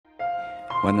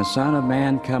When the Son of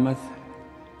Man cometh,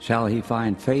 shall he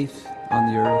find faith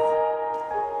on the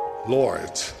earth?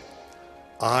 Lord,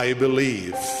 I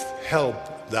believe.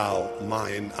 Help thou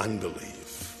mine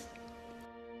unbelief.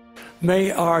 May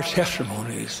our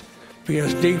testimonies be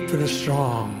as deep and as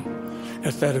strong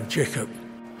as that of Jacob,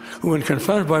 who, when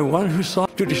confronted by one who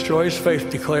sought to destroy his faith,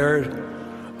 declared,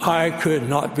 I could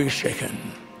not be shaken.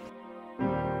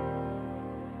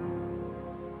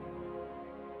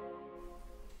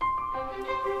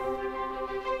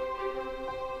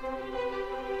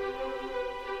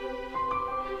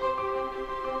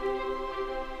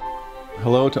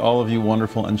 Hello to all of you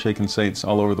wonderful Unshaken Saints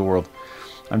all over the world.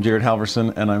 I'm Jared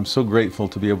Halverson, and I'm so grateful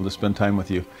to be able to spend time with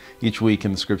you each week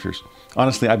in the Scriptures.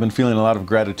 Honestly, I've been feeling a lot of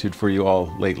gratitude for you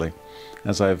all lately.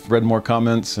 As I've read more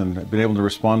comments and been able to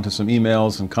respond to some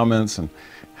emails and comments and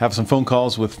have some phone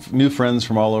calls with new friends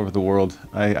from all over the world,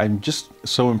 I'm just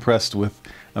so impressed with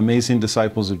amazing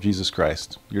disciples of Jesus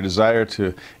Christ. Your desire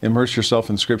to immerse yourself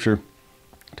in Scripture,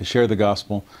 to share the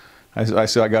gospel. I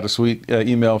got a sweet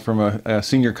email from a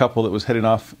senior couple that was heading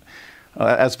off,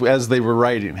 as they were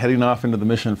writing, heading off into the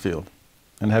mission field.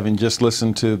 And having just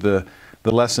listened to the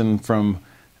lesson from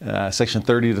section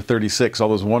 30 to 36, all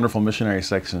those wonderful missionary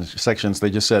sections, they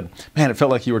just said, man, it felt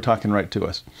like you were talking right to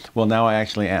us. Well, now I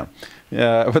actually am.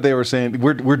 But they were saying,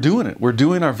 we're doing it. We're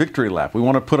doing our victory lap. We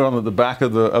want to put it on the back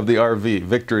of the RV,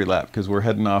 victory lap, because we're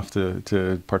heading off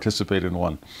to participate in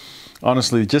one.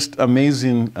 Honestly, just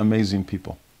amazing, amazing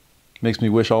people. Makes me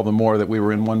wish all the more that we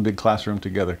were in one big classroom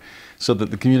together so that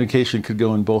the communication could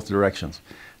go in both directions,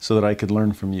 so that I could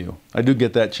learn from you. I do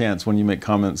get that chance when you make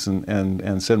comments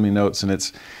and send me notes, and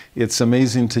it's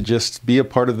amazing to just be a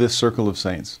part of this circle of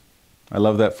saints. I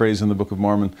love that phrase in the Book of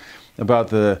Mormon about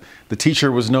the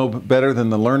teacher was no better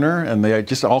than the learner, and they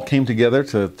just all came together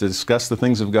to discuss the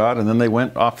things of God, and then they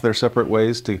went off their separate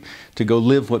ways to go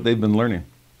live what they've been learning.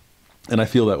 And I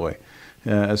feel that way.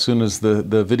 As soon as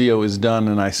the video is done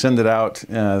and I send it out,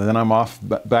 then I'm off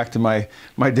back to my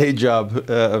day job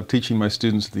of teaching my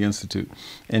students at the Institute.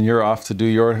 And you're off to do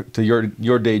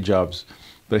your day jobs.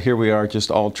 But here we are, just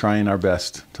all trying our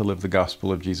best to live the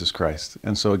gospel of Jesus Christ.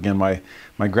 And so again,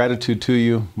 my gratitude to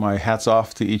you, my hats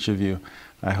off to each of you.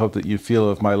 I hope that you feel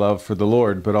of my love for the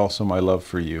Lord, but also my love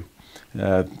for you.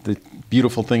 The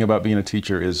beautiful thing about being a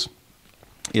teacher is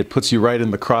it puts you right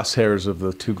in the crosshairs of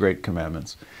the two great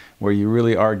commandments, where you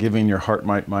really are giving your heart,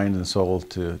 might, mind, and soul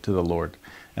to the Lord,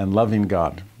 and loving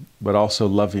God, but also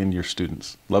loving your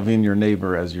students, loving your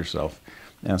neighbor as yourself.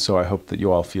 And so I hope that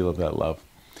you all feel of that love.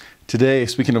 Today,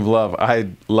 speaking of love, I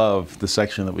love the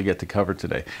section that we get to cover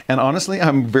today. And honestly,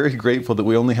 I'm very grateful that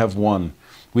we only have one.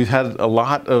 We've had a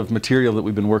lot of material that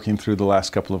we've been working through the last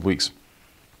couple of weeks.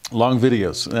 Long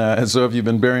videos, and so if you've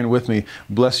been bearing with me,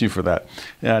 bless you for that.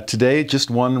 Today, just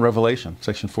one revelation,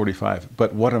 section 45,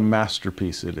 but what a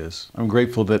masterpiece it is. I'm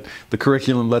grateful that the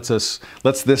curriculum lets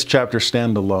this chapter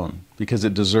stand alone, because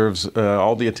it deserves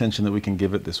all the attention that we can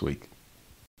give it this week.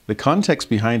 The context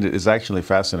behind it is actually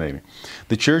fascinating.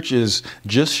 The church is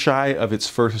just shy of its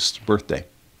first birthday,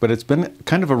 but it's been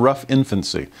kind of a rough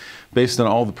infancy based on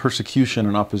all the persecution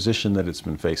and opposition that it's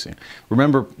been facing.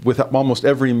 Remember, with almost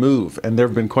every move, and there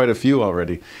have been quite a few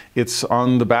already, it's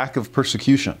on the back of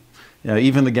persecution.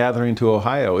 Even the gathering to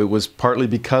Ohio, it was partly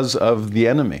because of the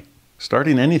enemy.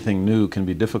 Starting anything new can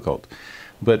be difficult,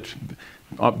 but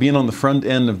being on the front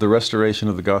end of the restoration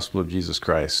of the gospel of Jesus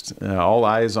Christ, all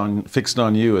eyes fixed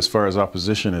on you as far as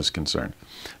opposition is concerned.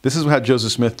 This is how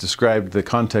Joseph Smith described the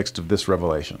context of this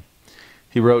revelation.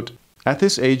 He wrote, "At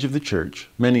this age of the church,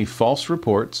 many false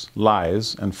reports,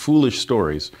 lies, and foolish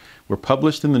stories were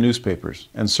published in the newspapers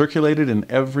and circulated in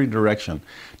every direction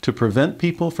to prevent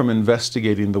people from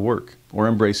investigating the work or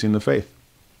embracing the faith."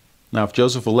 Now, if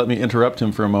Joseph will let me interrupt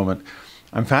him for a moment,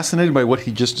 I'm fascinated by what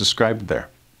he just described there.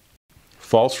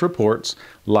 False reports,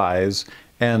 lies,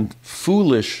 and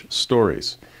foolish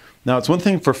stories. Now, it's one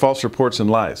thing for false reports and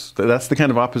lies. That's the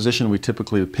kind of opposition we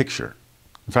typically picture.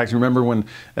 In fact, remember when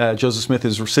Joseph Smith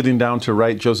is sitting down to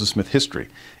write Joseph Smith history,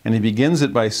 and he begins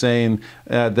it by saying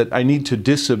that I need to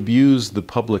disabuse the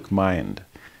public mind.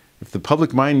 If the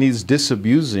public mind needs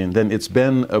disabusing, then it's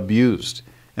been abused.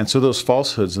 And so those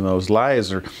falsehoods and those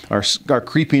lies are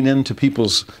creeping into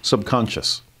people's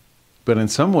subconscious. But in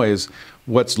some ways,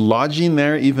 what's lodging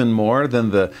there even more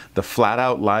than the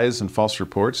flat-out lies and false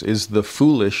reports is the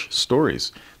foolish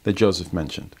stories that Joseph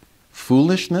mentioned.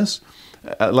 Foolishness?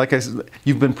 Like I said,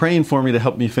 you've been praying for me to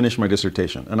help me finish my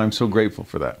dissertation, and I'm so grateful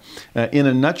for that. In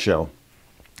a nutshell,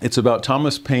 It's about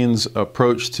Thomas Paine's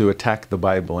approach to attack the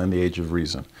Bible in the Age of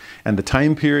Reason, and the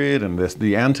time period and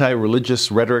the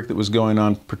anti-religious rhetoric that was going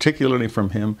on, particularly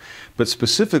from him, but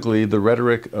specifically the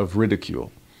rhetoric of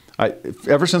ridicule.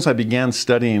 Ever since I began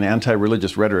studying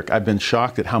anti-religious rhetoric, I've been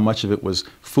shocked at how much of it was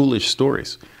foolish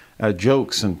stories,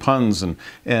 jokes and puns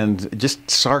and just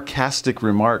sarcastic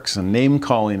remarks and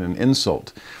name-calling and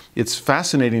insult. It's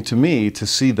fascinating to me to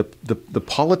see the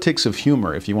politics of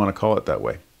humor, if you want to call it that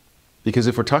way. Because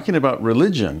if we're talking about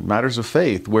religion, matters of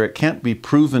faith, where it can't be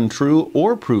proven true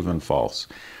or proven false,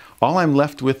 all I'm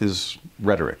left with is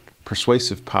rhetoric,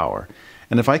 persuasive power.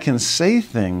 And if I can say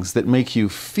things that make you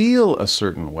feel a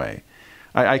certain way,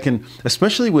 I can,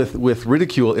 especially with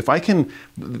ridicule, if I can,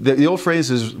 the old phrase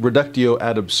is reductio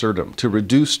ad absurdum, to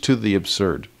reduce to the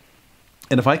absurd.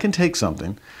 And if I can take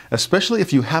something, especially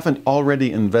if you haven't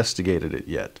already investigated it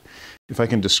yet, if I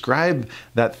can describe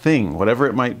that thing, whatever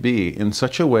it might be, in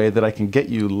such a way that I can get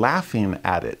you laughing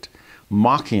at it,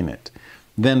 mocking it,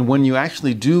 then when you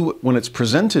actually do, when it's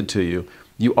presented to you,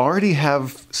 you already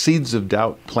have seeds of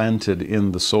doubt planted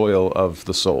in the soil of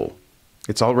the soul.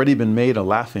 It's already been made a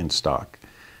laughing stock.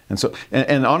 And so,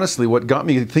 and honestly, what got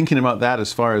me thinking about that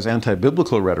as far as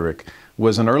anti-biblical rhetoric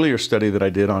was an earlier study that I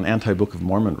did on anti-Book of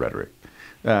Mormon rhetoric.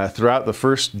 Throughout the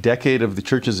first decade of the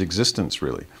church's existence,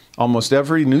 really, almost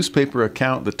every newspaper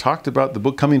account that talked about the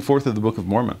book coming forth of the Book of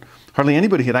Mormon, hardly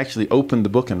anybody had actually opened the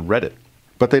book and read it.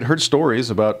 But they'd heard stories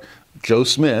about Joe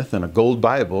Smith and a gold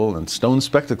Bible and stone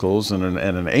spectacles and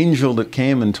an angel that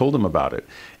came and told them about it.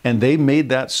 And they made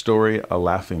that story a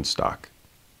laughing stock.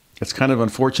 It's kind of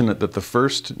unfortunate that the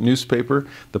first newspaper,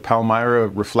 the Palmyra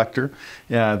Reflector,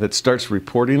 that starts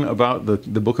reporting about the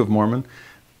Book of Mormon,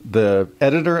 the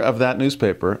editor of that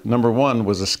newspaper, number one,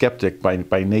 was a skeptic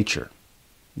by nature.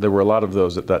 There were a lot of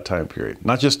those at that time period.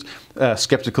 Not just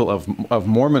skeptical of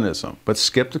Mormonism, but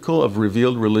skeptical of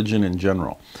revealed religion in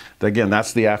general. Again,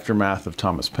 that's the aftermath of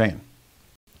Thomas Paine.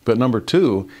 But number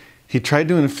two, he tried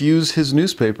to infuse his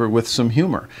newspaper with some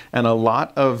humor. And a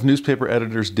lot of newspaper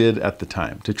editors did at the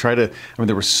time to try to,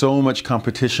 there was so much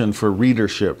competition for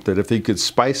readership that if they could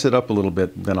spice it up a little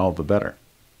bit, then all the better.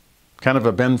 Kind of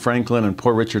a Ben Franklin and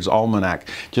Poor Richard's Almanac,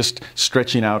 just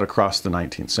stretching out across the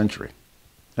 19th century.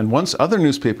 And once other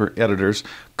newspaper editors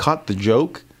caught the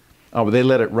joke, they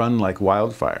let it run like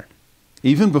wildfire.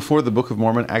 Even before the Book of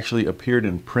Mormon actually appeared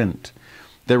in print,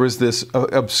 there was this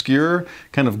obscure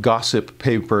kind of gossip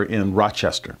paper in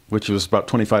Rochester, which was about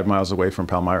 25 miles away from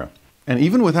Palmyra. And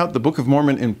even without the Book of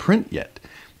Mormon in print yet,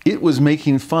 it was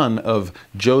making fun of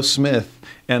Joe Smith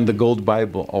and the Gold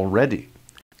Bible already,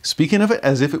 speaking of it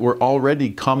as if it were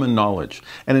already common knowledge,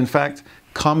 and in fact,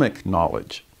 comic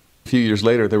knowledge. A few years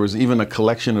later, there was even a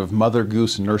collection of Mother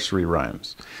Goose nursery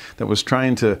rhymes that was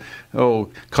trying to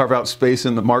carve out space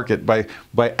in the market by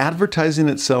advertising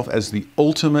itself as the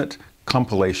ultimate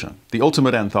compilation, the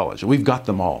ultimate anthology. We've got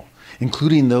them all,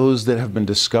 including those that have been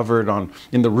discovered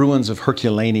in the ruins of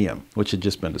Herculaneum, which had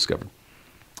just been discovered,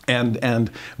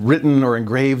 and written or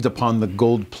engraved upon the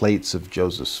gold plates of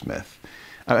Joseph Smith.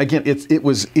 Again, it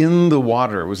was in the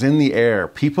water, it was in the air.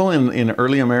 People in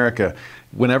early America,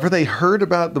 whenever they heard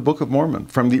about the Book of Mormon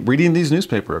from reading these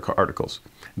newspaper articles,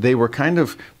 they were kind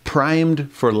of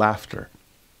primed for laughter,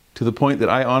 to the point that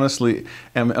I honestly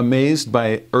am amazed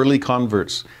by early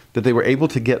converts that they were able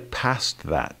to get past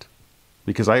that.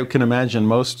 Because I can imagine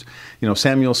most,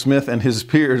 Samuel Smith and his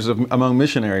peers among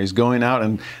missionaries going out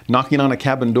and knocking on a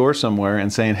cabin door somewhere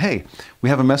and saying, "Hey, we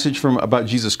have a message about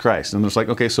Jesus Christ." And it's like,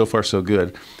 okay, so far so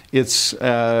good.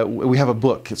 We have a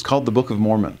book. It's called the Book of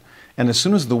Mormon. And as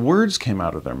soon as the words came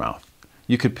out of their mouth,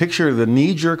 you could picture the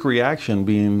knee-jerk reaction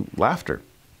being laughter,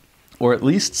 or at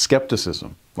least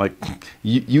skepticism. Like,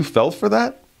 you fell for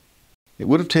that? It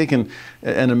would have taken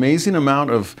an amazing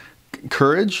amount of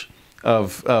courage,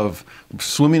 of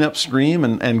swimming upstream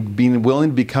and being willing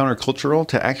to be countercultural,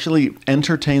 to actually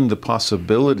entertain the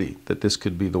possibility that this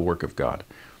could be the work of God,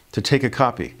 to take a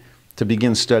copy, to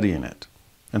begin studying it,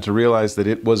 and to realize that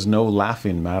it was no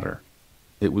laughing matter.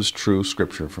 It was true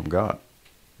scripture from God.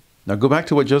 Now go back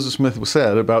to what Joseph Smith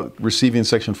said about receiving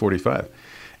Section 45.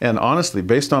 And honestly,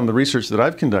 based on the research that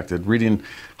I've conducted, reading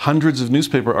hundreds of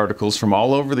newspaper articles from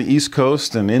all over the East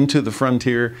Coast and into the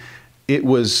frontier,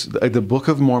 the Book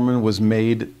of Mormon was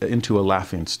made into a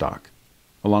laughing stock,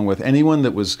 along with anyone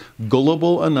that was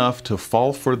gullible enough to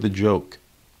fall for the joke.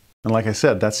 And like I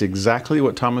said, that's exactly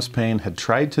what Thomas Paine had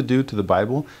tried to do to the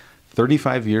Bible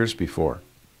 35 years before.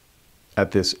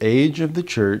 At this age of the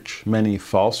church, many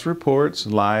false reports,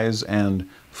 lies, and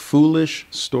foolish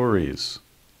stories.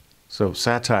 So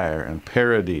satire and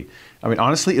parody.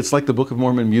 Honestly, it's like the Book of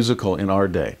Mormon musical in our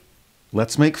day.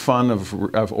 Let's make fun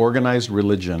of organized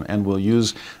religion, and we'll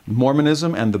use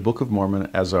Mormonism and the Book of Mormon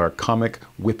as our comic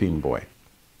whipping boy.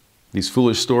 These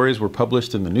foolish stories were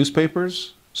published in the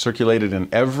newspapers, circulated in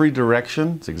every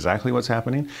direction, it's exactly what's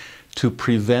happening, to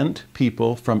prevent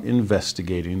people from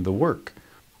investigating the work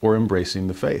or embracing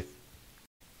the faith.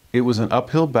 It was an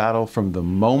uphill battle from the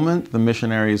moment the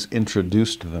missionaries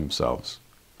introduced themselves.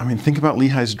 I mean, think about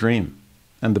Lehi's dream.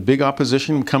 And the big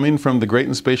opposition coming from the great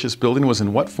and spacious building was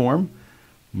in what form?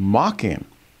 Mocking,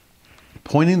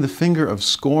 pointing the finger of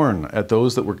scorn at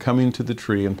those that were coming to the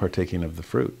tree and partaking of the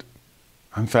fruit.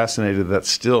 I'm fascinated that's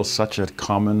still such a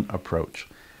common approach.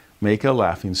 Make a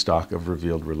laughingstock of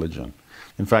revealed religion.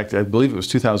 In fact, I believe it was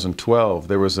 2012,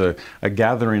 there was a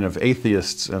gathering of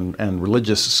atheists and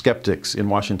religious skeptics in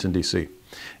Washington, D.C.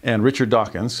 And Richard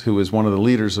Dawkins, who is one of the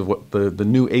leaders of what the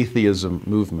new atheism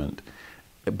movement,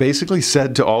 basically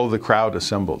said to all of the crowd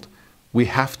assembled, we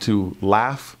have to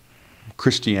laugh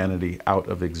Christianity out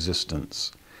of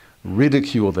existence,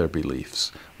 ridicule their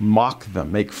beliefs, mock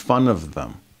them, make fun of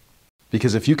them.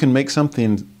 Because if you can make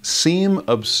something seem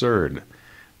absurd,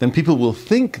 then people will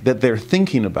think that they're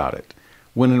thinking about it,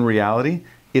 when in reality,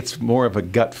 it's more of a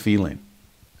gut feeling.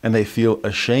 And they feel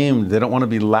ashamed, they don't want to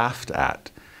be laughed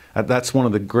at. That's one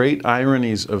of the great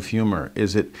ironies of humor,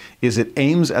 is it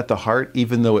aims at the heart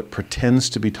even though it pretends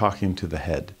to be talking to the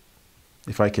head.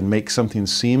 If I can make something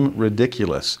seem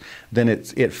ridiculous, then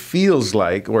it feels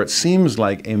like, or it seems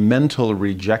like, a mental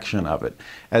rejection of it,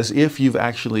 as if you've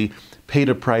actually paid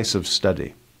a price of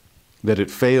study, that it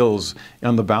fails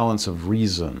on the balance of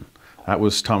reason. That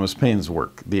was Thomas Paine's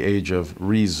work, The Age of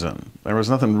Reason. There was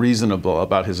nothing reasonable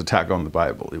about his attack on the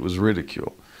Bible. It was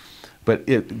ridicule. But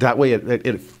that way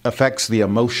it affects the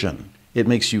emotion. It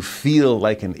makes you feel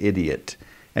like an idiot,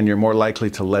 and you're more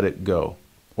likely to let it go,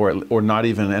 or not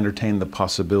even entertain the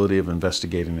possibility of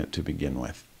investigating it to begin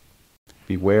with.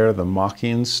 Beware the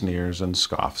mocking sneers and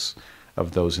scoffs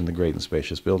of those in the great and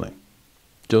spacious building.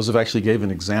 Joseph actually gave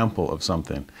an example of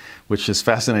something which is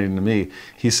fascinating to me.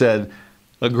 He said,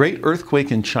 a great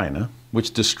earthquake in China,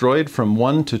 which destroyed from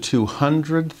 1 to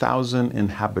 200,000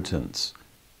 inhabitants,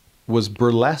 was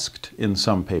burlesqued in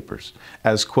some papers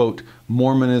as, quote,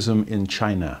 Mormonism in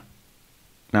China.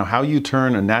 Now, how you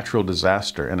turn a natural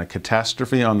disaster and a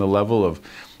catastrophe on the level of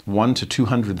 1 to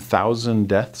 200,000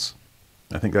 deaths,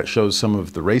 I think that shows some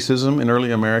of the racism in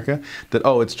early America, that,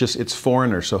 oh, it's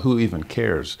foreigners, so who even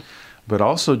cares? But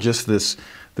also just this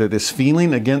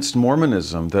feeling against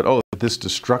Mormonism, that, oh, this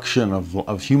destruction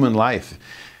of human life,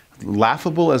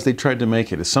 laughable as they tried to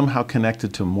make it, is somehow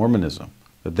connected to Mormonism.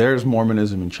 That there's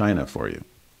Mormonism in China for you.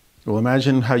 Well,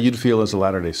 imagine how you'd feel as a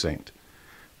Latter-day Saint.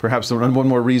 Perhaps one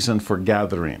more reason for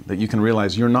gathering, that you can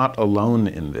realize you're not alone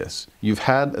in this. You've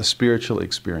had a spiritual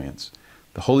experience.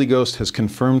 The Holy Ghost has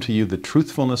confirmed to you the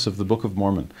truthfulness of the Book of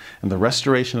Mormon and the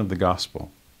restoration of the gospel.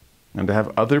 And to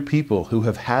have other people who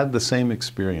have had the same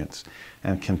experience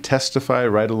and can testify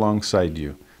right alongside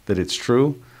you that it's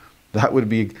true, that would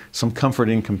be some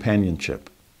comforting companionship.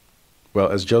 Well,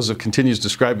 as Joseph continues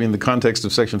describing the context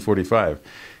of section 45,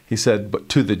 he said, but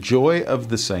to the joy of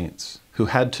the saints who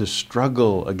had to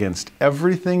struggle against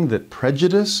everything that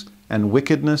prejudice and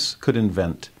wickedness could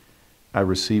invent, I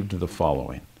received the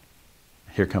following.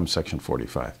 Here comes section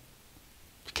 45.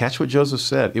 Catch what Joseph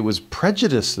said. It was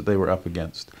prejudice that they were up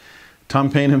against. Tom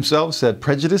Paine himself said,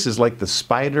 prejudice is like the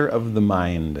spider of the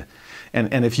mind.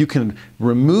 And if you can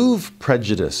remove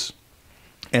prejudice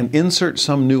and insert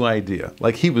some new idea,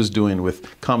 like he was doing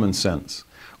with common sense,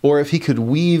 or if he could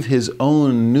weave his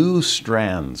own new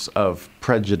strands of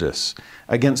prejudice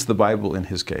against the Bible in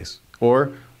his case,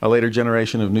 or a later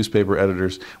generation of newspaper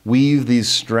editors weave these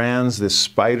strands, this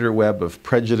spider web of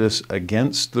prejudice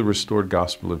against the restored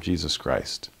gospel of Jesus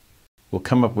Christ. We'll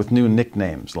come up with new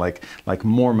nicknames like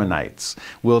Mormonites.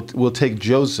 We'll take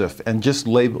Joseph and just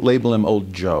label him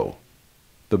Old Joe.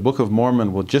 The Book of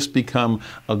Mormon will just become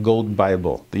a gold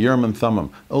Bible, the Urim and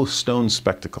Thummim, oh, stone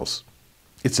spectacles.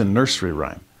 It's a nursery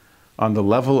rhyme on the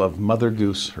level of Mother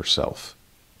Goose herself.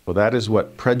 Well, that is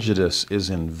what prejudice is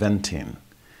inventing.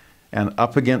 And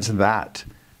up against that,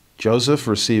 Joseph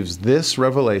receives this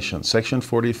revelation, section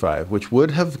 45, which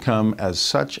would have come as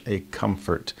such a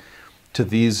comfort to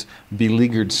these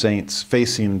beleaguered saints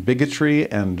facing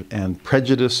bigotry and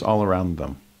prejudice all around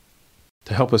them.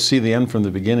 To help us see the end from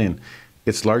the beginning,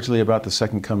 it's largely about the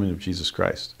second coming of Jesus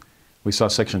Christ. We saw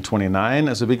section 29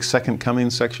 as a big second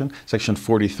coming section. Section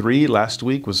 43 last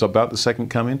week was about the second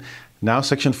coming. Now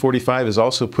section 45 is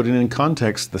also putting in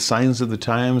context the signs of the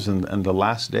times and the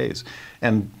last days.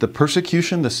 And the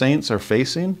persecution the saints are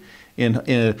facing in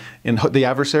the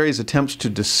adversary's attempts to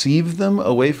deceive them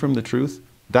away from the truth,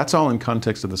 That's all in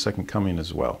context of the second coming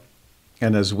as well.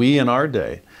 And as we in our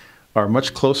day are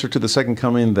much closer to the second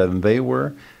coming than they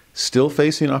were, still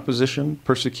facing opposition,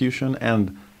 persecution,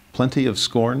 and plenty of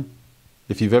scorn,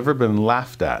 if you've ever been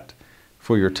laughed at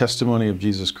for your testimony of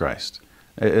Jesus Christ,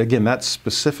 again, that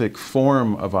specific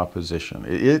form of opposition,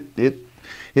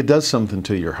 it does something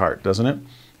to your heart, doesn't it?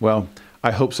 Well,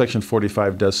 I hope Section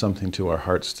 45 does something to our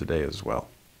hearts today as well.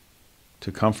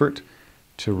 To comfort,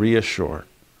 to reassure,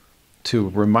 to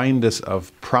remind us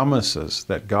of promises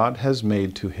that God has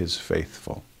made to his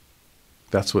faithful.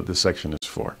 That's what this section is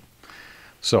for.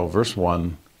 So, verse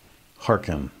 1,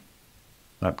 hearken.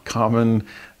 That common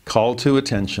call to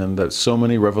attention that so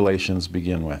many revelations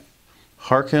begin with.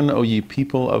 Hearken, O ye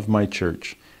people of my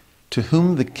church, to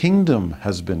whom the kingdom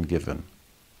has been given.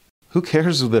 Who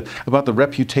cares about the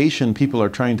reputation people are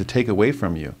trying to take away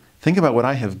from you? Think about what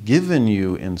I have given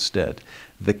you instead.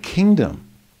 The kingdom.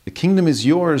 The kingdom is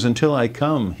yours until I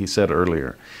come, he said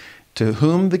earlier. To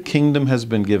whom the kingdom has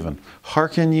been given.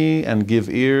 Hearken ye and give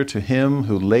ear to him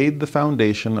who laid the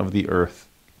foundation of the earth,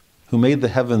 who made the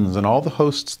heavens and all the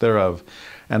hosts thereof,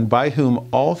 and by whom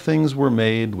all things were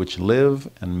made, which live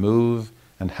and move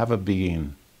and have a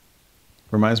being.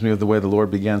 Reminds me of the way the Lord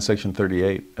began section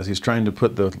 38, as he's trying to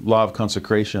put the law of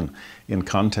consecration in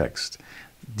context.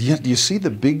 Do you see the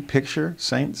big picture,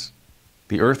 saints?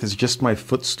 The earth is just my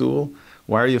footstool.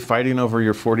 Why are you fighting over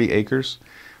your 40 acres?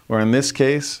 Or in this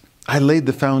case, I laid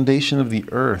the foundation of the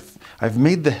earth. I've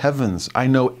made the heavens. I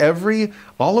know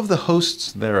all of the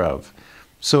hosts thereof.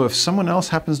 So if someone else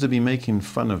happens to be making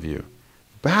fun of you,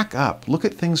 back up, look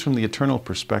at things from the eternal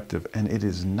perspective, and it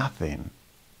is nothing.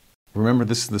 Remember,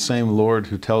 this is the same Lord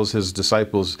who tells his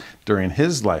disciples during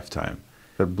his lifetime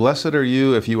that blessed are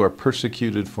you if you are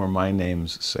persecuted for my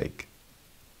name's sake.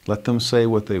 Let them say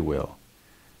what they will.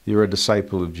 You're a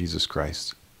disciple of Jesus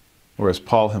Christ. Or as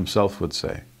Paul himself would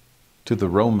say, to the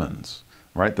Romans,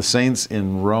 right? The saints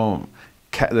in Rome,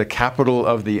 the capital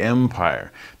of the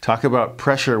empire. Talk about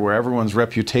pressure where everyone's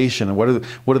reputation and what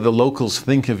do the locals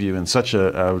think of you in such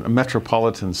a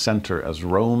metropolitan center as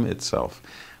Rome itself.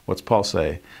 What's Paul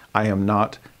say? I am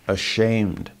not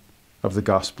ashamed of the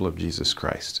gospel of Jesus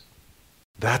Christ.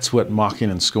 That's what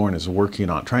mocking and scorn is working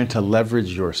on, trying to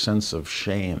leverage your sense of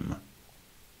shame.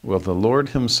 Well, the Lord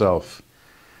himself,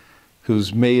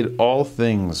 who's made all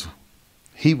things,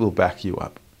 he will back you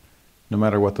up, no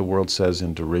matter what the world says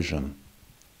in derision.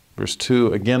 Verse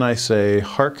 2, again I say,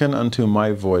 hearken unto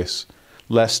my voice,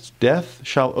 lest death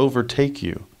shall overtake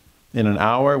you. In an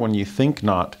hour when ye think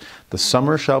not, the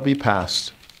summer shall be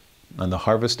past, and the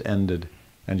harvest ended,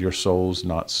 and your souls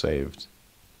not saved.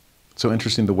 So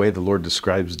interesting the way the Lord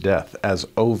describes death as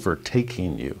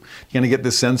overtaking you. You're going to get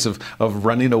this sense of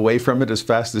running away from it as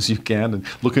fast as you can and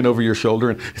looking over your shoulder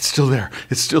and it's still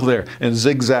there, and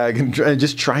zigzag and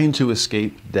just trying to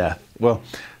escape death. Well,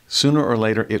 sooner or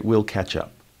later it will catch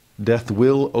up. Death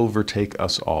will overtake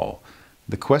us all.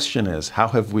 The question is, how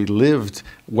have we lived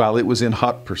while it was in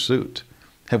hot pursuit?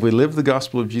 Have we lived the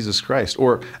gospel of Jesus Christ?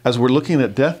 Or as we're looking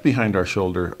at death behind our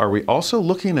shoulder, are we also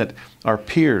looking at our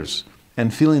peers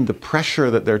and feeling the pressure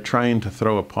that they're trying to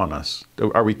throw upon us?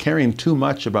 Are we caring too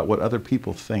much about what other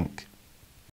people think?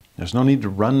 There's no need to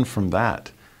run from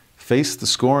that. Face the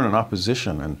scorn and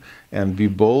opposition and be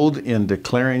bold in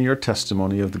declaring your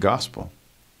testimony of the gospel.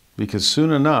 Because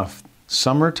soon enough,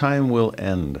 summertime will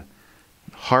end.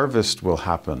 Harvest will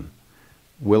happen.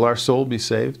 Will our soul be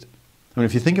saved? I mean,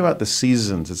 if you think about the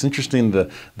seasons, it's interesting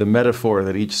the metaphor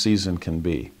that each season can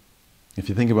be. If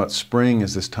you think about spring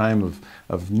as this time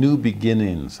of new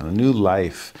beginnings and a new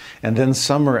life, and then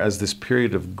summer as this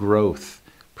period of growth,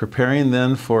 preparing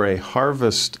then for a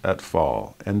harvest at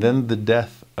fall, and then the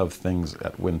death of things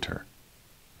at winter.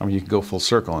 I mean, you can go full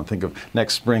circle and think of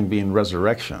next spring being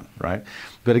resurrection, right?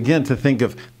 But again, to think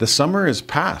of the summer is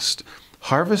past,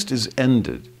 harvest is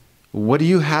ended. What do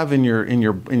you have in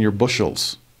your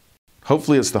bushels?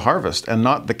 Hopefully it's the harvest and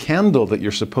not the candle that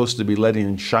you're supposed to be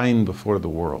letting shine before the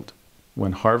world.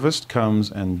 When harvest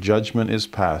comes and judgment is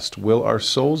passed, will our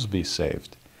souls be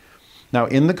saved? Now,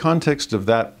 in the context of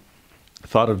that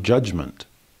thought of judgment,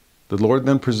 the Lord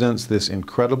then presents this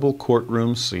incredible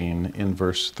courtroom scene in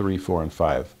verse 3, 4, and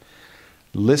 5.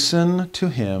 Listen to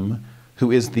him who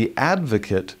is the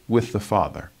advocate with the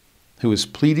Father, who is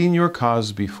pleading your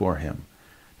cause before him.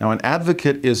 Now, an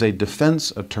advocate is a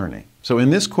defense attorney. So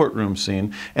in this courtroom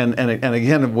scene, and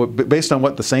again, based on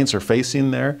what the saints are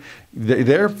facing there,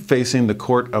 they're facing the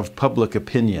court of public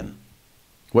opinion.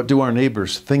 What do our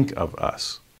neighbors think of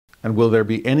us? And will there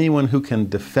be anyone who can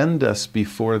defend us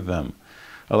before them?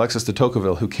 Alexis de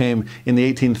Tocqueville, who came in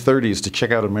the 1830s to check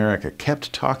out America,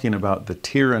 kept talking about the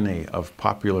tyranny of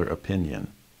popular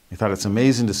opinion. He thought it's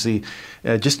amazing to see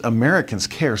just Americans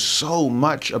care so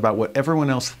much about what everyone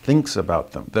else thinks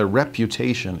about them. Their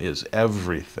reputation is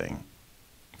everything.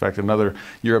 In fact, another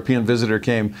European visitor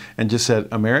came and just said,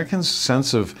 Americans'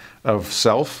 sense of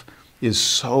self is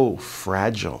so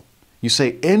fragile. You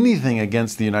say anything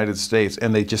against the United States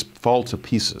and they just fall to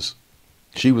pieces.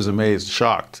 She was amazed,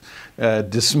 shocked,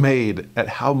 dismayed at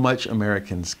how much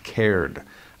Americans cared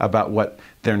about what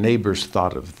their neighbors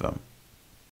thought of them.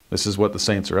 This is what the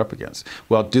saints are up against.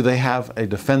 Well, do they have a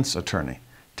defense attorney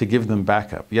to give them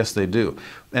backup? Yes, they do.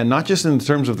 And not just in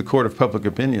terms of the court of public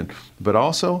opinion, but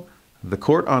also the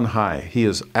court on high. He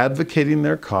is advocating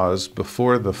their cause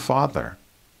before the Father.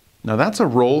 Now, that's a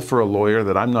role for a lawyer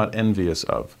that I'm not envious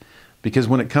of. Because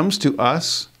when it comes to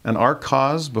us and our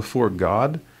cause before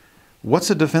God, what's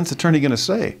a defense attorney going to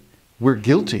say? We're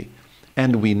guilty,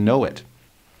 and we know it.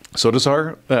 So does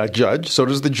our judge, so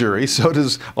does the jury, so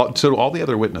do all the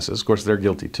other witnesses. Of course, they're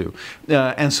guilty too.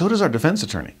 And so does our defense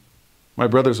attorney. My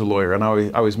brother's a lawyer, and I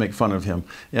always make fun of him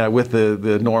with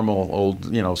the normal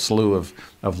old slew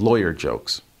of lawyer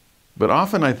jokes. But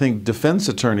often I think defense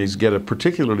attorneys get a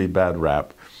particularly bad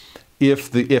rap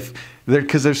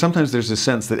because sometimes there's a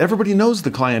sense that everybody knows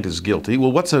the client is guilty.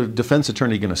 Well, what's a defense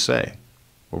attorney going to say?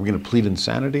 Are we going to plead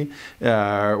insanity?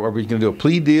 Are we going to do a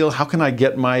plea deal? How can I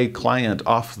get my client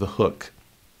off the hook?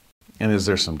 And is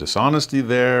there some dishonesty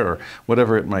there, or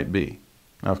whatever it might be?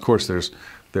 Now, of course, there's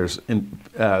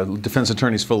defense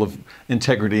attorneys full of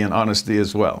integrity and honesty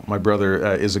as well. My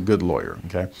brother is a good lawyer,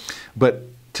 okay? But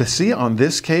to see on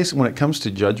this case, when it comes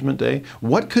to Judgment Day,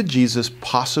 what could Jesus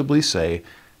possibly say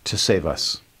to save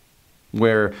us?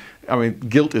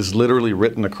 Guilt is literally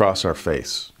written across our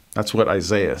face. That's what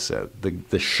Isaiah said.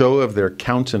 The show of their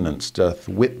countenance doth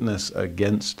witness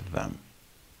against them.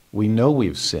 We know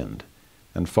we've sinned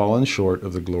and fallen short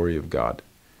of the glory of God.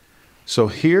 So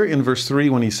here in verse 3,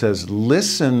 when he says,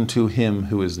 listen to him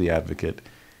who is the advocate,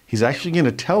 he's actually going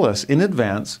to tell us in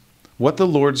advance what the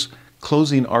Lord's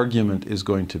closing argument is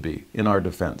going to be in our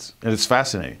defense. And it's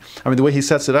fascinating. The way he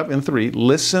sets it up in 3,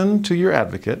 listen to your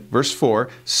advocate. Verse 4,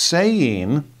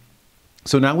 saying...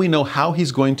 So now we know how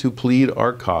he's going to plead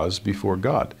our cause before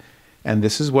God. And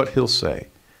this is what he'll say.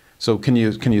 So can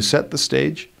you set the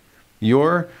stage?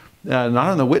 You're not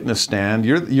on the witness stand.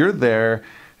 You're there,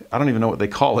 I don't even know what they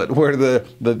call it, where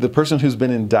the person who's been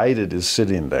indicted is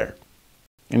sitting there.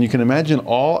 And you can imagine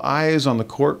all eyes on the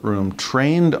courtroom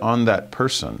trained on that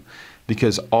person,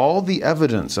 because all the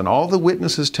evidence and all the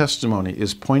witnesses' testimony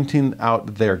is pointing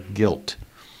out their guilt.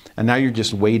 And now you're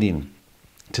just waiting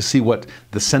to see what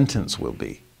the sentence will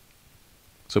be.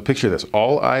 So picture this,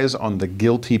 all eyes on the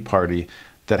guilty party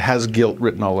that has guilt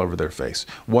written all over their face.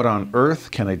 What on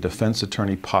earth can a defense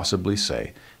attorney possibly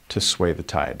say to sway the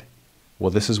tide?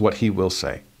 Well, this is what he will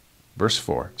say. Verse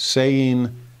 4,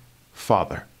 saying,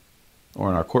 Father, or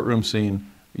in our courtroom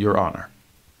scene, Your Honor.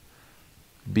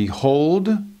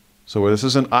 Behold, so this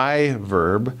is an I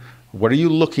verb. What are you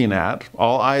looking at?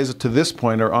 All eyes to this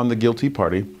point are on the guilty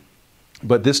party.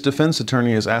 But this defense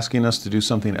attorney is asking us to do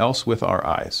something else with our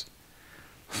eyes.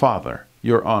 Father,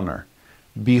 Your Honor,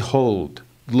 behold,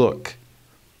 look,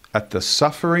 at the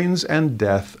sufferings and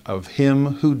death of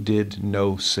him who did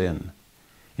no sin,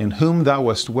 in whom thou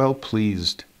wast well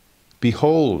pleased.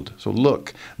 Behold, so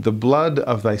look, the blood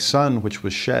of thy Son which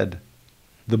was shed,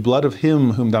 the blood of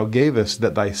him whom thou gavest,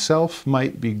 that thyself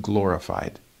might be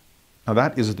glorified. Now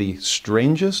that is the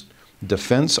strangest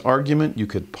defense argument you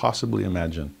could possibly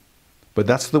imagine. But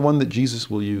that's the one that Jesus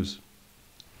will use.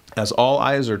 As all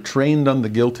eyes are trained on the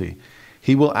guilty,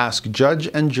 he will ask judge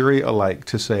and jury alike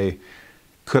to say,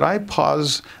 could I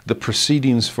pause the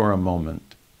proceedings for a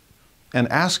moment and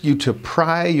ask you to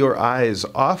pry your eyes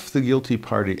off the guilty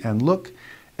party and look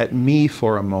at me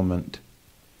for a moment?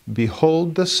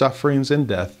 Behold the sufferings and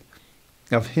death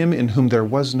of him in whom there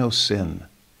was no sin.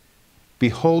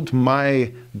 Behold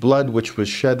my blood which was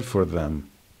shed for them.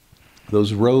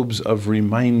 Those robes of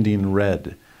reminding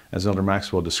red, as Elder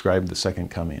Maxwell described the second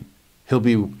coming. He'll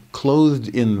be clothed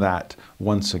in that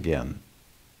once again.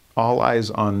 All eyes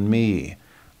on me.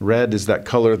 Red is that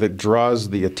color that draws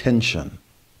the attention.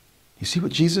 You see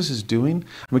what Jesus is doing?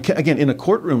 Again, in a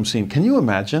courtroom scene, can you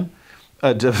imagine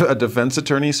a defense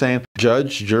attorney saying,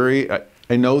 judge, jury,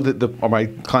 I know that my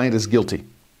client is guilty.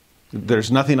 There's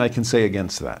nothing I can say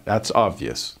against that. That's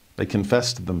obvious. They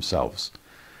confessed themselves.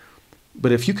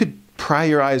 But if you could pry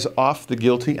your eyes off the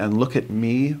guilty and look at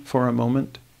me for a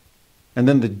moment, and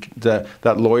then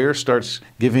that lawyer starts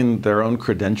giving their own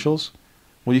credentials,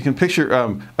 Well, you can picture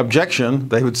objection,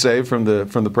 they would say, from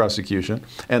the prosecution,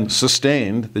 and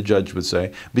sustained, the judge would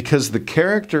say, because the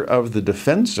character of the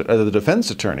defense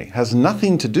attorney has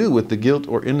nothing to do with the guilt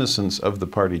or innocence of the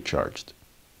party charged.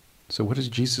 So what is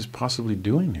Jesus possibly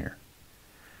doing here?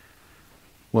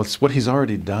 Well, it's what he's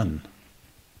already done.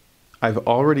 I've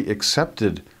already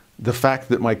accepted the fact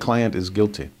that my client is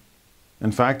guilty.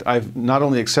 In fact, I've not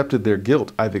only accepted their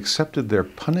guilt, I've accepted their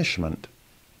punishment.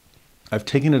 I've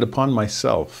taken it upon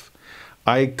myself.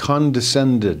 I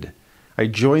condescended. I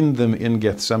joined them in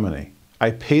Gethsemane.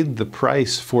 I paid the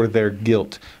price for their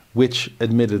guilt, which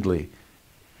admittedly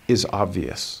is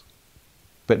obvious.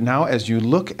 But now as you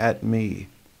look at me,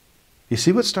 you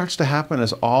see what starts to happen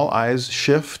as all eyes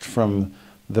shift from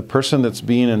the person that's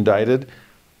being indicted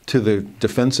to the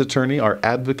defense attorney, our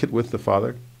advocate with the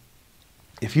Father?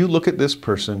 If you look at this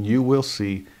person, you will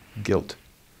see guilt.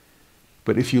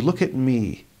 But if you look at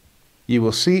me, you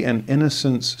will see an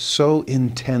innocence so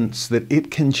intense that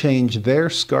it can change their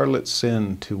scarlet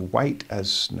sin to white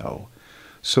as snow.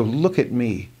 So look at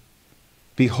me.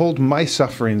 Behold my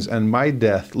sufferings and my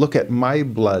death. Look at my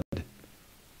blood.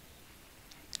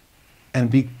 And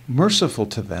be merciful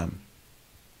to them.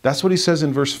 That's what he says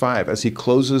in verse 5 as he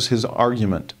closes his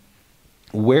argument.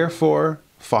 Wherefore,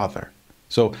 Father.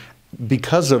 So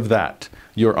because of that,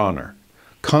 your honor.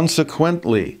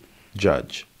 Consequently,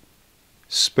 Judge.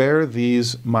 Spare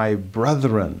these my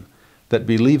brethren that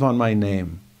believe on my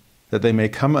name, that they may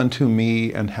come unto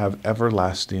me and have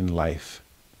everlasting life.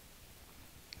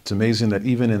 It's amazing that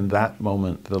even in that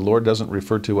moment, the Lord doesn't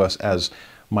refer to us as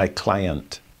my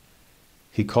client.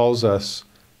 He calls us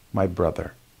my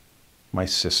brother, my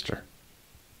sister,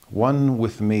 one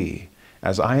with me,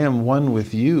 as I am one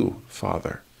with you,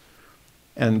 Father.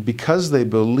 And because they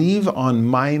believe on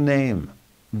my name,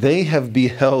 they have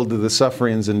beheld the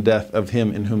sufferings and death of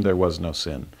him in whom there was no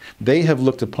sin. They have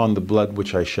looked upon the blood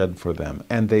which I shed for them,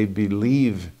 and they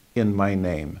believe in my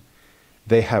name.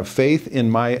 They have faith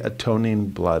in my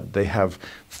atoning blood. They have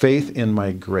faith in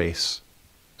my grace.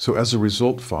 So as a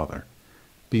result, Father,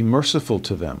 be merciful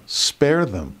to them, spare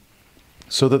them,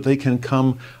 so that they can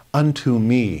come unto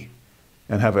me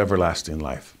and have everlasting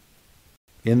life.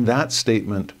 In that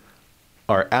statement,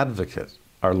 our advocate,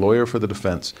 our lawyer for the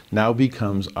defense, now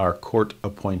becomes our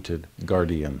court-appointed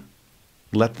guardian.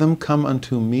 Let them come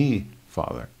unto me,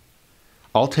 Father.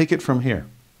 I'll take it from here.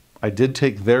 I did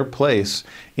take their place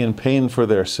in paying for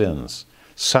their sins.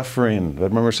 Suffering,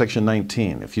 remember section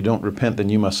 19, if you don't repent, then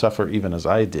you must suffer even as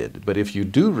I did. But if you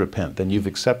do repent, then you've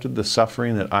accepted the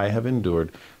suffering that I have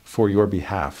endured for your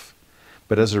behalf.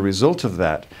 But as a result of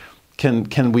that,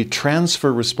 can we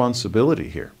transfer responsibility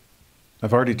here?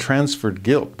 I've already transferred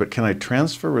guilt, but can I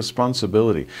transfer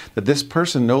responsibility that this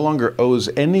person no longer owes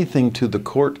anything to the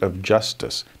court of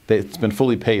justice? It's been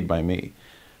fully paid by me.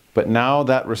 But now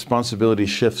that responsibility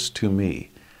shifts to me.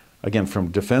 Again,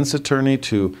 from defense attorney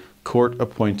to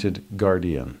court-appointed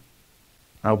guardian.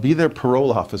 I'll be their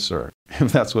parole officer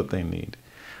if that's what they need.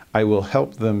 I will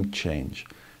help them change,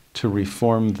 to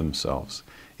reform themselves.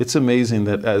 It's amazing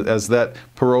that as that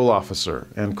parole officer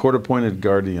and court-appointed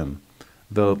guardian,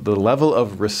 the level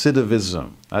of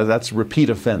recidivism, that's repeat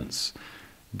offense,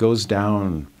 goes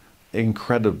down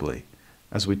incredibly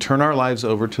as we turn our lives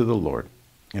over to the Lord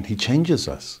and he changes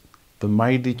us. The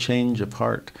mighty change of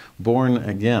heart, born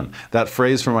again. That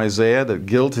phrase from Isaiah, that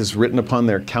guilt is written upon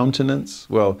their countenance,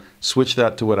 well, switch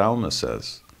that to what Alma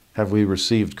says. Have we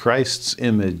received Christ's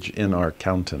image in our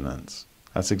countenance?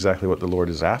 That's exactly what the Lord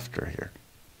is after here.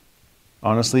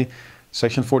 Honestly,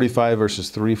 Section 45, verses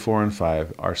 3, 4, and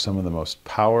 5 are some of the most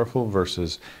powerful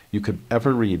verses you could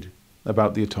ever read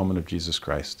about the atonement of Jesus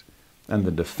Christ and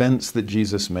the defense that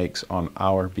Jesus makes on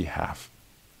our behalf.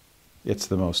 It's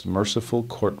the most merciful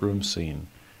courtroom scene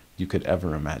you could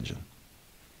ever imagine.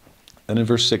 And in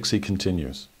verse 6 he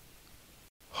continues,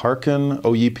 Hearken,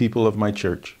 O ye people of my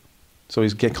church. So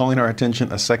he's calling our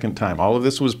attention a second time. All of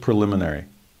this was preliminary.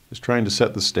 He's trying to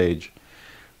set the stage.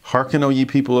 Hearken, O ye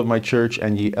people of my church,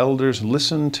 and ye elders,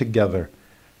 listen together,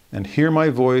 and hear my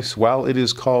voice while it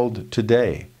is called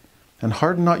today, and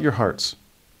harden not your hearts.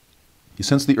 You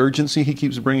sense the urgency he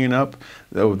keeps bringing up?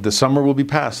 Oh, the summer will be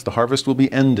past, the harvest will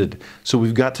be ended, so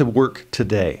we've got to work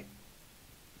today.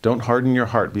 Don't harden your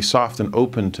heart, be soft and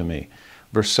open to me.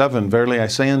 Verse 7, Verily I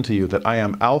say unto you that I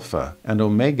am Alpha and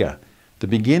Omega, the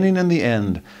beginning and the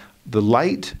end, the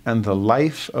light and the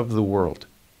life of the world.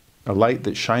 A light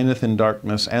that shineth in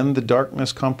darkness, and the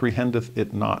darkness comprehendeth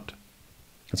it not.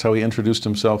 That's how he introduced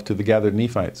himself to the gathered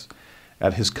Nephites,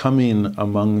 at his coming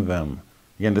among them.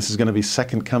 Again, this is going to be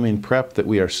second coming prep that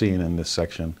we are seeing in this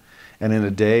section. And in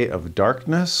a day of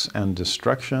darkness and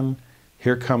destruction,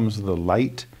 Here comes the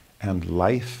light and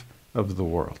life of the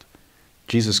world.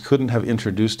 Jesus couldn't have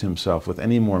introduced himself with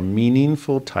any more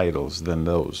meaningful titles than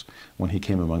those when he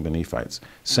came among the Nephites.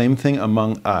 Same thing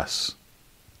among us.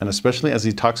 And especially as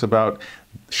he talks about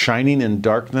shining in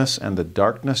darkness and the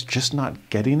darkness just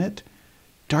not getting it.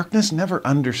 Darkness never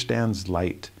understands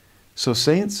light. So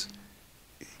saints,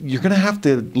 you're going to have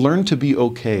to learn to be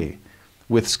okay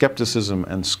with skepticism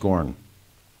and scorn,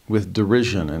 with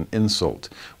derision and insult,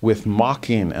 with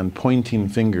mocking and pointing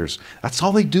fingers. That's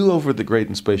all they do over the great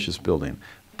and spacious building.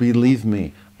 Believe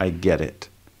me, I get it.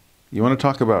 You want to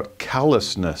talk about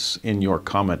callousness in your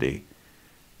comedy?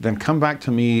 Then come back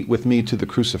to me with me to the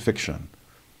crucifixion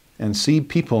and see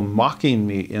people mocking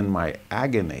me in my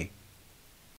agony,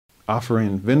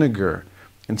 offering vinegar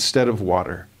instead of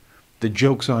water. The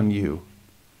joke's on you.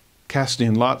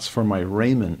 Casting lots for my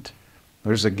raiment.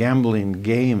 There's a gambling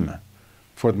game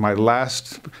for my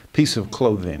last piece of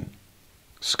clothing.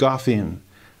 Scoffing,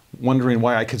 wondering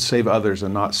why I could save others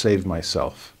and not save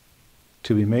myself.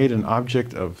 To be made an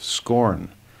object of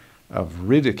scorn, of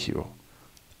ridicule.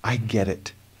 I get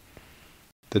it.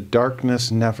 The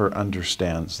darkness never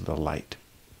understands the light.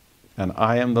 And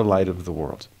I am the light of the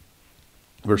world.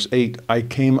 Verse 8, I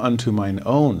came unto mine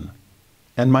own,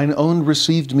 and mine own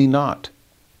received me not.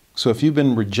 So if you've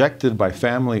been rejected by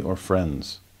family or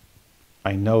friends,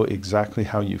 I know exactly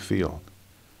how you feel.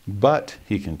 But,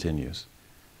 he continues,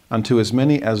 unto as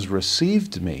many as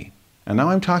received me, and now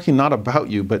I'm talking not about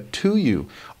you, but to you,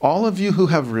 all of you who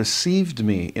have received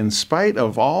me, in spite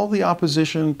of all the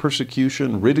opposition,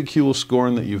 persecution, ridicule,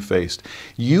 scorn that you faced,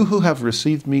 you who have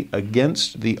received me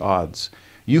against the odds,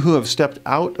 you who have stepped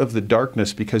out of the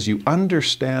darkness because you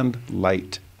understand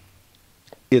light,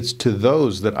 it's to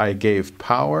those that I gave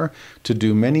power to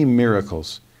do many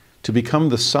miracles, to become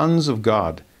the sons of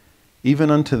God.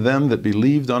 Even unto them that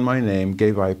believed on my name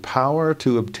gave I power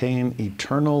to obtain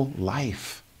eternal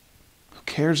life. Who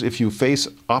cares if you face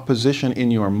opposition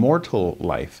in your mortal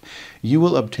life? You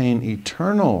will obtain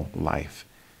eternal life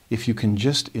if you can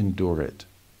just endure it.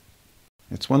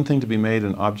 It's one thing to be made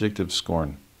an object of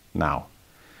scorn now,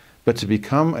 but to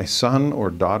become a son or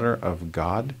daughter of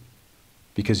God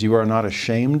because you are not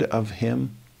ashamed of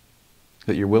him,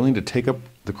 that you're willing to take up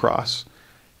the cross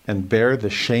and bear the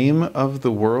shame of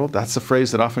the world. That's the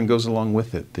phrase that often goes along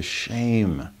with it, the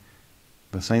shame.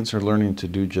 The saints are learning to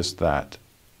do just that.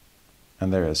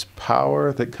 And there is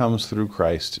power that comes through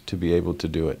Christ to be able to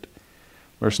do it.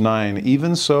 Verse 9,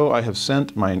 even so I have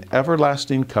sent mine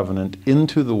everlasting covenant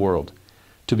into the world,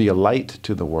 to be a light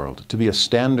to the world, to be a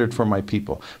standard for my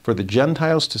people, for the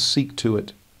Gentiles to seek to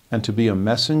it, and to be a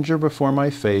messenger before my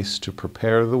face to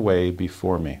prepare the way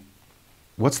before me.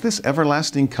 What's this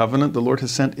everlasting covenant the Lord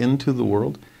has sent into the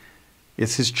world?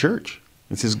 It's his church.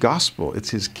 It's his gospel.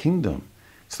 It's his kingdom.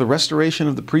 It's the restoration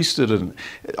of the priesthood. And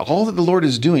all that the Lord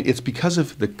is doing, it's because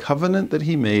of the covenant that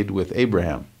he made with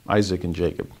Abraham, Isaac, and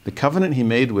Jacob. The covenant he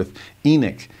made with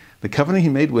Enoch. The covenant he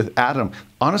made with Adam.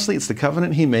 Honestly, it's the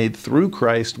covenant he made through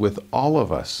Christ with all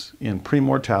of us in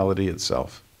premortality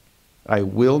itself. I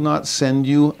will not send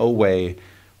you away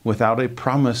without a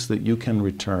promise that you can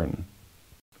return.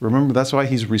 Remember, that's why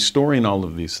he's restoring all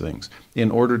of these things,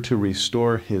 in order to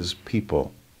restore his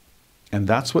people. And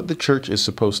that's what the church is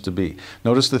supposed to be.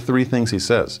 Notice the three things he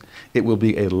says. It will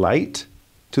be a light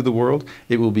to the world,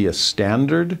 it will be a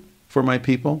standard for my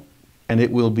people, and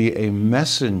it will be a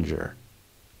messenger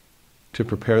to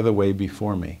prepare the way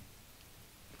before me.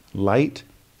 Light,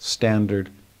 standard,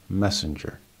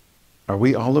 messenger. Are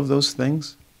we all of those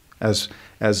things as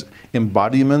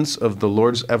embodiments of the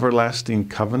Lord's everlasting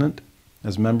covenant,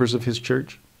 as members of his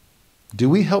church? Do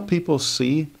we help people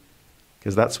see?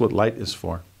 Because that's what light is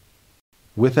for.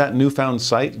 With that newfound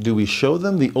sight, do we show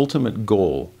them the ultimate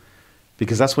goal?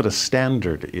 Because that's what a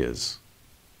standard is.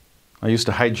 I used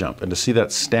to high jump, and to see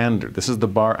that standard, this is the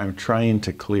bar I'm trying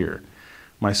to clear.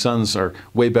 My sons are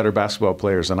way better basketball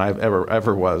players than I've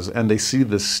ever was, and they see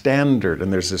the standard,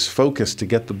 and there's this focus to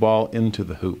get the ball into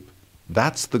the hoop.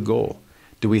 That's the goal.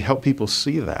 Do we help people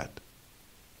see that?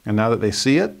 And now that they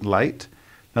see it, light,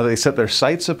 now that they set their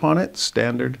sights upon it,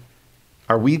 standard,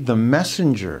 are we the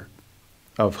messenger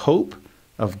of hope,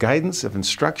 of guidance, of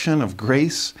instruction, of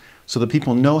grace, so that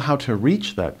people know how to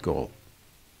reach that goal?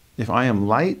 If I am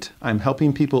light, I'm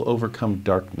helping people overcome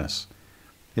darkness.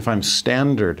 If I'm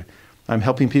standard, I'm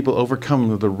helping people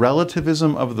overcome the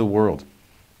relativism of the world,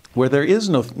 where there is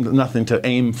nothing to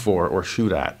aim for or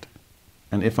shoot at.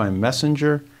 And if I'm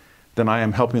messenger, then I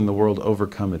am helping the world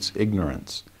overcome its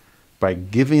ignorance by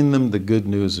giving them the good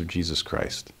news of Jesus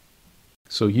Christ.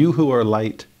 So you who are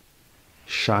light,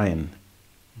 shine.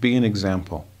 Be an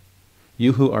example.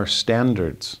 You who are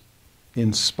standards,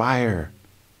 inspire,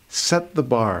 set the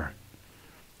bar,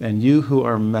 and you who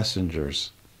are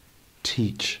messengers,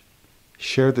 teach,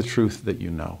 share the truth that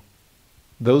you know.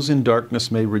 Those in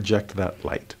darkness may reject that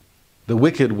light. The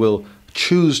wicked will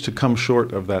choose to come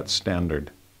short of that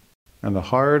standard, and the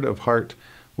hard of heart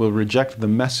will reject the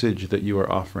message that you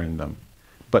are offering them,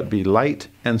 but be light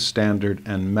and standard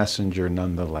and messenger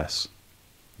nonetheless.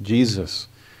 Jesus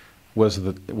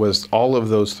was all of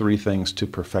those three things to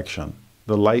perfection.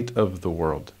 The light of the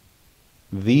world,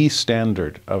 the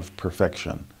standard of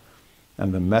perfection,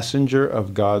 and the messenger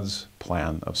of God's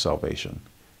plan of salvation.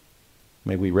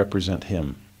 May we represent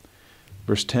him.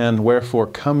 Verse 10, wherefore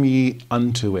come ye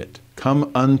unto it.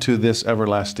 Come unto this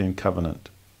everlasting covenant.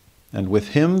 And with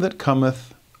him that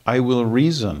cometh I will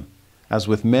reason, as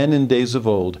with men in days of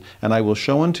old, and I will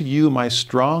show unto you my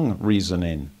strong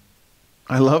reasoning.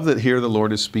 I love that here the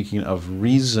Lord is speaking of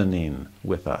reasoning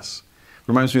with us.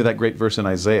 Reminds me of that great verse in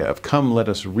Isaiah of, come, let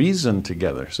us reason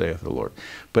together, saith the Lord.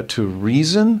 But to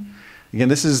reason, again,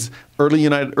 this is early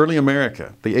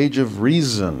America, the age of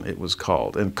reason it was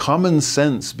called, and common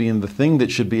sense being the thing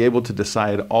that should be able to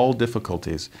decide all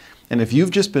difficulties. And if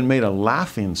you've just been made a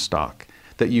laughing stock,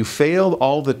 that you failed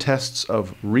all the tests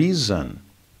of reason,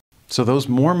 so those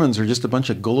Mormons are just a bunch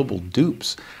of gullible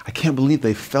dupes. I can't believe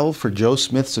they fell for Joe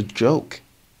Smith's joke.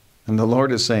 And the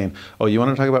Lord is saying, oh, you want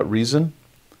to talk about reason?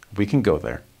 We can go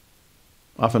there.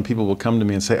 Often people will come to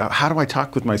me and say, how do I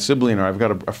talk with my sibling? Or I've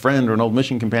got a friend or an old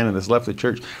mission companion that's left the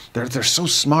church. They're so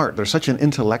smart. They're such an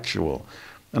intellectual.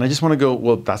 And I just want to go,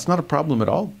 well, that's not a problem at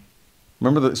all.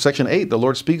 Remember section 8, the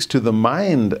Lord speaks to the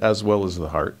mind as well as the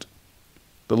heart.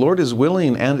 The Lord is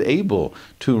willing and able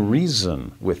to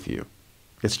reason with you.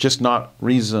 It's just not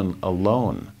reason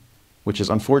alone, which is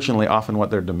unfortunately often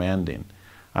what they're demanding.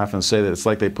 I often say that it's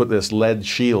like they put this lead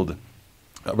shield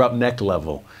about neck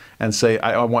level and say,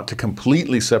 I want to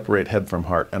completely separate head from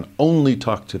heart and only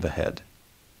talk to the head.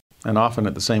 And often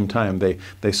at the same time,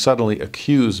 they subtly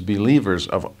accuse believers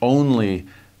of only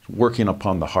working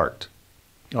upon the heart.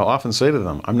 I'll often say to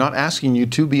them, I'm not asking you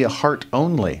to be a heart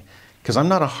only, because I'm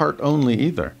not a heart only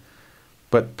either.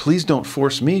 But please don't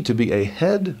force me to be a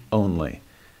head only,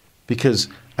 because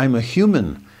I'm a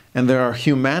human, and there are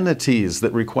humanities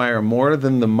that require more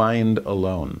than the mind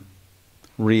alone.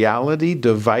 Reality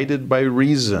divided by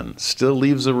reason still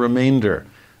leaves a remainder,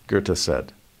 Goethe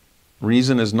said.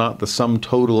 Reason is not the sum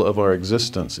total of our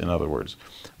existence, in other words,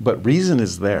 but reason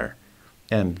is there,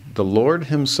 and the Lord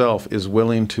himself is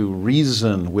willing to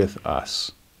reason with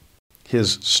us.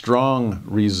 His strong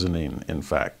reasoning, in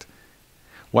fact.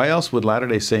 Why else would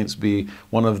Latter-day Saints be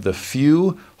one of the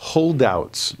few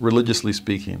holdouts, religiously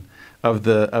speaking, of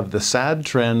the sad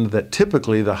trend that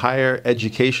typically the higher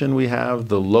education we have,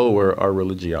 the lower our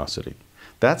religiosity?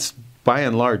 That's by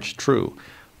and large true,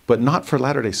 but not for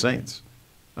Latter-day Saints.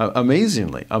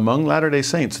 Amazingly, among Latter-day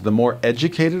Saints, the more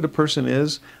educated a person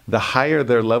is, the higher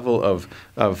their level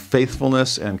of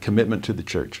faithfulness and commitment to the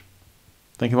church.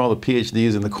 Think of all the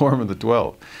PhDs in the Quorum of the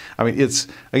 12. I mean,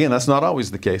 again, that's not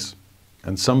always the case.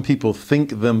 And some people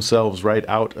think themselves right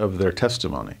out of their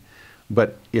testimony.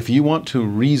 But if you want to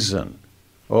reason,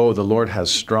 oh, the Lord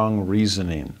has strong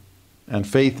reasoning. And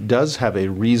faith does have a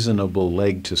reasonable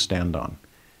leg to stand on.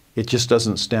 It just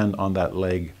doesn't stand on that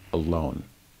leg alone.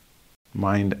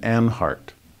 Mind and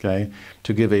heart, okay?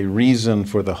 To give a reason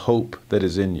for the hope that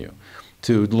is in you.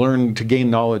 To learn to gain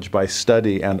knowledge by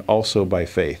study and also by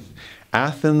faith.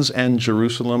 Athens and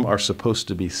Jerusalem are supposed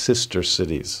to be sister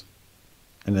cities.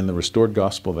 And in the restored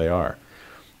gospel they are.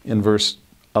 In verse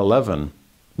 11,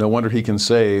 no wonder he can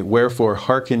say, wherefore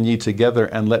hearken ye together,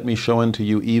 and let me show unto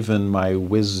you even my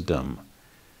wisdom.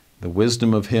 The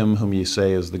wisdom of him whom ye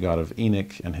say is the God of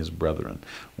Enoch and his brethren.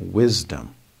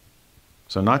 Wisdom.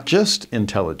 So not just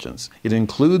intelligence. It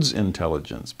includes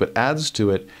intelligence, but adds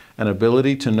to it an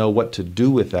ability to know what to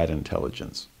do with that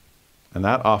intelligence. And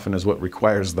that often is what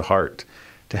requires the heart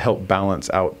to help balance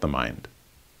out the mind.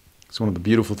 It's one of the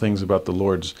beautiful things about the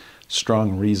Lord's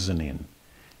strong reasoning.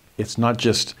 It's not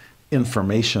just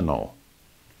informational,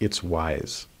 it's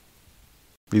wise.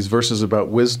 These verses about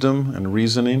wisdom and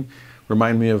reasoning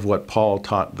remind me of what Paul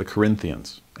taught the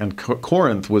Corinthians. And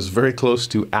Corinth was very close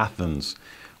to Athens,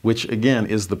 which again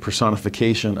is the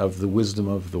personification of the wisdom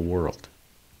of the world.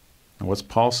 And what's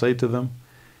Paul say to them?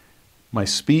 My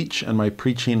speech and my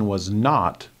preaching was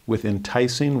not with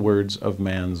enticing words of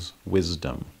man's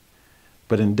wisdom,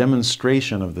 but in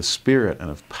demonstration of the Spirit and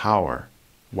of power.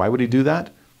 Why would he do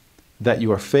that? That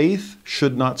your faith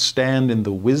should not stand in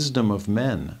the wisdom of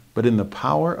men, but in the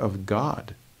power of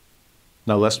God.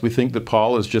 Now, lest we think that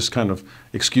Paul is just kind of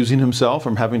excusing himself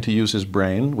from having to use his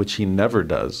brain, which he never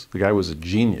does. The guy was a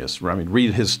genius. I mean,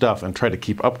 read his stuff and try to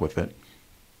keep up with it.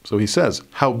 So he says,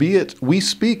 howbeit we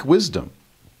speak wisdom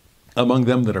among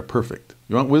them that are perfect.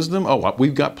 You want wisdom? Oh,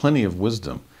 we've got plenty of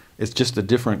wisdom. It's just a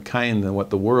different kind than what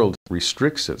the world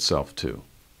restricts itself to.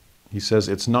 He says,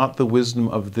 it's not the wisdom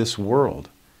of this world,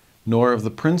 nor of the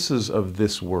princes of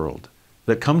this world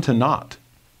that come to naught.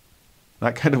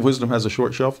 That kind of wisdom has a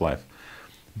short shelf life.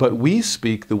 But we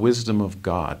speak the wisdom of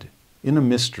God in a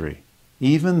mystery,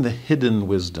 even the hidden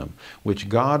wisdom, which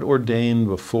God ordained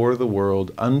before the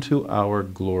world unto our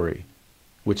glory,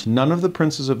 which none of the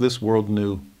princes of this world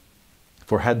knew.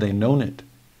 For had they known it,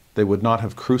 they would not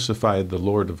have crucified the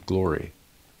Lord of glory.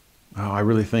 Oh, I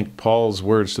really think Paul's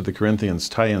words to the Corinthians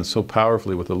tie in so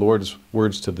powerfully with the Lord's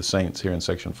words to the saints here in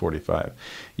section 45.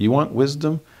 You want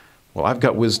wisdom? Well, I've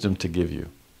got wisdom to give you.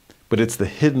 But it's the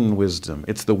hidden wisdom.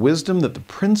 It's the wisdom that the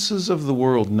princes of the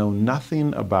world know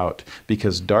nothing about,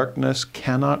 because darkness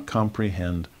cannot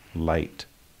comprehend light.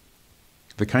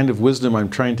 The kind of wisdom I'm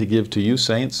trying to give to you,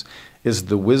 saints, is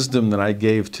the wisdom that I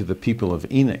gave to the people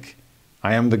of Enoch.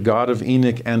 I am the God of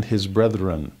Enoch and his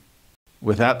brethren.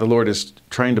 With that, the Lord is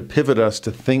trying to pivot us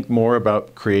to think more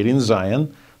about creating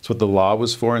Zion. That's what the law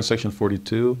was for in section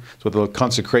 42. It's what the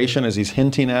consecration, as he's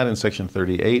hinting at in section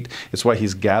 38. It's why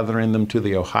he's gathering them to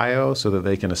the Ohio so that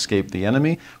they can escape the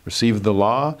enemy, receive the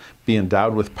law, be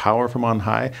endowed with power from on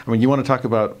high. I mean, you want to talk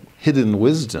about hidden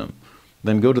wisdom,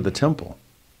 then go to the temple.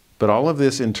 But all of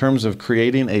this in terms of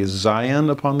creating a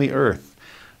Zion upon the earth,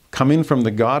 coming from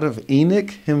the God of Enoch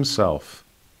himself.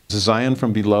 Zion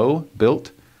from below,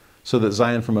 built, so that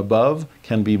Zion from above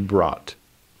can be brought.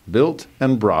 Built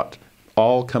and brought,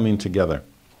 all coming together.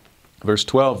 Verse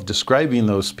 12, describing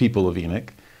those people of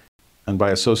Enoch, and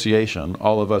by association,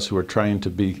 all of us who are trying to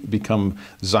become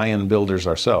Zion builders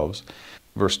ourselves.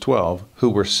 Verse 12, who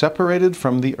were separated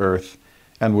from the earth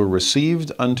and were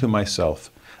received unto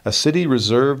myself, a city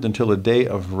reserved until a day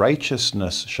of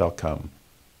righteousness shall come,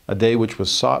 a day which was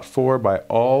sought for by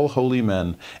all holy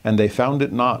men, and they found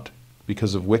it not,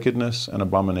 because of wickedness and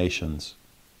abominations.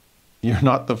 You're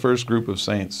not the first group of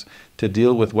saints to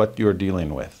deal with what you're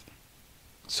dealing with.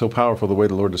 So powerful the way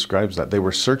the Lord describes that. They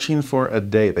were searching for a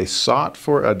day. They sought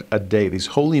for a day. These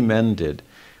holy men did.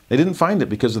 They didn't find it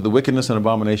because of the wickedness and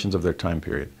abominations of their time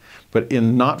period. But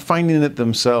in not finding it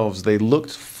themselves, they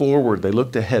looked forward. They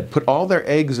looked ahead. Put all their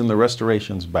eggs in the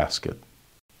restoration's basket.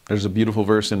 There's a beautiful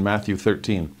verse in Matthew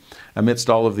 13, amidst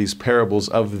all of these parables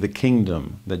of the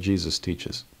kingdom that Jesus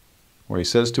teaches, where he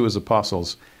says to his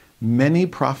apostles, many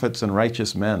prophets and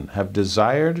righteous men have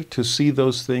desired to see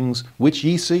those things which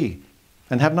ye see,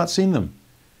 and have not seen them,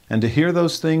 and to hear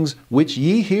those things which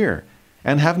ye hear,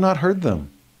 and have not heard them.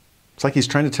 It's like he's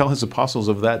trying to tell his apostles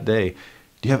of that day,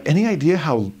 do you have any idea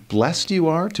how blessed you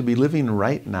are to be living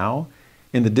right now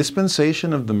in the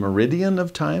dispensation of the meridian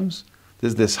of times?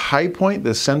 There's this high point,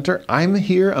 this center. I'm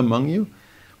here among you.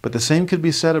 But the same could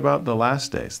be said about the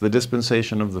last days, the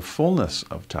dispensation of the fullness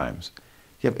of times.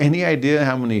 You have any idea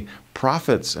how many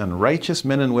prophets and righteous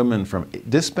men and women from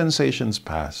dispensations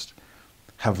past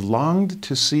have longed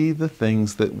to see the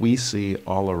things that we see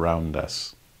all around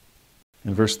us?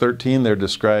 In verse 13, they're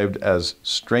described as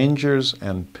strangers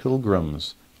and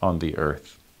pilgrims on the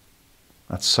earth.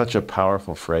 That's such a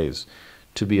powerful phrase,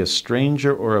 to be a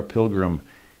stranger or a pilgrim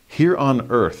here on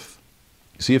earth.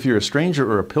 See, if you're a stranger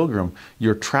or a pilgrim,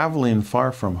 you're traveling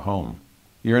far from home.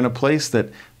 You're in a place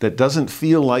that doesn't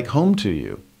feel like home to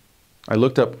you. I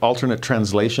looked up alternate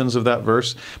translations of that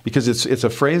verse because it's a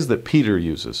phrase that Peter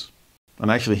uses. And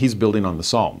actually, he's building on the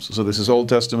Psalms. So this is Old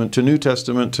Testament to New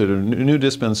Testament to New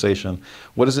Dispensation.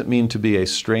 What does it mean to be a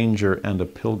stranger and a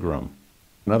pilgrim?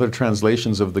 And other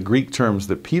translations of the Greek terms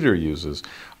that Peter uses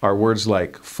are words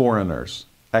like foreigners,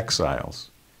 exiles,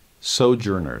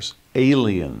 sojourners,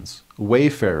 aliens,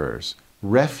 wayfarers,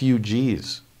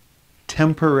 refugees,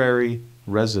 temporary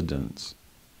residents.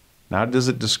 Now, does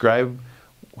it describe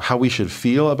how we should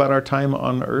feel about our time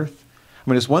on earth? I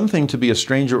mean, it's one thing to be a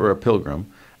stranger or a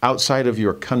pilgrim outside of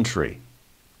your country,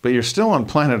 but you're still on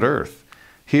planet Earth.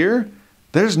 Here,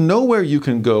 there's nowhere you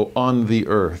can go on the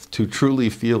earth to truly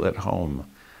feel at home.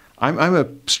 I'm a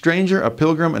stranger, a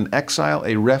pilgrim, an exile,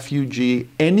 a refugee,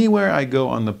 anywhere I go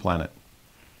on the planet,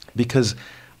 because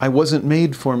I wasn't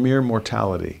made for mere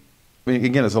mortality. I mean,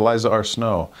 again, it's Eliza R.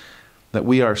 Snow, that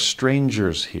we are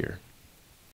strangers here.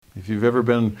 If you've ever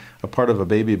been a part of a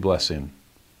baby blessing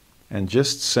and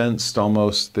just sensed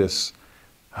almost this,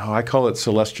 I call it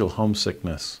celestial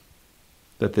homesickness,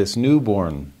 that this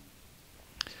newborn,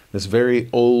 this very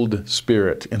old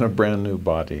spirit in a brand new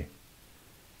body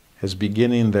is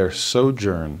beginning their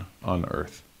sojourn on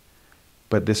earth.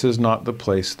 But this is not the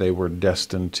place they were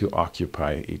destined to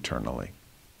occupy eternally.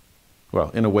 Well,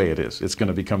 in a way it is. It's going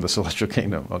to become the celestial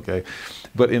kingdom, okay?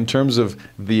 But in terms of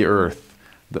the earth,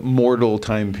 the mortal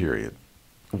time period,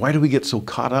 why do we get so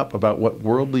caught up about what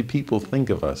worldly people think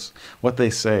of us, what they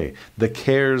say, the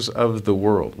cares of the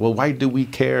world? Well, why do we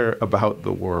care about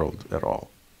the world at all?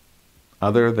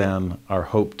 Other than our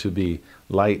hope to be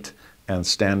light and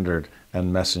standard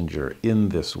and messenger in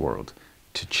this world,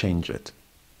 to change it.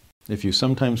 If you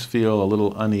sometimes feel a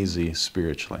little uneasy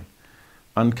spiritually,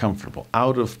 uncomfortable,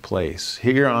 out of place,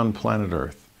 here on planet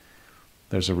Earth,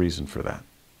 there's a reason for that.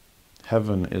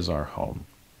 Heaven is our home,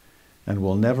 and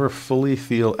we'll never fully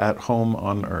feel at home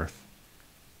on earth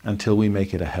until we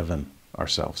make it a heaven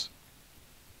ourselves.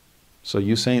 So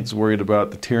you saints worried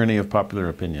about the tyranny of popular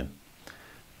opinion,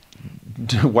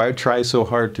 why try so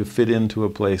hard to fit into a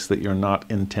place that you're not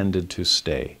intended to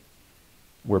stay?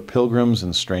 We're pilgrims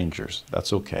and strangers.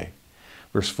 That's okay.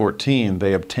 Verse 14,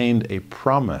 they obtained a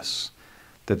promise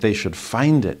that they should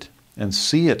find it and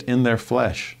see it in their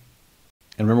flesh.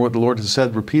 And remember what the Lord has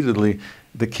said repeatedly,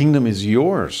 the kingdom is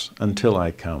yours until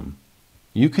I come.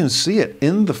 You can see it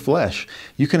in the flesh.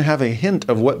 You can have a hint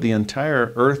of what the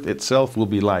entire earth itself will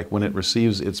be like when it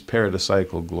receives its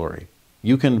paradisiacal glory.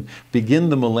 You can begin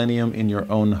the millennium in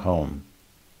your own home.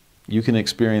 You can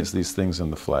experience these things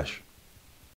in the flesh.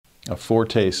 A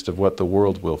foretaste of what the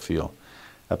world will feel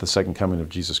at the second coming of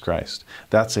Jesus Christ.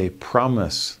 That's a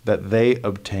promise that they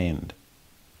obtained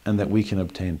and that we can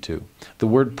obtain too. The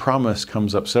word promise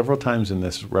comes up several times in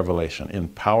this revelation in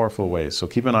powerful ways. So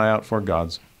keep an eye out for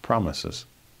God's promises.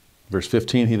 Verse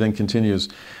 15, he then continues,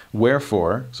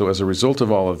 wherefore, so as a result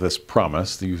of all of this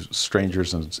promise, you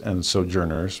strangers and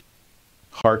sojourners,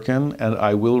 hearken, and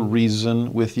I will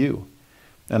reason with you.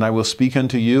 And I will speak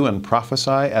unto you and prophesy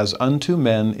as unto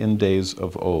men in days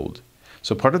of old.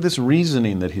 So part of this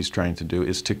reasoning that he's trying to do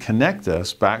is to connect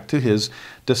us back to his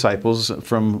disciples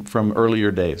from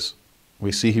earlier days.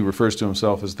 We see he refers to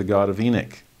himself as the God of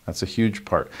Enoch. That's a huge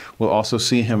part. We'll also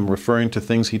see him referring to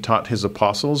things he taught his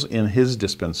apostles in his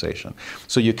dispensation.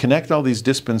 So you connect all these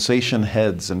dispensation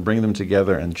heads and bring them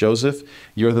together. And Joseph,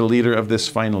 you're the leader of this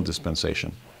final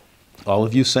dispensation. All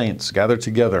of you saints, gather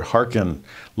together, hearken,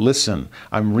 listen.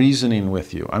 I'm reasoning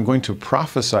with you. I'm going to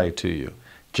prophesy to you,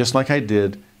 just like I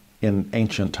did in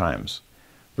ancient times.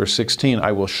 Verse 16,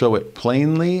 I will show it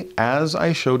plainly as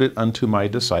I showed it unto my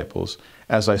disciples,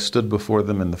 as I stood before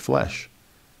them in the flesh,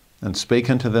 and spake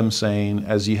unto them, saying,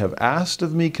 as ye have asked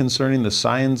of me concerning the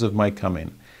signs of my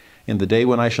coming, in the day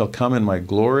when I shall come in my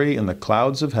glory in the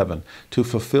clouds of heaven, to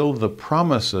fulfill the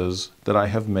promises that I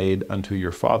have made unto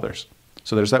your fathers.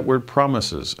 So there's that word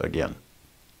promises again.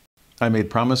 I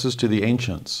made promises to the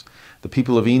ancients, the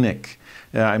people of Enoch.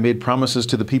 I made promises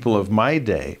to the people of my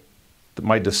day,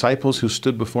 my disciples who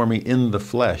stood before me in the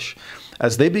flesh.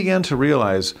 As they began to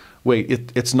realize,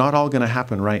 wait, it's not all going to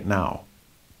happen right now.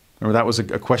 Remember, that was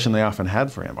a question they often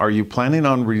had for him. Are you planning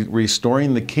on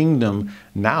restoring the kingdom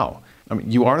now? I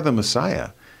mean, you are the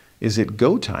Messiah. Is it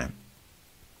go time?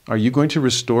 Are you going to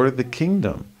restore the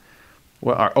kingdom?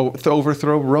 Well, to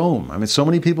overthrow Rome. I mean, so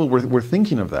many people were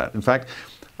thinking of that. In fact,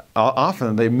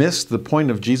 often they missed the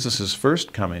point of Jesus'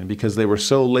 first coming because they were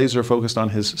so laser focused on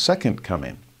his second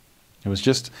coming. It was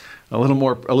just a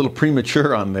little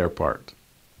premature on their part.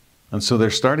 And so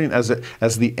they're starting as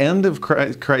the end of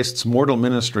Christ's mortal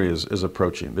ministry is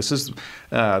approaching. There's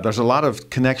a lot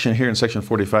of connection here in section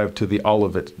 45 to the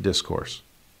Olivet Discourse,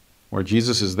 where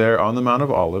Jesus is there on the Mount of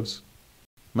Olives.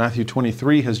 Matthew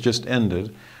 23 has just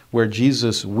ended, where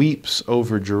Jesus weeps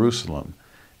over Jerusalem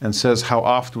and says, how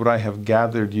oft would I have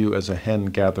gathered you as a hen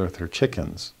gathereth her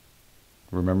chickens?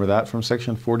 Remember that from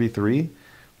section 43?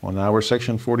 Well, now we're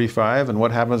section 45, and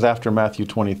what happens after Matthew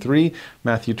 23?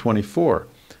 Matthew 24,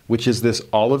 which is this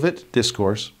Olivet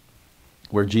Discourse,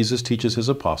 where Jesus teaches his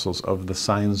apostles of the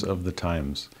signs of the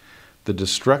times, the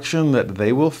destruction that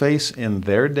they will face in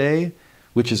their day,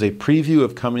 which is a preview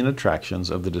of coming attractions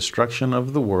of the destruction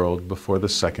of the world before the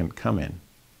second coming.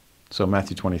 So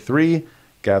Matthew 23,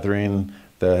 gathering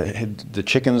the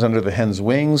chickens under the hen's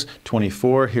wings.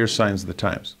 24, here's signs of the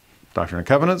times. Doctrine and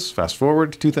Covenants, fast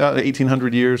forward to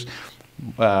 1800 years.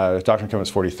 Doctrine and Covenants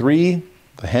 43,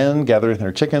 the hen gathering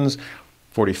her chickens.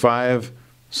 45,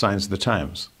 signs of the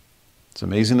times. It's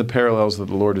amazing the parallels that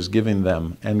the Lord is giving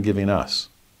them and giving us.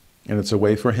 And it's a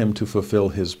way for him to fulfill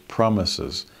his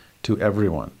promises to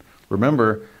everyone.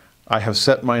 Remember, I have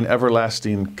set mine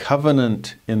everlasting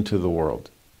covenant into the world.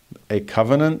 A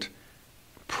covenant,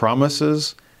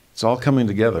 promises, it's all coming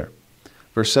together.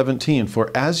 Verse 17,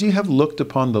 for as ye have looked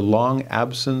upon the long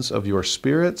absence of your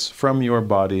spirits from your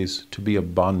bodies to be a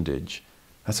bondage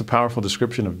That's a powerful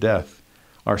description of death.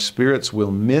 Our spirits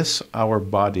will miss our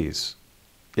bodies.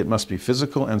 It must be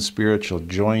physical and spiritual,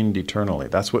 joined eternally.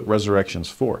 That's what resurrection's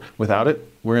for. Without it,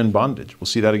 we're in bondage. We'll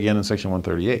see that again in section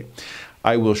 138.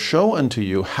 I will show unto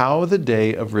you how the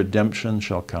day of redemption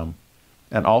shall come,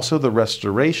 and also the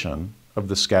restoration of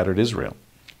the scattered Israel.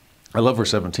 I love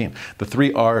verse 17. The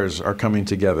three R's are coming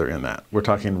together in that. We're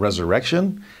talking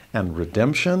resurrection and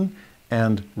redemption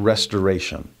and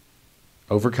restoration.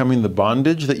 Overcoming the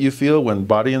bondage that you feel when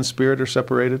body and spirit are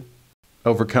separated.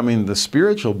 Overcoming the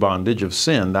spiritual bondage of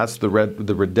sin, that's the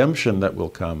redemption that will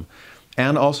come.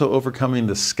 And also overcoming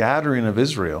the scattering of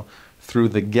Israel through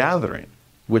the gathering,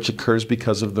 which occurs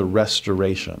because of the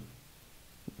restoration.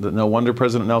 No wonder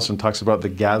President Nelson talks about the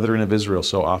gathering of Israel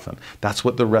so often. That's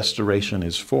what the restoration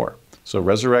is for. So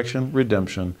resurrection,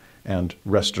 redemption, and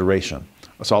restoration.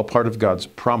 It's all part of God's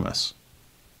promise.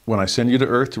 When I send you to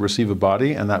earth to receive a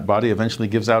body, and that body eventually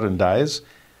gives out and dies,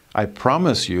 I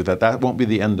promise you that that won't be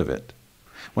the end of it.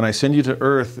 When I send you to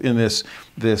earth in this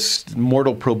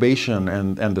mortal probation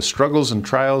and the struggles and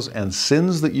trials and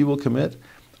sins that you will commit,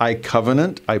 I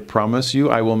covenant, I promise you,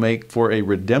 I will make for a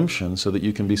redemption so that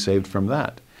you can be saved from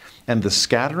that. And the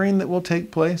scattering that will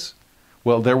take place,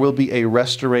 well, there will be a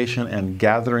restoration and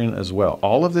gathering as well.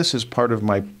 All of this is part of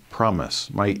my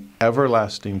promise, my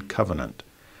everlasting covenant.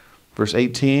 Verse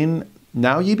 18,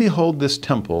 now ye behold this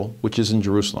temple which is in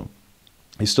Jerusalem.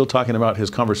 He's still talking about his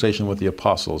conversation with the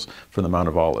apostles from the Mount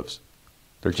of Olives.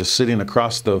 They're just sitting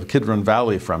across the Kidron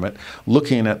Valley from it,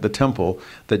 looking at the temple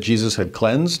that Jesus had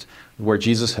cleansed, where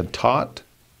Jesus had taught.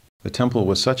 The temple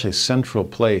was such a central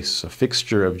place, a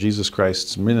fixture of Jesus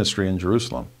Christ's ministry in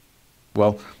Jerusalem.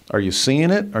 Well, are you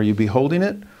seeing it? Are you beholding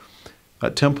it?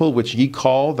 A temple which ye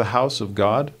call the house of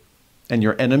God, and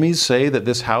your enemies say that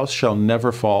this house shall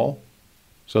never fall.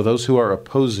 So those who are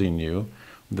opposing you,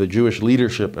 the Jewish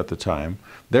leadership at the time,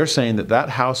 they're saying that that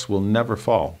house will never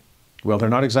fall. Well, they're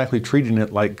not exactly treating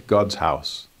it like God's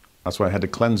house. That's why I had to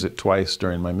cleanse it twice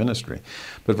during my ministry.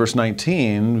 But verse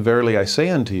 19, verily I say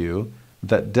unto you,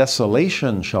 that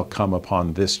desolation shall come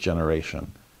upon this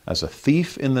generation, as a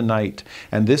thief in the night,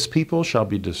 and this people shall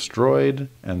be destroyed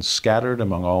and scattered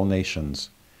among all nations.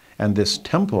 And this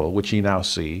temple which ye now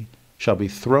see shall be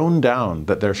thrown down,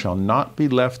 that there shall not be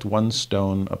left one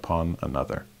stone upon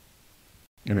another.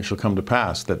 And it shall come to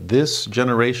pass that this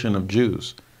generation of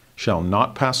Jews shall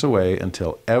not pass away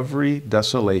until every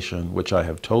desolation which I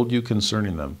have told you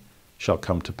concerning them shall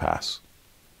come to pass.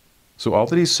 So all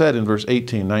that he said in verse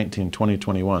 18, 19, 20,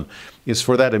 21 is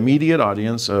for that immediate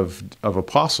audience of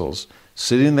apostles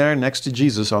sitting there next to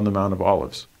Jesus on the Mount of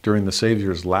Olives during the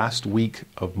Savior's last week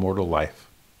of mortal life.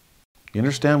 You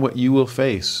understand what you will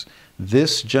face,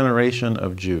 this generation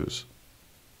of Jews.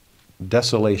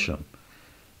 Desolation.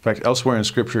 In fact, elsewhere in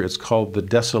Scripture, it's called the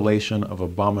desolation of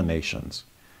abominations.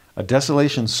 A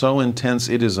desolation so intense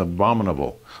it is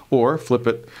abominable. Or, flip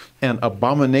it, an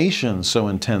abomination so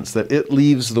intense that it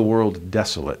leaves the world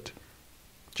desolate.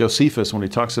 Josephus, when he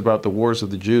talks about the wars of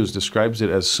the Jews, describes it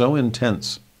as so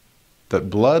intense that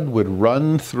blood would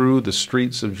run through the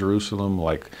streets of Jerusalem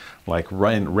like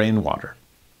rainwater.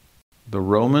 The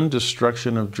Roman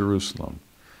destruction of Jerusalem.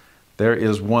 There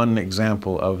is one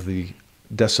example of the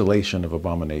desolation of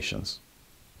abominations.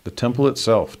 The temple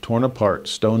itself, torn apart,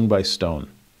 stone by stone.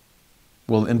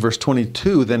 Well, in verse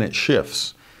 22, then it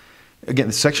shifts.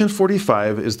 Again, section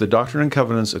 45 is the Doctrine and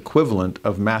Covenants equivalent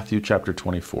of Matthew chapter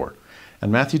 24.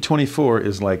 And Matthew 24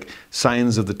 is like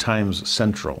Signs of the Times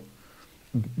central.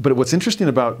 But what's interesting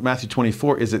about Matthew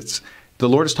 24 is the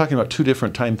Lord is talking about two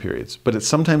different time periods, but it's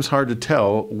sometimes hard to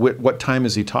tell what time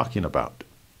is he talking about.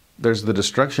 There's the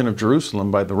destruction of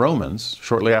Jerusalem by the Romans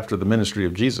shortly after the ministry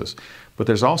of Jesus, but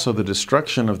there's also the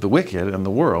destruction of the wicked and the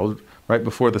world right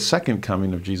before the second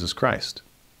coming of Jesus Christ.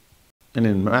 And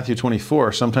in Matthew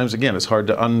 24, sometimes, again, it's hard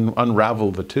to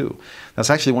unravel the two. That's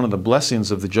actually one of the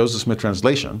blessings of the Joseph Smith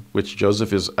translation, which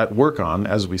Joseph is at work on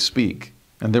as we speak.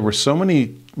 And there were so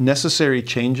many necessary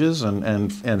changes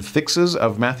and fixes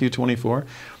of Matthew 24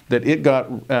 that it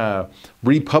got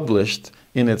republished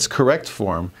in its correct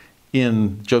form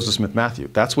in Joseph Smith Matthew.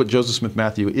 That's what Joseph Smith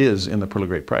Matthew is in the Pearl of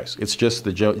Great Price. It's just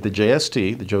the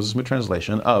JST, the Joseph Smith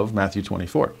translation of Matthew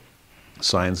 24.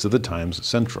 Signs of the Times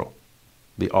Central,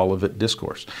 the Olivet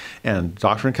Discourse. And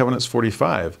Doctrine and Covenants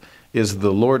 45 is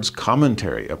the Lord's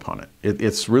commentary upon it.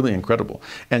 It's really incredible.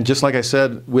 And just like I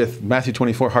said with Matthew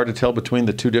 24, hard to tell between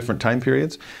the two different time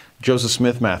periods, Joseph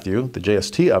Smith Matthew, the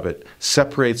JST of it,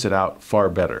 separates it out far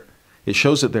better. It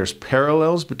shows that there's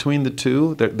parallels between the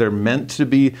two. They're meant to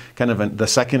be kind of the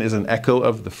second is an echo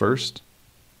of the first,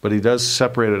 but he does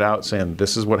separate it out saying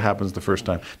this is what happens the first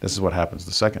time, this is what happens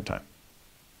the second time.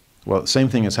 Well, the same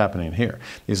thing is happening here.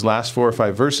 These last 4 or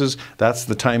 5 verses, that's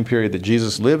the time period that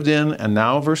Jesus lived in. And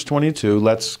now verse 22,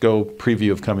 let's go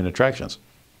preview of coming attractions.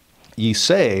 Ye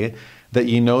say that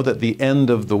ye know that the end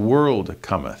of the world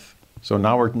cometh. So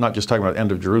now we're not just talking about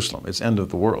end of Jerusalem, it's end of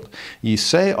the world. Ye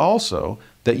say also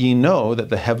that ye know that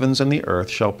the heavens and the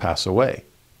earth shall pass away.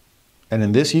 And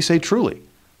in this ye say truly,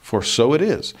 for so it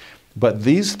is. But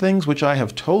these things which I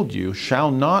have told you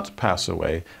shall not pass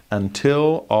away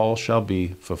until all shall be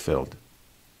fulfilled.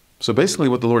 So basically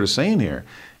what the Lord is saying here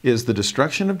is the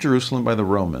destruction of Jerusalem by the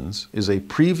Romans is a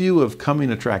preview of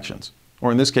coming attractions,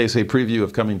 or in this case, a preview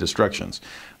of coming destructions,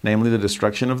 namely the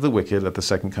destruction of the wicked at the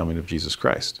second coming of Jesus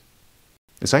Christ.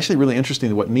 It's actually really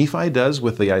interesting what Nephi does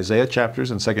with the Isaiah chapters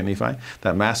in 2 Nephi,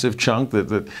 that massive chunk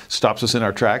that stops us in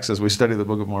our tracks as we study the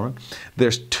Book of Mormon.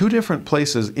 There's 2 different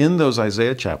places in those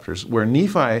Isaiah chapters where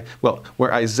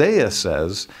where Isaiah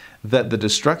says that the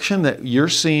destruction that you're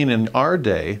seeing in our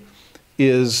day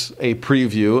is a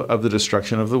preview of the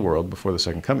destruction of the world before the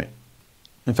second coming.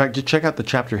 In fact, just check out the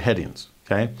chapter headings,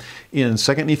 okay? In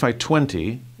 2 Nephi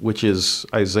 20, which is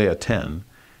Isaiah 10,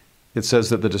 it says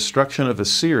that the destruction of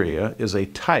Assyria is a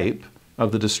type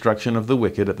of the destruction of the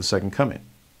wicked at the second coming.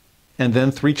 And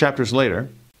then 3 chapters later,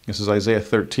 this is Isaiah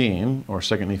 13 or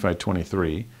 2 Nephi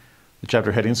 23, the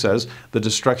chapter heading says, the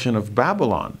destruction of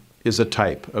Babylon is a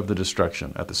type of the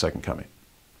destruction at the second coming.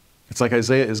 It's like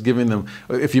Isaiah is giving them,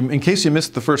 in case you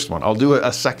missed the first one, I'll do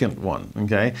a second one,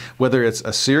 okay? Whether it's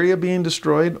Assyria being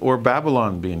destroyed or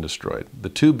Babylon being destroyed, the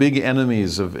 2 big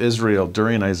enemies of Israel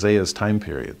during Isaiah's time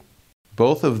period.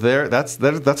 Both of that's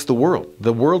the world.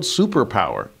 The world's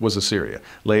superpower was Assyria.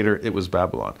 Later, it was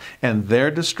Babylon. And their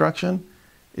destruction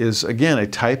is, again, a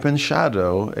type and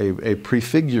shadow, a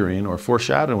prefiguring or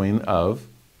foreshadowing of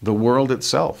the world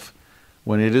itself.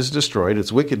 When it is destroyed,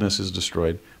 its wickedness is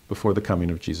destroyed before the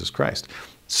coming of Jesus Christ.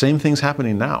 Same thing's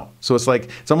happening now. So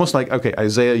it's almost like, okay,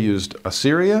 Isaiah used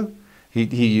Assyria, he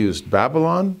used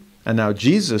Babylon, and now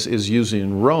Jesus is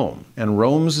using Rome and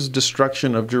Rome's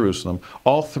destruction of Jerusalem.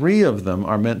 All 3 of them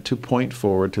are meant to point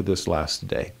forward to this last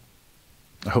day.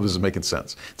 I hope this is making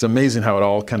sense. It's amazing how it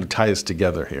all kind of ties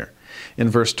together here. In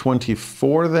verse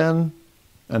 24 then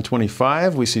and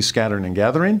 25, we see scattering and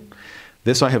gathering.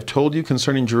 This I have told you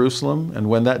concerning Jerusalem, and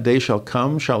when that day shall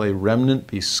come, shall a remnant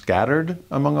be scattered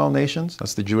among all nations.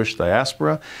 That's the Jewish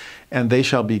diaspora. And they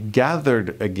shall be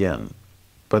gathered again.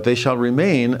 But they shall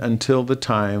remain until the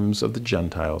times of the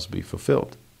Gentiles be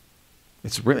fulfilled.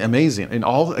 It's really amazing. And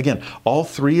all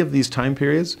 3 of these time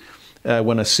periods,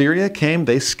 when Assyria came,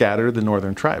 they scattered the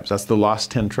northern tribes. That's the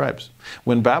lost 10 tribes.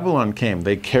 When Babylon came,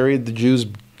 they carried the Jews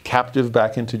captive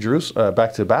back into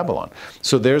back to Babylon.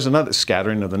 So there's another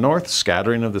scattering of the north,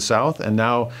 scattering of the south, and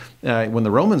now when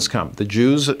the Romans come, the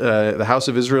Jews, the house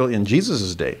of Israel in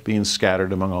Jesus' day, being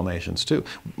scattered among all nations too.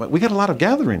 We got a lot of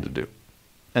gathering to do.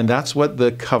 And that's what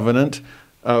the covenant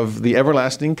of the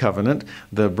everlasting covenant,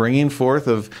 the bringing forth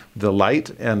of the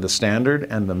light and the standard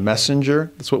and the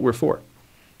messenger, that's what we're for,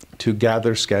 to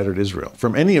gather scattered Israel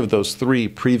from any of those 3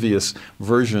 previous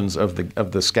versions of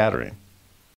the scattering.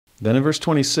 Then in verse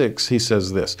 26, he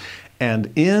says this,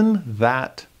 and in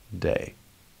that day.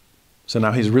 So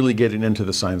now he's really getting into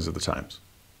the signs of the times.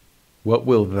 What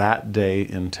will that day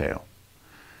entail?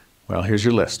 Well, here's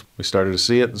your list. We started to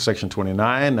see it in section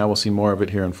 29. Now we'll see more of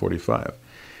it here in 45.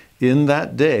 In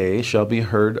that day shall be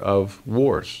heard of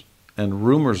wars and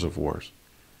rumors of wars.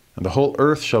 And the whole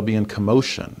earth shall be in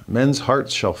commotion. Men's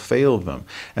hearts shall fail them.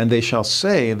 And they shall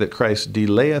say that Christ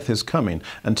delayeth his coming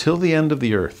until the end of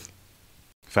the earth.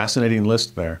 Fascinating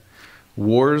list there.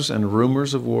 Wars and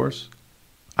rumors of wars.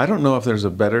 I don't know if there's a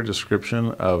better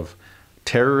description of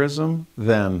terrorism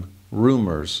than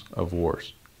rumors of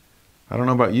wars. I don't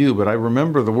know about you, but I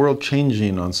remember the world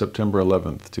changing on September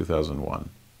 11th, 2001.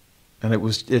 And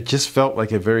it just felt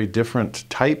like a very different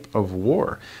type of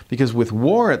war. Because with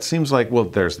war, it seems like, well,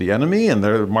 there's the enemy and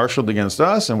they're marshaled against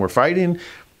us and we're fighting.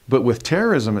 But with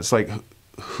terrorism, it's like,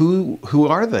 who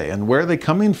are they and where are they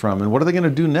coming from and what are they going to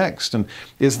do next? And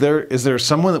is there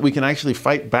someone that we can actually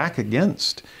fight back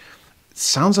against? It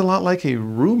sounds a lot like a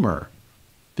rumor.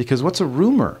 Because what's a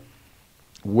rumor?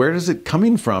 Where is it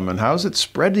coming from and how is it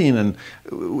spreading and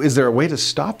is there a way to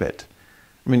stop it?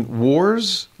 I mean,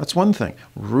 wars, that's one thing.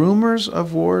 Rumors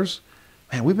of wars,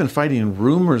 man, we've been fighting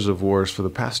rumors of wars for the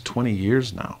past 20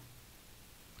 years now.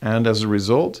 And as a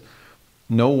result,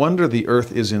 no wonder the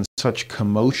earth is in such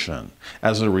commotion.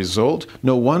 As a result,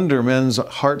 no wonder men's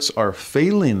hearts are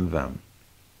failing them.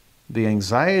 The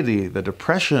anxiety, the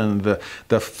depression,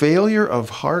 the failure of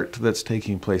heart that's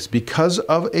taking place because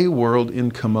of a world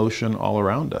in commotion all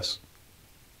around us.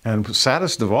 And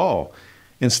saddest of all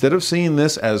Instead of seeing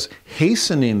this as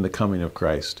hastening the coming of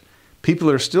Christ, people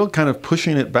are still kind of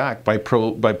pushing it back by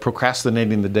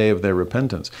procrastinating the day of their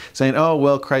repentance, saying, oh,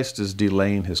 well, Christ is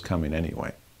delaying his coming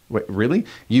anyway. Wait, really?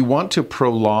 You want to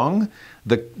prolong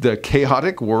the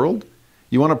chaotic world?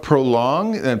 You want to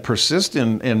prolong and persist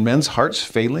in men's hearts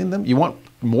failing them? You want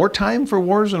more time for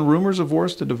wars and rumors of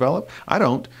wars to develop? I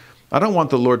don't. I don't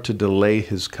want the Lord to delay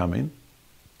his coming.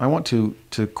 I want to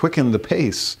quicken the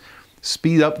pace,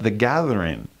 speed up the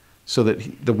gathering, so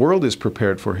that the world is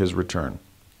prepared for his return.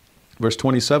 Verse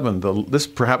 27, this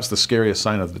perhaps the scariest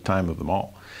sign of the time of them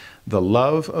all. The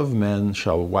love of men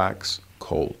shall wax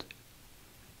cold,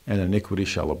 and iniquity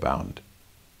shall abound.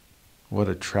 What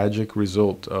a tragic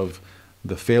result of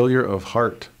the failure of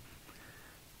heart.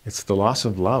 It's the loss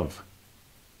of love,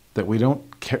 that we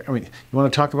don't care. I mean, you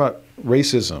want to talk about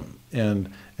racism and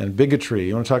bigotry.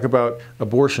 You want to talk about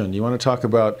abortion. You want to talk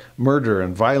about murder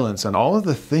and violence and all of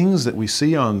the things that we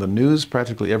see on the news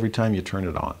practically every time you turn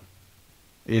it on.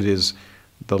 It is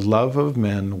the love of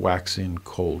men waxing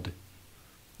cold.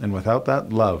 And without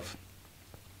that love,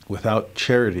 without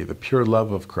charity, the pure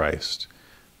love of Christ,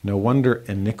 no wonder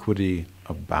iniquity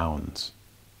abounds.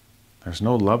 There's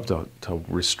no love to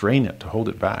restrain it, to hold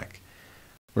it back.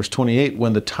 Verse 28,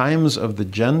 when the times of the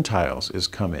Gentiles is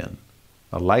come in,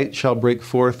 a light shall break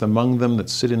forth among them that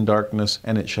sit in darkness,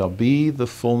 and it shall be the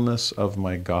fullness of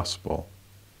my gospel.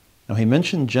 Now he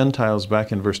mentioned Gentiles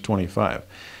back in verse 25.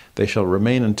 They shall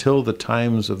remain until the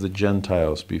times of the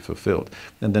Gentiles be fulfilled.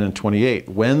 And then in 28,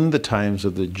 when the times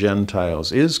of the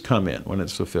Gentiles is come in, when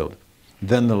it's fulfilled,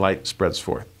 then the light spreads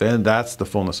forth. Then that's the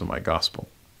fullness of my gospel.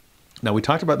 Now we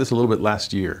talked about this a little bit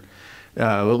last year,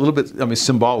 a little bit,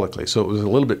 symbolically, so it was a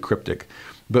little bit cryptic.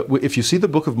 But if you see the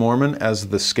Book of Mormon as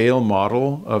the scale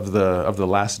model of the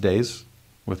last days,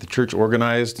 with the church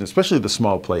organized, especially the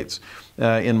small plates.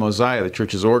 In Mosiah, the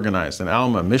church is organized. In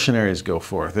Alma, missionaries go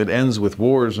forth. It ends with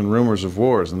wars and rumors of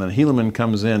wars. And then Helaman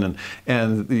comes in,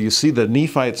 and you see the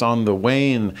Nephites on the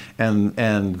wane, and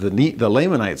the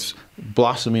Lamanites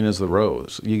blossoming as the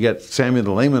rose. You get Samuel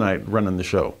the Lamanite running the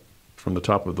show from the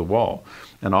top of the wall.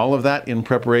 And all of that in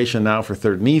preparation now for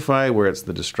 3rd Nephi, where it's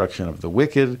the destruction of the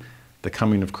wicked, the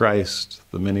coming of Christ,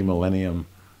 the mini millennium,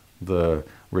 the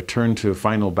return to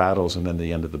final battles, and then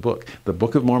the end of the book. The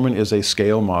Book of Mormon is a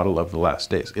scale model of the last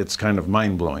days. It's kind of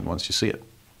mind-blowing once you see it.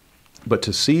 But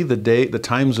to see the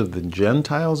times of the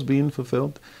Gentiles being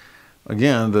fulfilled,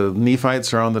 again, the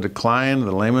Nephites are on the decline,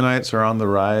 the Lamanites are on the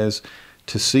rise.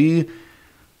 To see,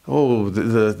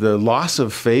 the loss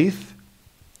of faith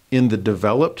in the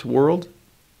developed world,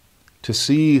 to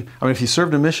see, if you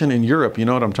served a mission in Europe, you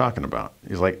know what I'm talking about.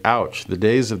 It's like, ouch, the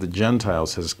days of the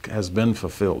Gentiles has been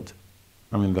fulfilled.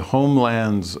 The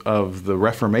homelands of the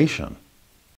Reformation,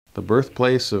 the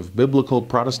birthplace of biblical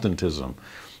Protestantism.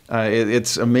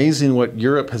 It's amazing what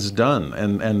Europe has done,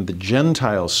 and the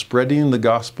Gentiles spreading the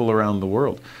gospel around the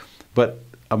world. But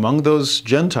among those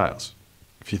Gentiles,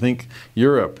 if you think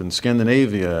Europe and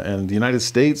Scandinavia and the United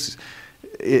States,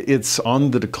 it's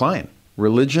on the decline.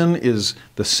 Religion is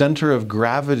the center of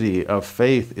gravity of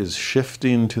faith is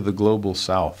shifting to the global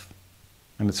south.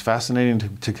 And it's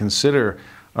fascinating to consider,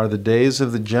 are the days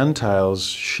of the Gentiles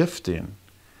shifting?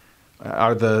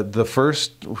 Are the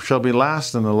first shall be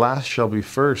last and the last shall be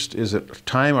first? Is it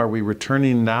time? Are we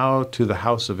returning now to the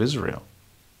house of Israel?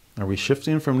 Are we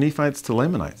shifting from Nephites to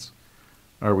Lamanites?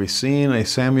 Are we seeing a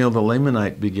Samuel the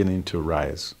Lamanite beginning to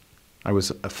rise? I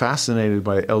was fascinated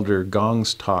by Elder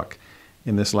Gong's talk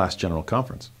in this last General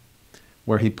Conference,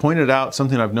 where he pointed out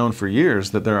something I've known for years,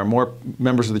 that there are more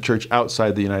members of the church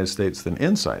outside the United States than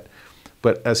inside.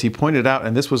 But as he pointed out,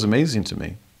 and this was amazing to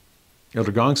me,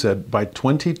 Elder Gong said, by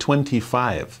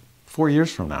 2025, 4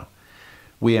 years from now,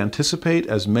 we anticipate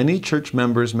as many church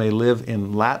members may live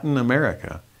in Latin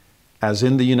America as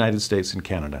in the United States and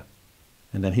Canada.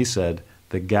 And then he said,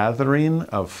 the gathering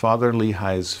of Father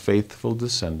Lehi's faithful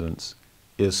descendants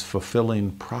is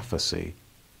fulfilling prophecy.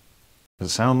 Does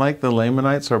it sound like the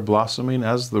Lamanites are blossoming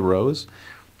as the rose?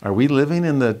 Are we living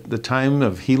in the time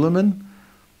of Helaman?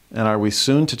 And are we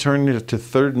soon to turn to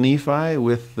 3rd Nephi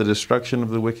with the destruction of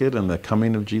the wicked and the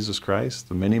coming of Jesus Christ,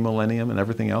 the mini millennium and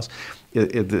everything else?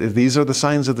 These are the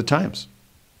signs of the times.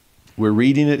 We're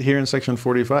reading it here in section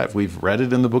 45. We've read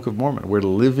it in the Book of Mormon. We're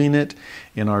living it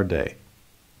in our day.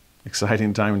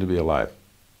 Exciting time to be alive.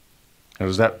 Now,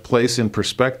 does that place in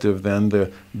perspective then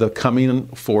the coming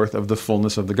forth of the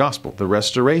fullness of the gospel, the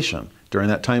restoration during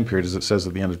that time period, as it says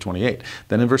at the end of 28.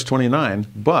 Then in verse 29,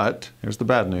 but, here's the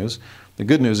bad news, the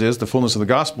good news is the fullness of the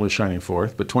gospel is shining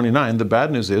forth, but 29, the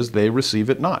bad news is they receive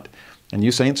it not. And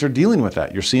you saints are dealing with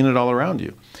that. You're seeing it all around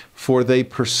you. For they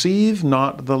perceive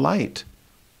not the light,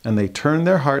 and they turn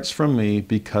their hearts from me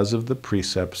because of the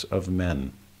precepts of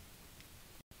men.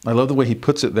 I love the way he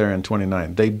puts it there in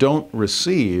 29. They don't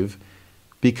receive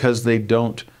because they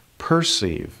don't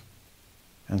perceive.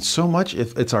 And so much,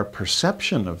 it's our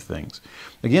perception of things.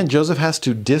 Again, Joseph has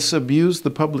to disabuse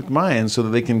the public mind so that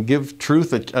they can give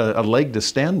truth a leg to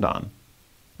stand on.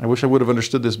 I wish I would have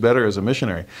understood this better as a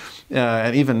missionary.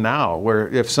 And even now, where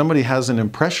if somebody has an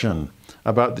impression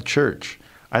about the church,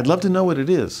 I'd love to know what it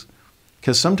is.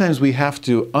 Because sometimes we have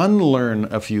to unlearn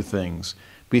a few things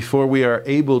before we are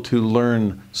able to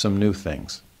learn some new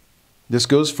things. This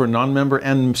goes for non-member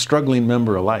and struggling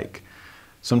member alike.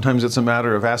 Sometimes it's a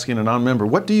matter of asking a non-member,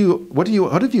 what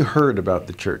have you heard about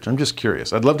the church? I'm just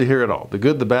curious. I'd love to hear it all. The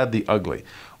good, the bad, the ugly.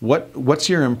 What's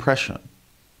your impression?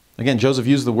 Again, Joseph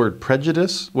used the word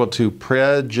prejudice. Well, to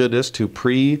prejudice, to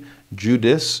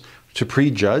prejudice, to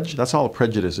prejudge. That's all a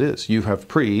prejudice is. You have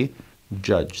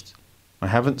prejudged. I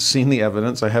haven't seen the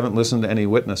evidence. I haven't listened to any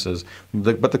witnesses.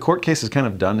 But the court case is kind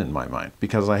of done in my mind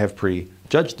because I have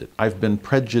prejudged it. I've been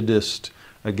prejudiced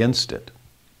against it.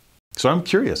 So I'm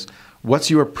curious.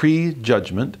 What's your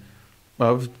prejudgment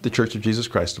of the Church of Jesus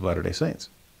Christ of Latter-day Saints?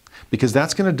 Because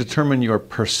that's going to determine your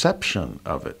perception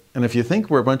of it. And if you think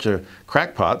we're a bunch of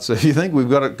crackpots, if you think we've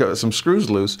got some screws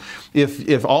loose,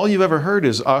 if all you've ever heard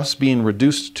is us being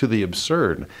reduced to the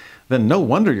absurd, then no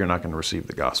wonder you're not going to receive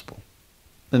the gospel.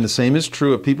 And the same is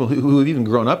true of people who have even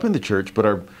grown up in the church but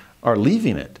are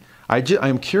leaving it.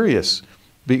 I'm curious.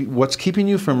 What's keeping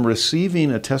you from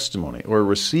receiving a testimony or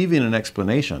receiving an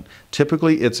explanation?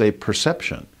 Typically, it's a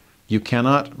perception. You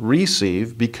cannot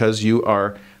receive because you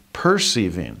are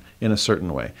perceiving in a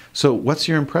certain way. So what's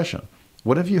your impression?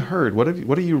 What have you heard? What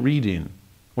are you reading?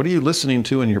 What are you listening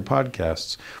to in your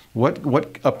podcasts?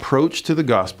 What approach to the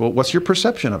gospel? What's your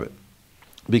perception of it?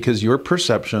 Because your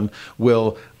perception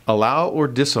will allow or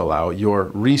disallow your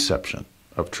reception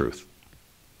of truth.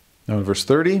 Now in verse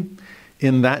 30,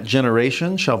 in that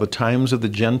generation shall the times of the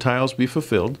Gentiles be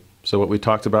fulfilled. So what we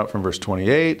talked about from verse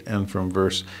 28 and from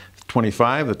verse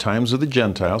 25, the times of the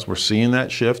Gentiles, we're seeing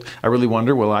that shift. I really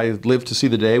wonder, will I live to see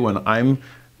the day when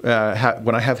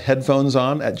when I have headphones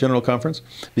on at General Conference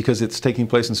because it's taking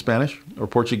place in Spanish or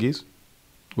Portuguese?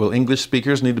 Will English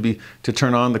speakers need to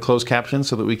turn on the closed captions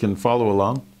so that we can follow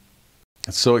along?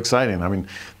 It's so exciting. I mean,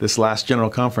 this last General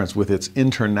Conference with its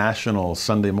international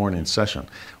Sunday morning session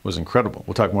was incredible.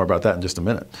 We'll talk more about that in just a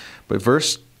minute. But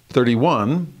verse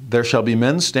 31, there shall be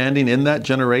men standing in that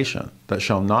generation that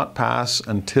shall not pass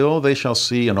until they shall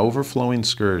see an overflowing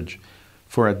scourge,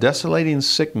 for a desolating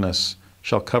sickness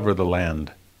shall cover the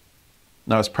land.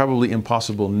 Now, it's probably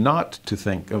impossible not to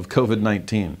think of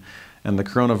COVID-19 and the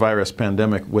coronavirus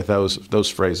pandemic with those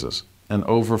phrases. An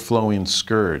overflowing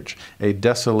scourge, a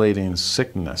desolating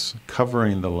sickness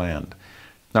covering the land.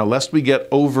 Now, lest we get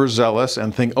overzealous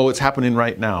and think, oh, it's happening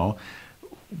right now,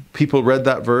 people read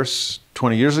that verse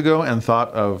 20 years ago and thought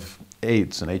of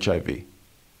AIDS and HIV.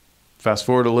 Fast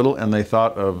forward a little and they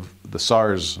thought of the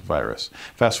SARS virus.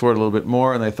 Fast forward a little bit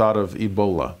more and they thought of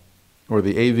Ebola or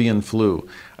the avian flu.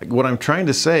 What I'm trying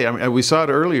to say, I mean, we saw it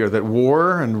earlier, that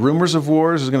war and rumors of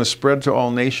wars is going to spread to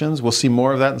all nations. We'll see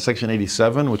more of that in section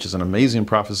 87, which is an amazing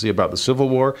prophecy about the Civil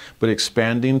War, but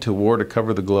expanding to war to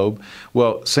cover the globe.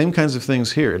 Well, same kinds of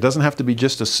things here. It doesn't have to be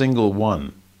just a single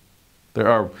one. There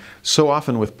are, so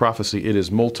often with prophecy, it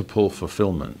is multiple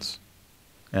fulfillments.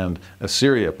 And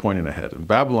Assyria pointing ahead, and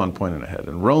Babylon pointing ahead,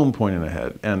 and Rome pointing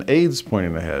ahead, and AIDS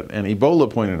pointing ahead, and Ebola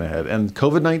pointing ahead, and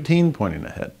COVID-19 pointing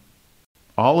ahead.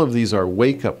 All of these are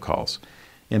wake-up calls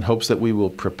in hopes that we will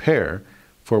prepare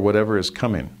for whatever is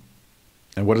coming.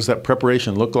 And what does that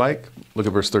preparation look like? Look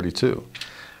at verse 32.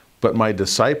 But my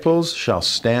disciples shall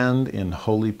stand in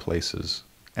holy places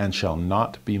and shall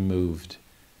not be moved.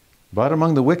 But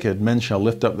among the wicked, men shall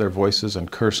lift up their voices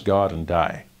and curse God and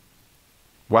die.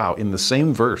 Wow, in the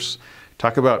same verse,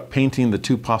 talk about painting the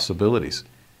two possibilities.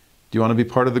 Do you want to be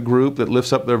part of the group that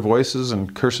lifts up their voices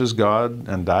and curses God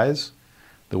and dies?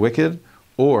 The wicked?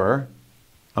 Or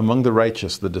among the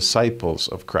righteous, the disciples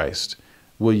of Christ,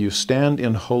 will you stand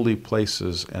in holy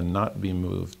places and not be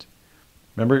moved?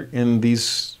 Remember in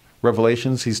these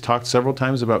Revelations, he's talked several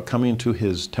times about coming to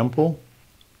his temple.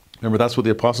 Remember, that's what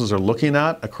the apostles are looking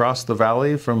at across the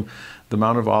valley from the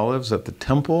Mount of Olives, at the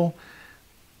temple.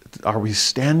 Are we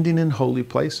standing in holy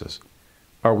places?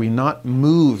 Are we not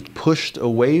moved, pushed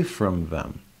away from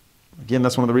them? Again,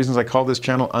 that's one of the reasons I call this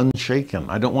channel Unshaken.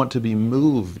 I don't want to be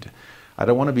moved. I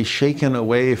don't want to be shaken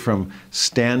away from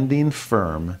standing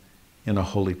firm in a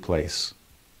holy place.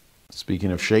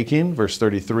 Speaking of shaking, verse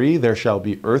 33, there shall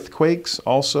be earthquakes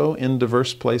also in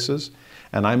diverse places.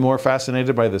 And I'm more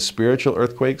fascinated by the spiritual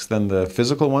earthquakes than the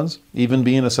physical ones, even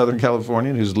being a Southern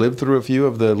Californian who's lived through a few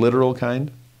of the literal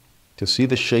kind. To see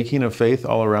the shaking of faith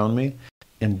all around me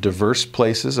in diverse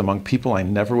places among people I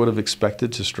never would have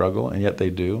expected to struggle, and yet they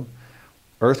do.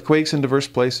 Earthquakes in diverse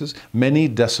places, many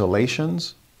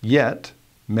desolations, yet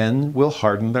men will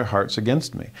harden their hearts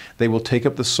against me. They will take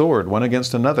up the sword one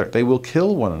against another. They will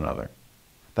kill one another.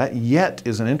 That yet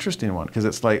is an interesting one, because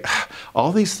it's like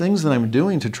all these things that I'm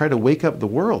doing to try to wake up the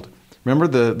world. Remember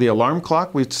the alarm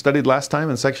clock we studied last time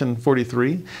in section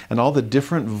 43, and all the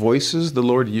different voices the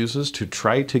Lord uses to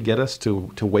try to get us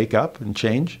to wake up and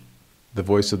change? The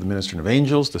voice of the ministering of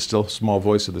angels, the still small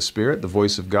voice of the Spirit, the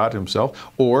voice of God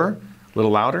himself, or, a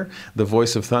little louder, the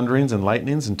voice of thunderings and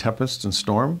lightnings and tempests and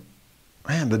storm.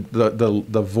 Man,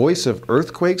 the voice of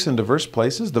earthquakes in diverse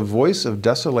places, the voice of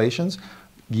desolations,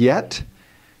 yet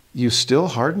you still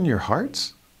harden your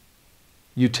hearts?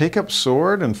 You take up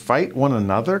sword and fight one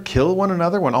another, kill one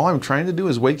another, when all I'm trying to do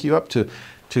is wake you up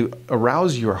to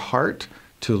arouse your heart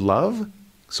to love?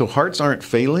 So hearts aren't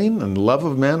failing and love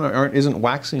of men isn't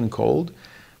waxing cold,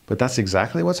 but that's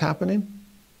exactly what's happening.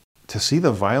 To see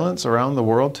the violence around the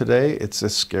world today, it's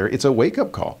a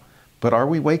wake-up call. But are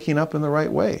we waking up in the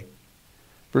right way?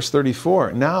 Verse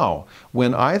 34, now,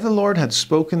 when I, the Lord, had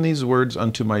spoken these words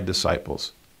unto my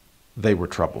disciples, they were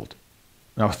troubled.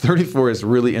 Now, 34 is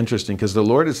really interesting because the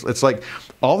Lord it's like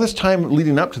all this time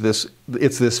leading up to this,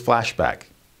 it's this flashback.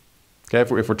 Okay,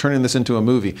 if we're turning this into a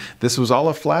movie, this was all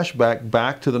a flashback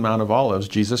back to the Mount of Olives,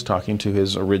 Jesus talking to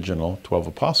his original 12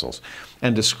 apostles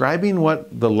and describing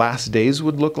what the last days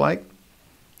would look like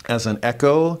as an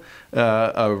echo,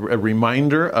 a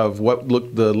reminder of what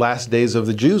the last days of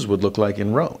the Jews would look like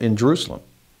in Jerusalem.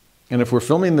 And if we're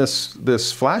filming this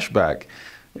flashback,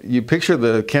 you picture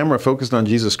the camera focused on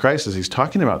Jesus Christ as he's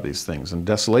talking about these things, and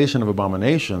desolation of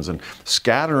abominations and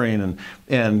scattering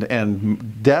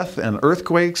and death and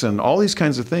earthquakes and all these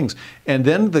kinds of things. And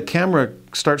then the camera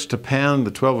starts to pan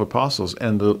the 12 apostles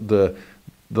and the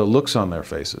looks on their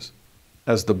faces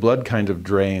as the blood kind of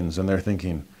drains, and they're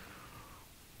thinking,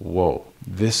 whoa,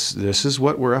 this is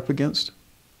what we're up against?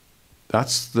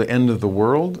 That's the end of the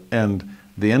world, and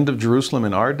the end of Jerusalem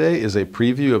in our day is a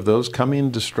preview of those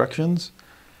coming destructions?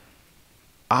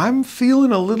 I'm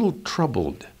feeling a little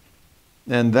troubled,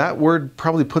 and that word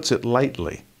probably puts it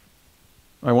lightly.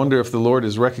 I wonder if the Lord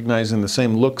is recognizing the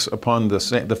same looks upon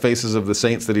the faces of the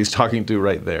saints that he's talking to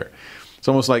right there. It's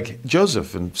almost like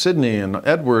Joseph and Sidney and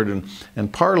Edward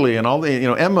and Parley and all the,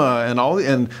 Emma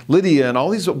and Lydia and all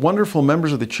these wonderful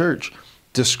members of the church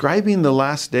describing the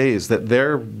last days that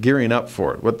they're gearing up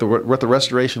for, what the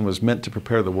restoration was meant to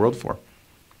prepare the world for.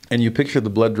 And you picture the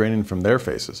blood draining from their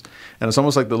faces. And it's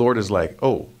almost like the Lord is like,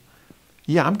 oh,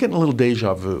 yeah, I'm getting a little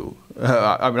deja vu.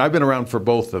 I've been around for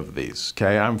both of these,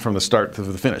 okay? I'm from the start to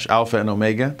the finish. Alpha and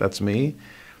Omega, that's me.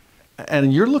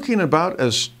 And you're looking about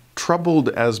as troubled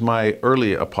as my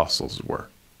early apostles were.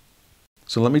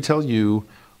 So let me tell you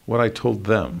what I told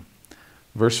them.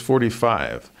 Verse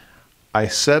 45, I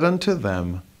said unto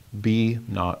them, be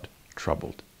not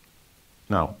troubled.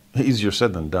 Now, easier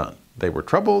said than done. They were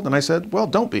troubled, and I said, well,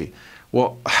 don't be.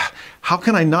 Well, how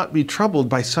can I not be troubled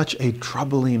by such a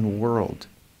troubling world?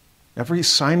 Every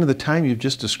sign of the time you've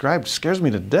just described scares me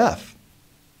to death.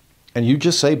 And you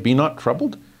just say, be not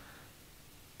troubled?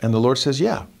 And the Lord says,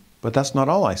 yeah, but that's not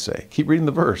all I say. Keep reading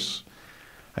the verse.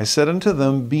 I said unto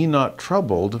them, be not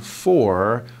troubled,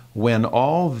 for when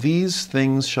all these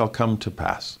things shall come to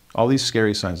pass, all these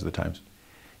scary signs of the times,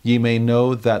 ye may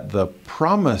know that the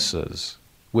promises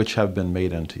which have been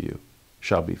made unto you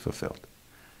shall be fulfilled.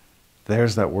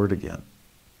 There's that word again.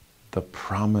 The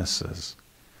promises.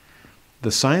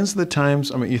 The signs of the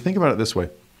times, you think about it this way.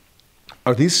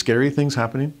 Are these scary things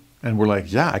happening? And we're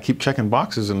like, yeah, I keep checking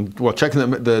boxes and,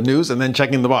 checking the news and then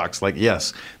checking the box. Like,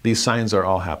 yes, these signs are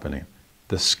all happening.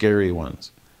 The scary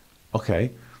ones.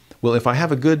 Okay, well, if I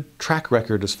have a good track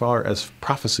record as far as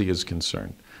prophecy is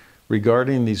concerned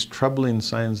regarding these troubling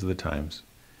signs of the times,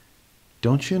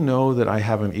 don't you know that I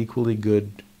have an equally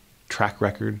good track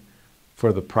record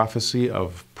for the prophecy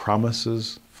of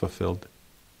promises fulfilled?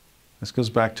 This goes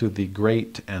back to the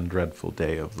great and dreadful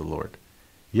day of the Lord.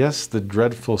 Yes, the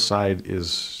dreadful side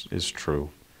is true,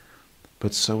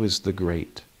 but so is the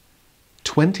great.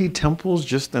 20 temples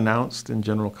just announced in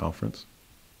General Conference.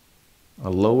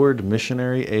 A lowered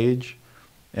missionary age,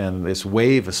 and this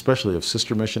wave, especially of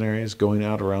sister missionaries going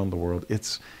out around the world.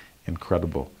 It's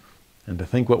incredible. And to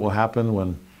think what will happen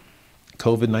when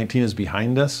COVID-19 is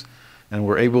behind us and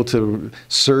we're able to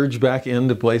surge back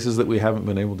into places that we haven't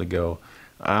been able to go.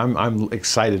 I'm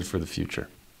excited for the future.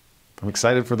 I'm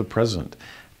excited for the present.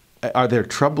 Are there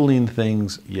troubling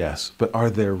things? Yes. But are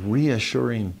there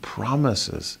reassuring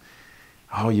promises?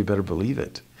 Oh, you better believe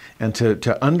it. And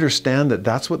to understand that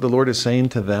that's what the Lord is saying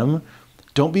to them,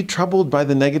 don't be troubled by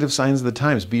the negative signs of the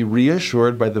times. Be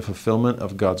reassured by the fulfillment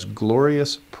of God's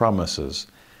glorious promises.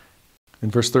 In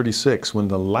verse 36, when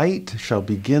the light shall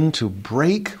begin to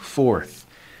break forth,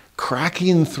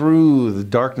 cracking through the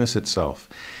darkness itself,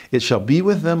 it shall be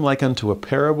with them like unto a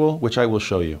parable which I will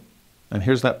show you. And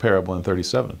here's that parable in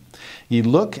 37. Ye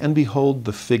look and behold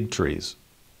the fig trees,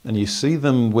 and ye see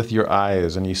them with your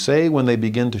eyes, and ye say when they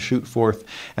begin to shoot forth,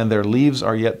 and their leaves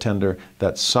are yet tender,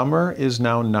 that summer is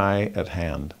now nigh at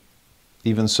hand.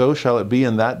 Even so shall it be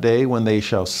in that day when they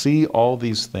shall see all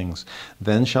these things.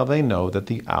 Then shall they know that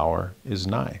the hour is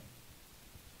nigh.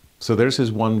 So there's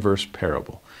his one verse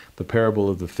parable, the parable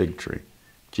of the fig tree.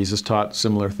 Jesus taught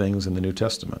similar things in the New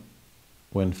Testament.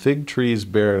 When fig trees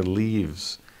bear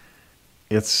leaves,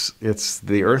 it's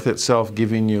the earth itself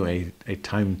giving you a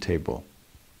timetable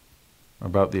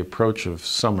about the approach of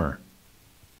summer.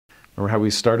 Remember how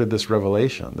we started this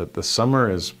revelation, that the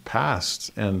summer is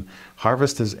past and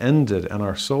harvest has ended and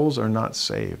our souls are not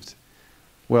saved.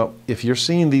 Well, if you're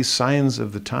seeing these signs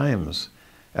of the times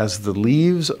as the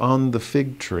leaves on the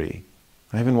fig tree,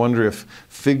 I even wonder if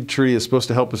fig tree is supposed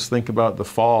to help us think about the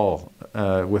fall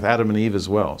with Adam and Eve as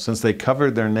well, since they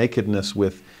covered their nakedness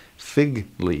with fig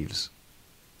leaves.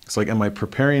 It's like, am I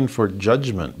preparing for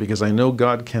judgment? Because I know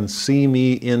God can see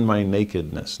me in my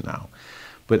nakedness now.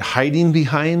 But hiding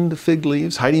behind fig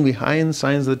leaves, hiding behind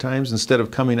signs of the times, instead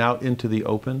of coming out into the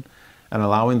open and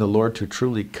allowing the Lord to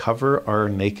truly cover our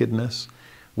nakedness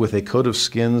with a coat of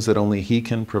skins that only He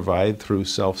can provide through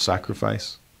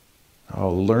self-sacrifice. Oh,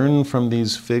 learn from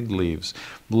these fig leaves.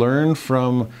 Learn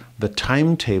from the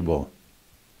timetable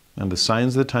and the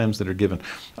signs of the times that are given.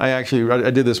 I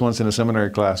did this once in a seminary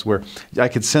class where I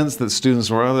could sense that students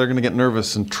were, they're going to get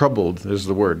nervous and troubled, there's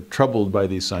the word, troubled by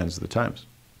these signs of the times.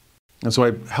 And so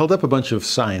I held up a bunch of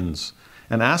signs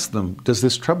and asked them, does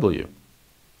this trouble you?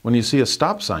 When you see a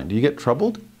stop sign, do you get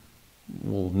troubled?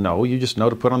 Well, no, you just know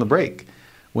to put on the brake.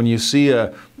 When you see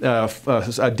a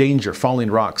danger, falling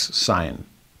rocks sign,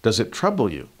 does it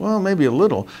trouble you? Well, maybe a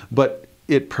little, but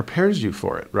it prepares you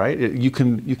for it, right? You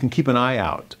can keep an eye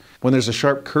out. When there's a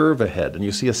sharp curve ahead and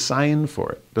you see a sign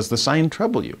for it, does the sign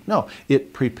trouble you? No,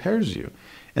 it prepares you.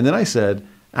 And then I said,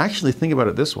 actually think about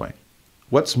it this way.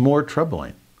 What's more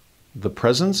troubling? The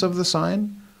presence of the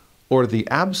sign or the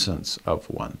absence of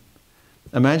one?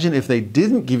 Imagine if they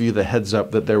didn't give you the heads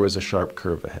up that there was a sharp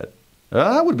curve ahead.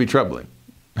 That would be troubling.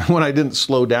 When I didn't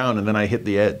slow down and then I hit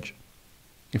the edge.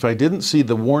 If I didn't see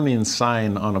the warning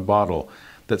sign on a bottle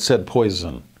that said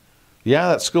poison, yeah,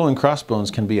 that skull and crossbones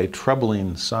can be a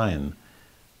troubling sign,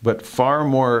 but far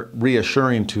more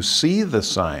reassuring to see the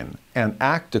sign and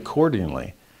act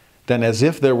accordingly than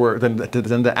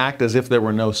to act as if there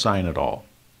were no sign at all.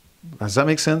 Does that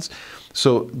make sense?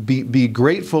 So be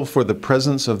grateful for the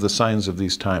presence of the signs of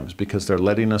these times, because they're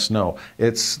letting us know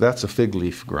that's a fig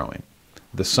leaf growing.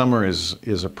 The summer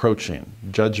is approaching.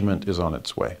 Judgment is on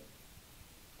its way.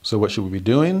 So what should we be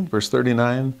doing? Verse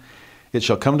 39, it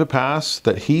shall come to pass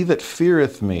that he that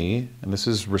feareth me, and this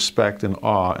is respect and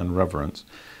awe and reverence,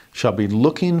 shall be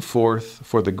looking forth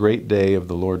for the great day of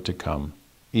the Lord to come,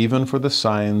 even for the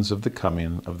signs of the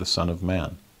coming of the Son of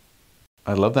Man.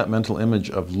 I love that mental image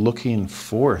of looking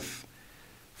forth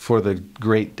for the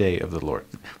great day of the Lord.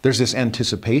 There's this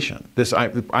anticipation.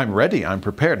 I'm ready, I'm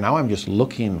prepared. Now I'm just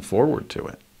looking forward to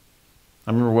it.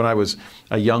 I remember when I was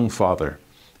a young father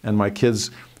and my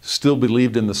kids still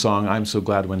believed in the song, I'm so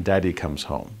glad when Daddy comes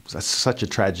home. That's such a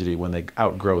tragedy when they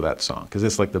outgrow that song, because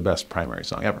it's like the best primary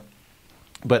song ever.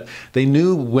 But they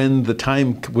knew when the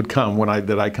time would come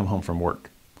that I'd come home from work.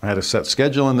 I had a set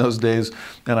schedule in those days,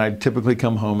 and I'd typically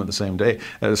come home at the same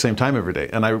time every day.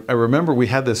 And I remember we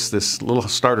had this little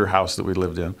starter house that we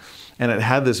lived in, and it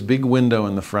had this big window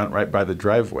in the front right by the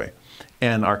driveway.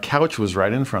 And our couch was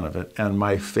right in front of it. And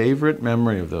my favorite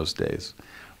memory of those days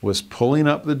was pulling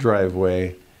up the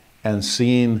driveway and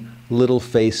seeing little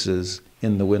faces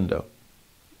in the window.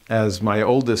 As my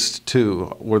oldest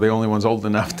two were the only ones old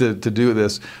enough to do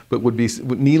this, but would be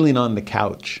kneeling on the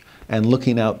couch and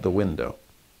looking out the window,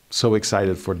 so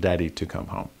excited for Daddy to come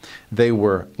home. They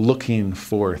were looking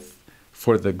forth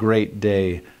for the great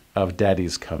day of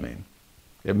Daddy's coming.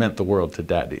 It meant the world to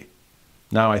Daddy.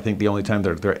 Now I think the only time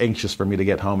they're anxious for me to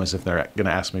get home is if they're going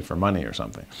to ask me for money or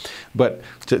something. But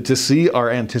to see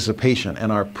our anticipation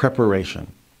and our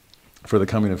preparation for the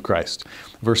coming of Christ.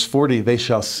 Verse 40, they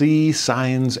shall see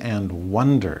signs and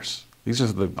wonders. These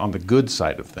are on the good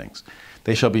side of things.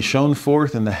 They shall be shown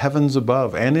forth in the heavens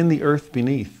above and in the earth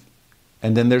beneath.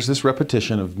 And then there's this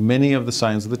repetition of many of the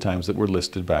signs of the times that were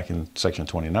listed back in section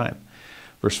 29.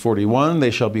 Verse 41, they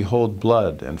shall behold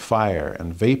blood and fire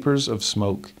and vapors of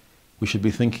smoke. We should be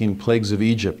thinking plagues of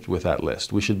Egypt with that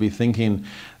list. We should be thinking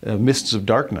mists of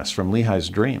darkness from Lehi's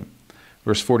dream.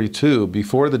 Verse 42,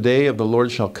 before the day of the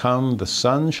Lord shall come, the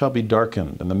sun shall be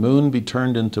darkened, and the moon be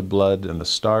turned into blood, and the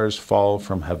stars fall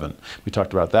from heaven. We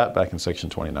talked about that back in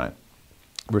section 29.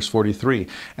 Verse 43,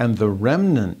 and the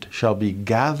remnant shall be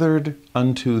gathered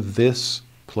unto this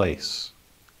place.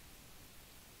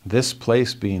 This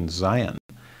place being Zion.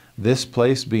 This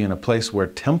place being a place where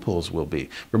temples will be.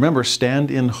 Remember,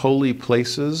 stand in holy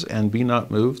places and be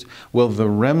not moved. Well, the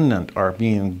remnant are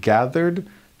being gathered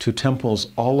to temples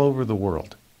all over the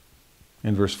world.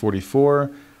 In verse 44,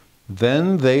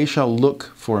 then they shall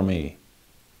look for me,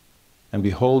 and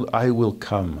behold, I will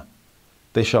come.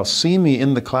 They shall see me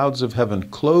in the clouds of heaven,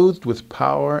 clothed with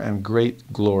power and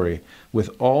great glory, with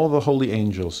all the holy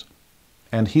angels.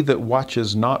 And he that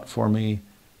watches not for me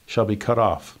shall be cut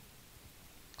off.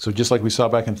 So just like we saw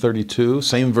back in 32,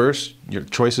 same verse, your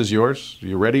choice is yours. Are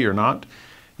you ready or not?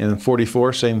 In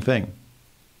 44, same thing.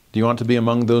 Do you want to be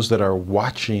among those that are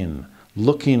watching,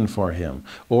 looking for him,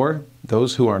 or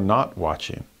those who are not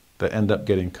watching that end up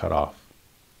getting cut off?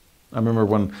 I remember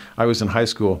when I was in high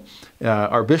school,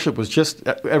 our bishop was just,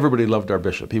 everybody loved our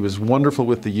bishop. He was wonderful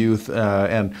with the youth,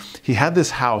 and he had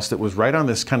this house that was right on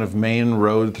this kind of main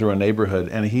road through a neighborhood,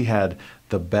 and he had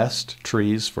the best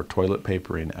trees for toilet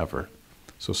papering ever.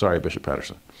 So sorry, Bishop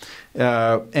Patterson.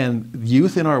 And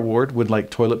youth in our ward would like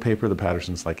toilet paper the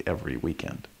Pattersons like every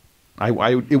weekend.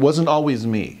 It wasn't always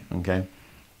me, okay?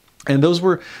 And those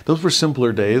were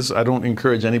simpler days. I don't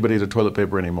encourage anybody to toilet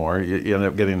paper anymore. You end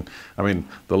up getting,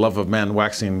 the love of man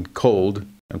waxing cold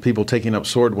and people taking up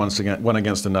sword one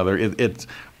against another.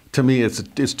 To me,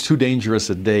 it's too dangerous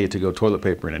a day to go toilet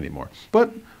papering anymore.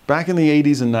 But back in the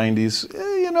 80s and 90s,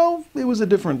 it was a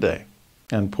different day.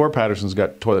 And poor Patterson's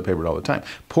got toilet papered all the time.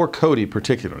 Poor Cody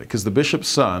particularly, because the bishop's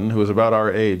son, who was about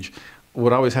our age,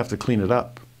 would always have to clean it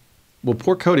up. Well,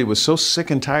 poor Cody was so sick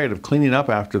and tired of cleaning up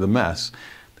after the mess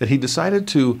that he decided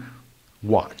to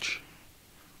watch.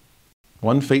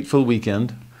 One fateful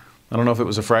weekend, I don't know if it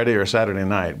was a Friday or a Saturday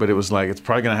night, but it was like, it's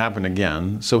probably going to happen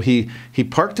again. So he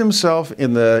parked himself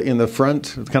in the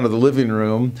front, kind of the living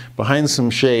room, behind some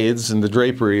shades and the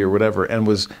drapery or whatever, and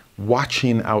was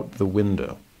watching out the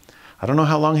window. I don't know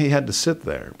how long he had to sit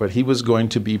there, but he was going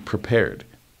to be prepared.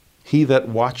 He that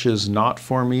watches not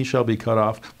for me shall be cut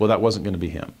off. Well, that wasn't going to be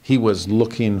him. He was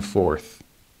looking forth.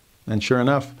 And sure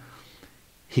enough,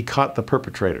 he caught the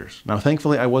perpetrators. Now,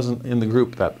 thankfully, I wasn't in the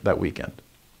group that weekend.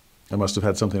 I must have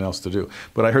had something else to do.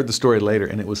 But I heard the story later,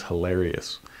 and it was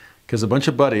hilarious. Because a bunch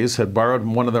of buddies had borrowed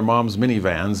one of their mom's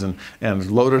minivans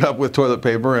and loaded up with toilet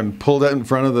paper and pulled it in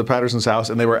front of the Pattersons' house,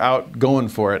 and they were out going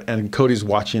for it, and Cody's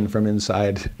watching from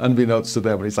inside, unbeknownst to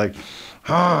them. And he's like,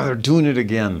 they're doing it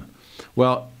again.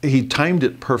 Well, he timed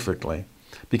it perfectly,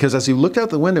 because as he looked out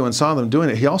the window and saw them doing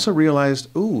it, he also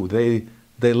realized, they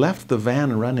left the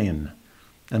van running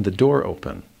and the door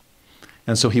open.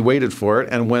 And so he waited for it,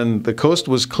 and when the coast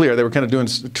was clear, they were kind of doing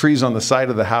trees on the side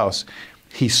of the house,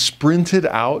 he sprinted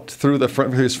out through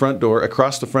his front door,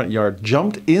 across the front yard,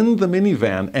 jumped in the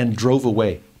minivan, and drove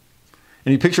away.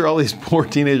 And you picture all these poor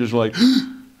teenagers like,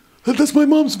 that's my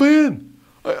mom's van.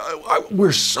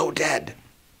 We're so dead.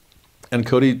 And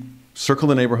Cody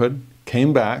circled the neighborhood,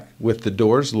 came back with the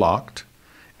doors locked,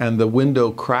 and the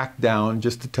window cracked down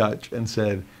just a touch, and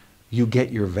said, you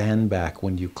get your van back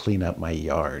when you clean up my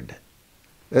yard.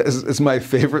 It's my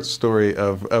favorite story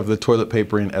of the toilet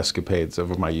papering escapades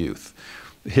of my youth.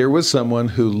 Here was someone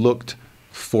who looked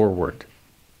forward.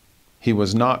 He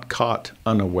was not caught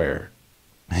unaware.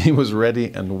 He was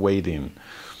ready and waiting.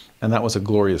 And that was a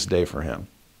glorious day for him.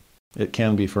 It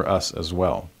can be for us as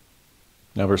well.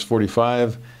 Now, verse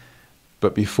 45,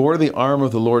 but before the arm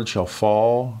of the Lord shall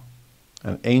fall,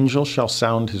 an angel shall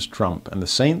sound his trump, and the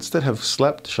saints that have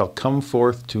slept shall come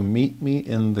forth to meet me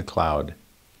in the cloud.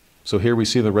 So here we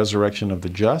see the resurrection of the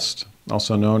just,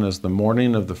 also known as the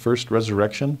morning of the first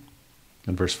resurrection.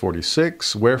 In verse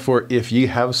 46, wherefore if ye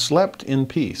have slept in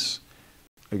peace,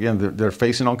 again, they're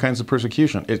facing all kinds of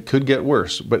persecution. It could get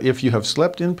worse, but if you have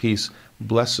slept in peace,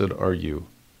 blessed are you.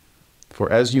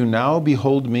 For as you now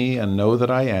behold me and know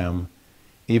that I am,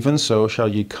 even so shall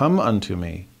ye come unto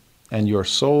me, and your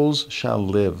souls shall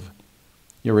live.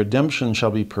 Your redemption shall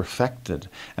be perfected,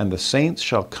 and the saints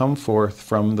shall come forth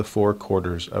from the four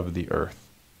quarters of the earth.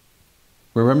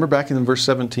 Remember back in verse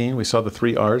 17, we saw the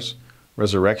 3 R's,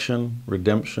 resurrection,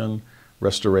 redemption,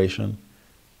 restoration.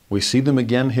 We see them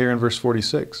again here in verse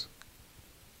 46.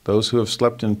 Those who have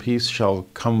slept in peace shall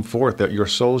come forth, that your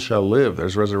soul shall live.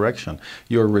 There's resurrection.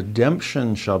 Your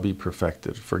redemption shall be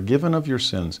perfected, forgiven of your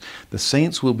sins. The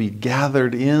saints will be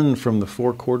gathered in from the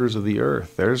four quarters of the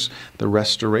earth. There's the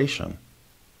restoration.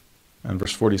 And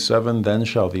verse 47, then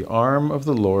shall the arm of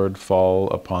the Lord fall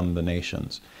upon the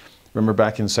nations. Remember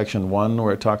back in section 1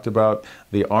 where it talked about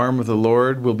the arm of the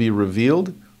Lord will be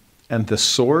revealed and the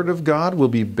sword of God will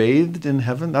be bathed in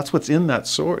heaven? That's what's in that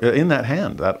sword, in that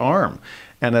hand, that arm.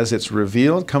 And as it's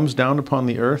revealed, comes down upon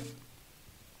the earth,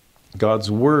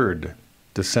 God's word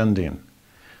descending.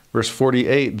 Verse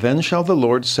 48, then shall the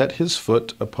Lord set his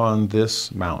foot upon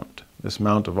this Mount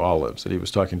of Olives that he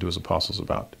was talking to his apostles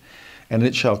about. And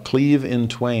it shall cleave in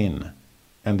twain,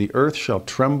 and the earth shall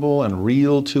tremble and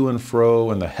reel to and fro,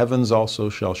 and the heavens also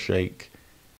shall shake.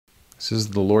 This is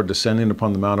the Lord descending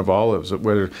upon the Mount of Olives,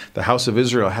 where the house of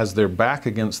Israel has their back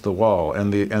against the wall,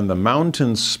 and the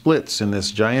mountain splits in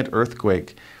this giant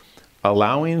earthquake,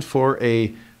 allowing for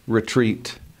a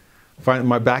retreat.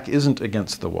 My back isn't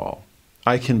against the wall.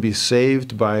 I can be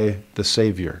saved by the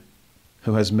Savior,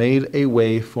 who has made a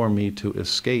way for me to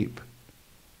escape.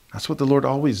 That's what the Lord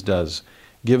always does.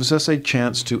 Gives us a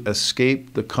chance to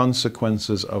escape the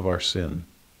consequences of our sin,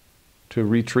 to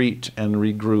retreat and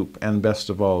regroup, and best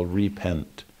of all,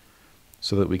 repent,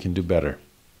 so that we can do better.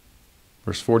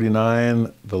 Verse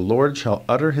 49, the Lord shall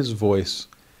utter his voice,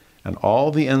 and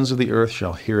all the ends of the earth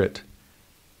shall hear it.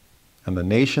 And the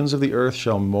nations of the earth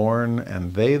shall mourn,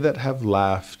 and they that have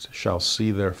laughed shall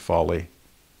see their folly.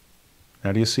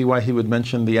 Now do you see why he would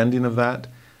mention the ending of that?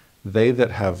 They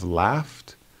that have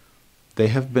laughed, they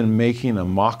have been making a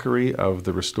mockery of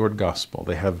the restored gospel.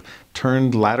 They have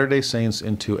turned Latter-day Saints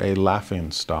into a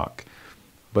laughing stock.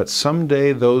 But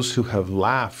someday those who have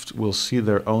laughed will see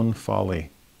their own folly,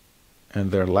 and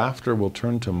their laughter will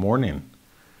turn to mourning.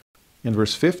 In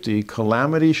verse 50,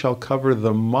 calamity shall cover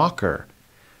the mocker,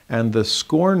 and the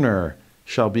scorner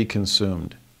shall be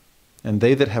consumed. And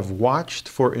they that have watched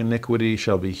for iniquity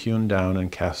shall be hewn down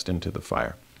and cast into the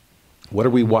fire. What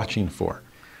are we watching for?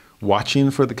 Watching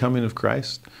for the coming of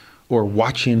Christ, or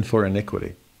watching for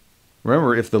iniquity?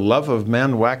 Remember, if the love of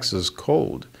man waxes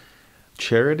cold,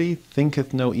 charity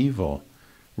thinketh no evil,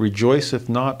 rejoiceth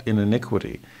not in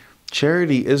iniquity.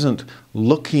 Charity isn't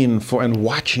looking for and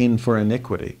watching for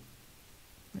iniquity.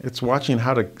 It's watching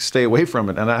how to stay away from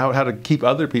it and how to keep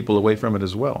other people away from it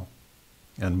as well.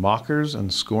 And mockers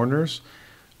and scorners,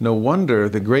 no wonder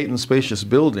the great and spacious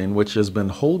building which has been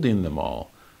holding them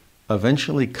all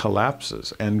eventually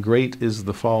collapses, and great is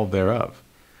the fall thereof.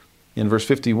 In verse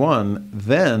 51,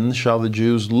 then shall the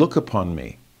Jews look upon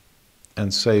me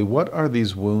and say, what are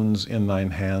these wounds in thine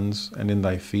hands and in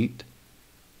thy feet?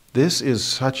 This is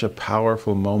such a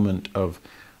powerful moment of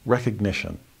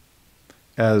recognition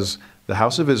as the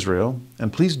house of Israel,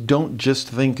 and please don't just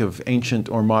think of ancient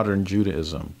or modern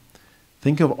Judaism.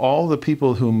 Think of all the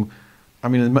people whom,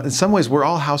 in some ways we're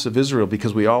all house of Israel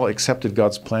because we all accepted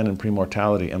God's plan in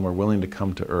premortality and were willing to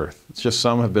come to earth. It's just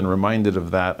some have been reminded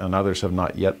of that and others have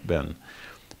not yet been.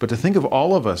 But to think of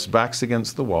all of us backs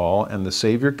against the wall, and the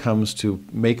Savior comes to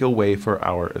make a way for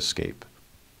our escape.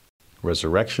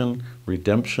 Resurrection,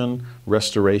 redemption,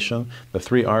 restoration, the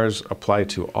 3 R's apply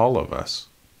to all of us.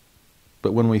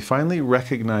 But when we finally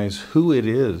recognize who it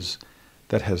is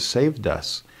that has saved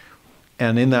us,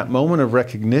 and in that moment of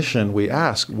recognition we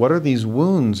ask, what are these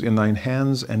wounds in thine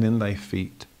hands and in thy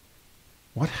feet?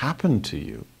 What happened to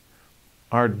you?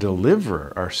 Our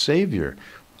deliverer, our Savior.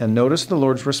 And notice the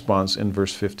Lord's response in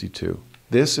verse 52.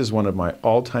 This is one of my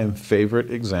all-time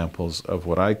favorite examples of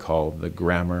what I call the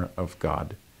grammar of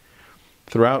God.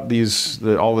 Throughout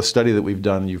all the study that we've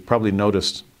done, you've probably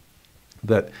noticed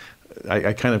that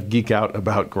I kind of geek out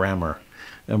about grammar.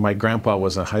 And my grandpa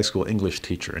was a high school English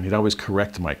teacher, and he'd always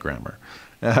correct my grammar.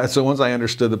 So once I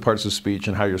understood the parts of speech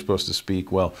and how you're supposed to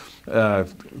speak, well,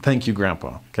 thank you,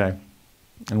 Grandpa, okay?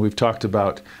 And we've talked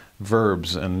about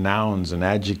verbs and nouns and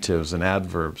adjectives and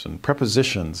adverbs and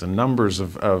prepositions and numbers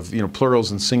of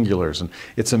plurals and singulars. And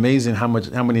it's amazing how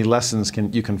many lessons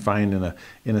you can find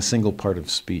in a single part of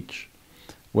speech.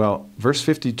 Well, verse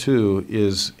 52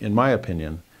 is, in my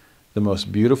opinion, the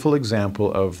most beautiful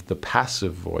example of the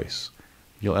passive voice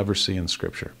you'll ever see in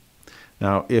Scripture.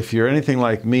 Now, if you're anything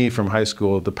like me from high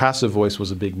school, the passive voice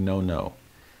was a big no-no.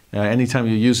 Anytime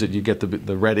you use it, you get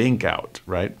the red ink out,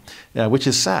 right? Which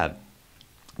is sad,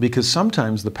 because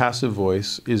sometimes the passive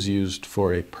voice is used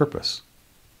for a purpose.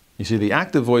 You see, the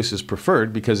active voice is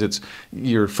preferred because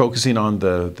you're focusing on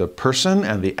the person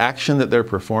and the action that they're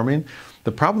performing.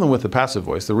 The problem with the passive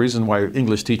voice, the reason why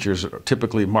English teachers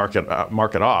typically mark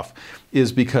it off,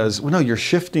 is because, well, no, you're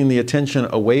shifting the attention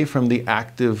away from the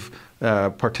active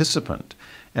participant.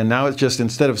 And now it's just,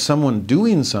 instead of someone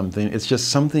doing something, it's just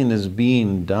something is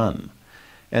being done.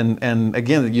 And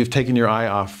again, you've taken your eye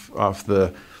off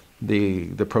the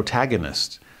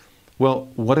protagonist. Well,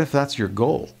 what if that's your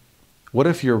goal? What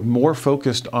if you're more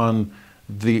focused on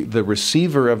the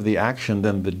receiver of the action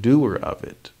than the doer of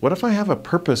it? What if I have a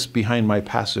purpose behind my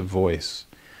passive voice?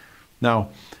 Now,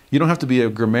 you don't have to be a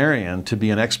grammarian to be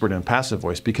an expert in passive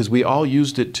voice, because we all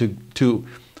used it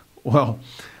well,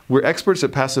 we're experts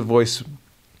at passive voice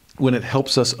when it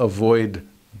helps us avoid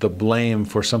the blame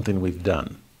for something we've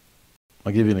done.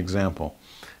 I'll give you an example.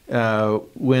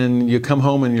 When you come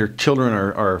home and your children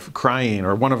are crying,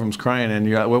 or one of them's crying, and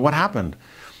you're like, well, what happened?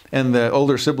 And the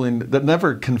older sibling that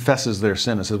never confesses their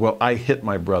sin and says, well, I hit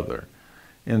my brother.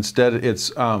 Instead,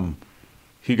 it's,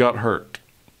 he got hurt.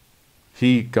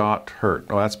 He got hurt.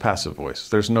 Oh, that's passive voice.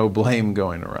 There's no blame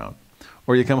going around.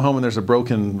 Or you come home and there's a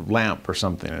broken lamp or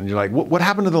something, and you're like, what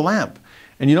happened to the lamp?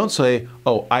 And you don't say,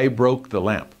 oh, I broke the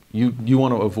lamp. You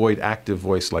want to avoid active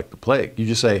voice like the plague. You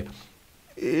just say,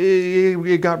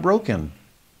 it got broken.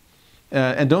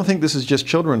 And don't think this is just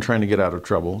children trying to get out of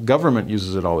trouble. Government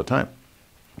uses it all the time.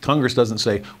 Congress doesn't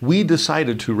say, we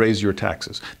decided to raise your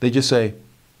taxes. They just say,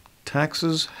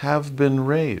 taxes have been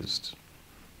raised.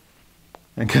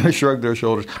 And kind of shrug their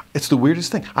shoulders. It's the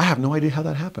weirdest thing. I have no idea how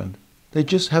that happened. They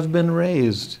just have been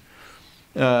raised.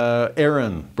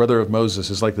 Aaron, brother of Moses,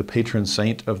 is like the patron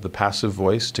saint of the passive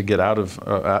voice to get out of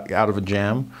a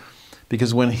jam.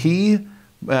 Because when he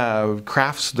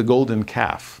crafts the golden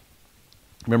calf,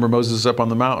 remember Moses is up on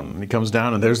the mountain, and he comes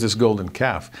down and there's this golden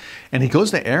calf. And he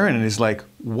goes to Aaron and he's like,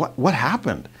 what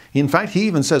happened? In fact, he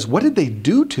even says, what did they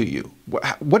do to you?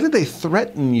 What did they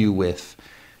threaten you with?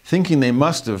 Thinking they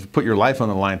must have put your life on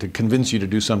the line to convince you to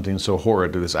do something so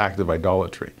horrid, to this act of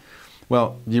idolatry.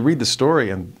 Well, you read the story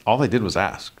and all they did was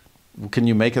ask, can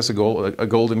you make us a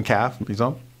golden calf? He's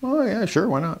all, oh yeah, sure,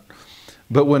 why not?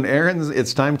 But when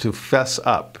it's time to fess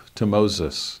up to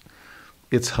Moses,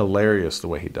 it's hilarious the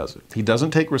way he does it. He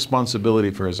doesn't take responsibility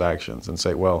for his actions and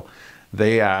say, well,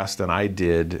 they asked and I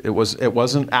did. It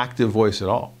wasn't active voice at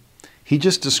all. He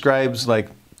just describes, like,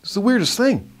 it's the weirdest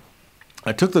thing.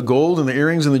 I took the gold and the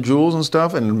earrings and the jewels and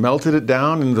stuff and melted it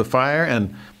down into the fire,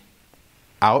 and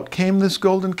out came this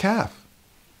golden calf.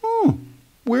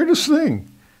 Weirdest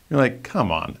thing. You're like,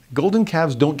 come on. Golden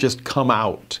calves don't just come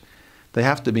out. They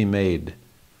have to be made.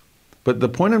 But the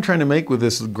point I'm trying to make with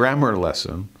this grammar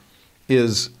lesson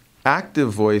is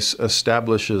active voice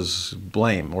establishes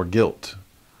blame or guilt.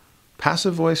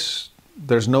 Passive voice,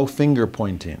 there's no finger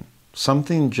pointing.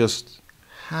 Something just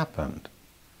happened.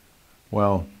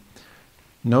 Well,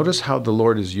 notice how the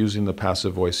Lord is using the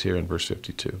passive voice here in verse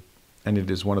 52. And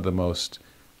it is one of the most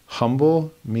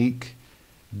humble, meek,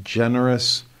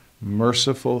 generous,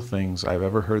 merciful things I've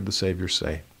ever heard the Savior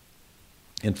say.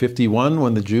 In 51,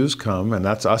 when the Jews come, and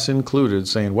that's us included,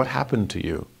 saying, what happened to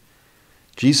you?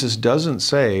 Jesus doesn't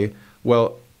say,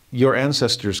 well, your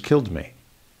ancestors killed me.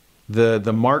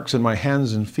 The marks in my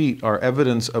hands and feet are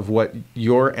evidence of what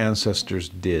your ancestors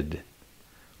did.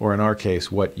 Or in our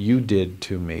case, what you did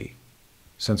to me,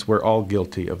 since we're all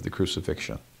guilty of the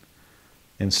crucifixion.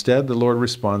 Instead, the Lord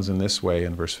responds in this way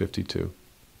in verse 52.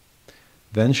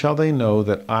 Then shall they know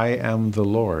that I am the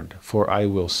Lord, for I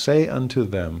will say unto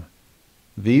them,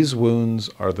 these wounds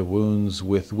are the wounds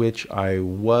with which I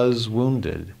was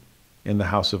wounded in the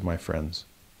house of my friends.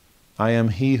 I am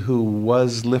he who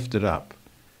was lifted up.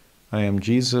 I am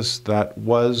Jesus that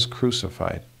was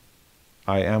crucified.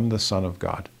 I am the Son of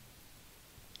God.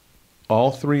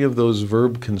 All three of those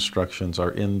verb constructions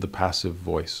are in the passive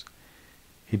voice.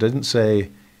 He doesn't say,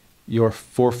 your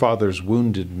forefathers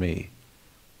wounded me,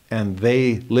 and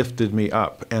they lifted me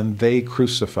up, and they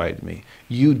crucified me.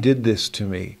 You did this to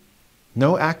me.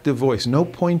 No active voice, no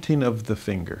pointing of the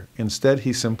finger. Instead,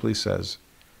 he simply says,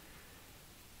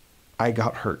 I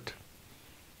got hurt.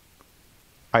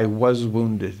 I was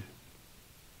wounded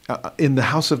in the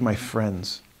house of my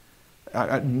friends.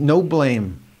 No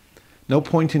blame, no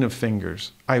pointing of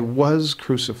fingers. I was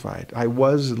crucified. I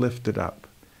was lifted up.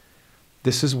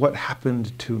 This is what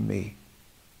happened to me.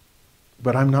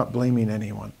 But I'm not blaming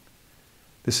anyone.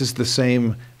 This is the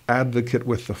same advocate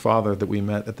with the Father that we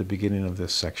met at the beginning of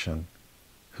this section,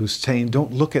 who's saying,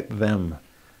 don't look at them.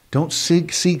 Don't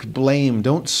seek blame.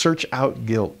 Don't search out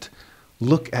guilt.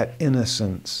 Look at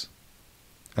innocence.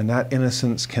 And that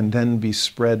innocence can then be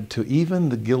spread to even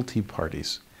the guilty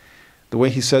parties. The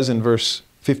way he says in verse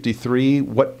 53,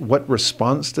 what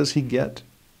response does he get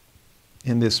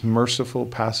in this merciful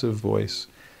passive voice?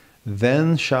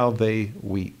 Then shall they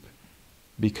weep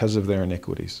because of their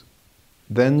iniquities.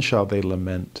 Then shall they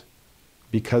lament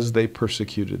because they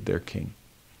persecuted their king.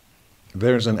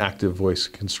 There's an active voice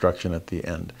construction at the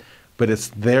end. But it's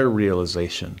their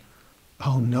realization.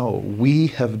 Oh no, we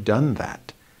have done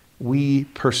that. We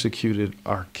persecuted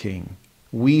our King.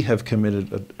 We have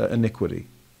committed iniquity.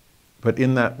 But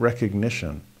in that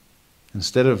recognition,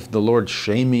 instead of the Lord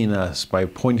shaming us by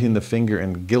pointing the finger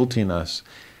and guilting us,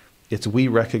 it's we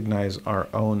recognize our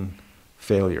own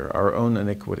failure, our own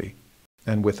iniquity.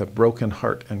 And with a broken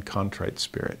heart and contrite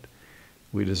spirit,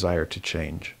 we desire to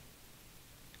change.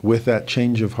 With that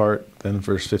change of heart, then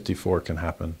verse 54 can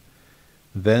happen.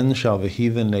 Then shall the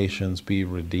heathen nations be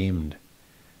redeemed,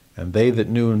 and they that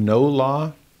knew no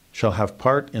law shall have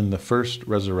part in the first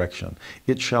resurrection.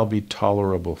 It shall be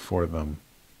tolerable for them.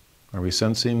 Are we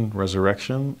sensing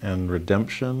resurrection and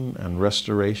redemption and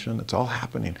restoration? It's all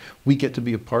happening. We get to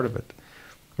be a part of it.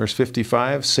 Verse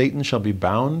 55, Satan shall be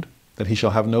bound, that he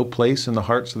shall have no place in the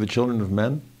hearts of the children of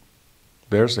men.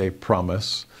 There's a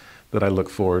promise that I look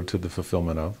forward to the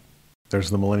fulfillment of.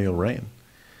 There's the millennial reign.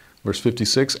 Verse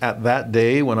 56, At that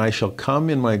day when I shall come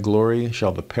in my glory,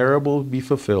 shall the parable be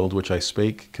fulfilled which I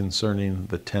spake concerning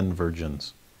the 10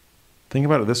 virgins. Think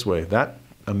about it this way. That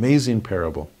amazing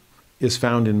parable is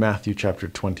found in Matthew chapter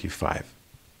 25,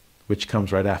 which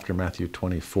comes right after Matthew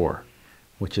 24,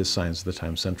 which is Signs of the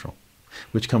Times Central,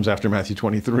 which comes after Matthew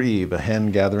 23, the hen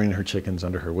gathering her chickens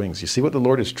under her wings. You see what the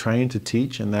Lord is trying to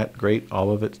teach in that great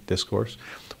Olivet discourse?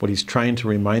 What he's trying to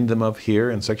remind them of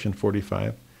here in section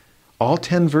 45? All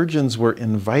 10 virgins were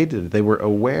invited. They were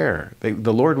aware.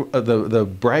 The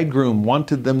bridegroom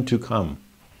wanted them to come.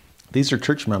 These are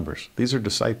church members. These are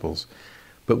disciples.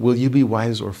 But will you be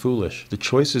wise or foolish? The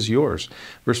choice is yours.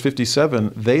 Verse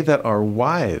 57, They that are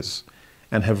wise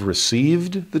and have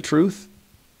received the truth,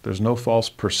 there's no false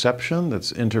perception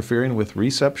that's interfering with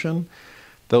reception.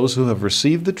 Those who have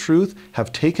received the truth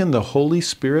have taken the Holy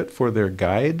Spirit for their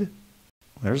guide.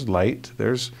 There's light,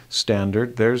 there's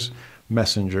standard, there's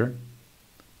messenger,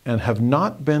 and have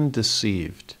not been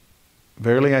deceived.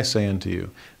 Verily I say unto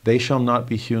you, they shall not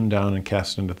be hewn down and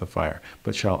cast into the fire,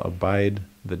 but shall abide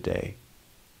the day.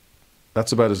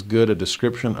 That's about as good a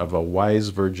description of a wise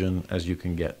virgin as you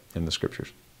can get in the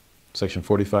scriptures. Section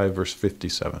 45, verse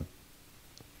 57.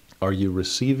 Are you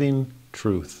receiving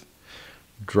truth?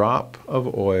 Drop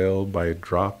of oil by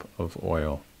drop of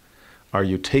oil. Are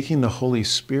you taking the Holy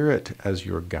Spirit as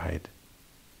your guide?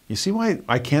 You see why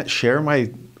I can't share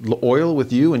my oil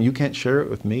with you and you can't share it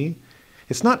with me?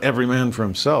 It's not every man for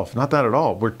himself, not that at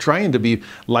all. We're trying to be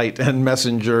light and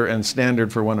messenger and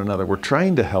standard for one another. We're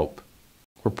trying to help.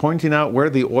 We're pointing out where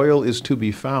the oil is to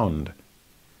be found.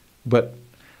 But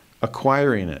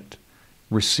acquiring it,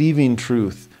 receiving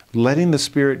truth, letting the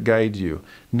Spirit guide you,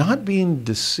 not being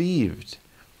deceived.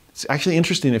 It's actually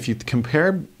interesting if you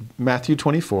compare Matthew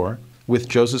 24 with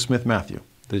Joseph Smith Matthew,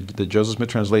 the Joseph Smith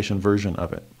translation version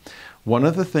of it. One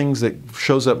of the things that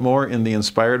shows up more in the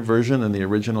inspired version than the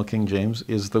original King James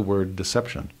is the word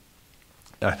deception.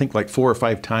 I think like 4 or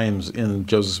 5 times in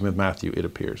Joseph Smith Matthew it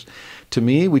appears. To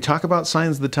me, we talk about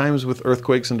signs of the times with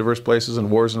earthquakes in diverse places and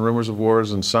wars and rumors of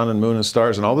wars and sun and moon and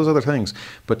stars and all those other things.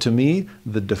 But to me,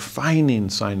 the defining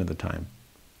sign of the time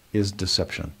is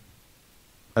deception.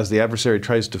 As the adversary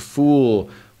tries to fool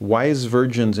wise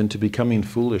virgins into becoming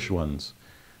foolish ones,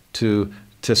 to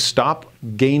stop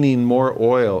gaining more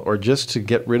oil or just to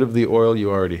get rid of the oil you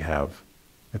already have.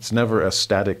 It's never a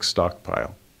static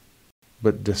stockpile.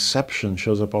 But deception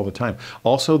shows up all the time.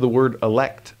 Also, the word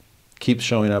elect keeps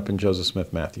showing up in Joseph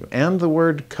Smith Matthew. And the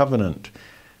word covenant.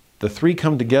 The three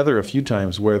come together a few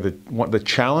times where the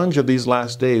challenge of these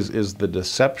last days is the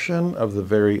deception of the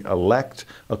very elect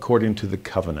according to the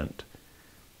covenant.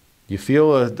 You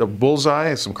feel a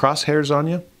bullseye, some crosshairs on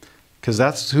you? Because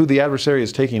that's who the adversary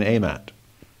is taking aim at.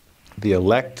 The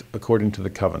elect according to the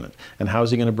covenant. And how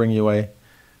is he going to bring you away?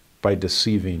 By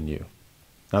deceiving you.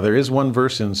 Now there is one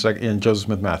verse in Joseph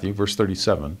Smith Matthew, verse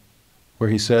 37, where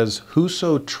he says,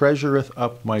 Whoso treasureth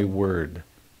up my word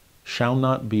shall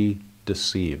not be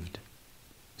deceived.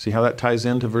 See how that ties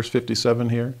into verse 57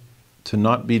 here? To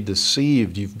not be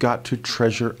deceived, you've got to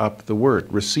treasure up the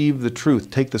word. Receive the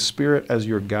truth. Take the Spirit as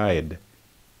your guide.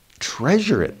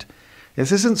 Treasure it.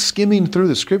 This isn't skimming through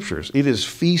the scriptures. It is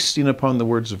feasting upon the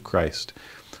words of Christ.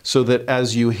 So that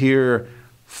as you hear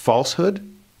falsehood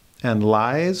and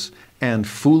lies and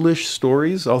foolish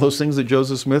stories, all those things that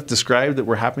Joseph Smith described that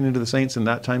were happening to the saints in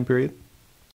that time period,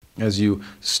 as you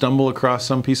stumble across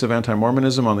some piece of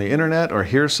anti-Mormonism on the internet or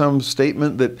hear some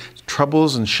statement that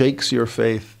troubles and shakes your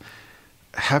faith,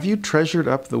 have you treasured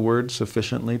up the word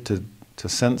sufficiently to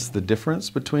sense the difference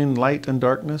between light and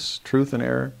darkness, truth and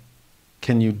error?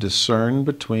 Can you discern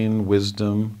between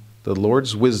wisdom, the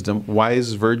Lord's wisdom,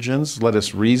 wise virgins, let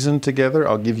us reason together,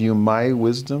 I'll give you my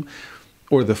wisdom,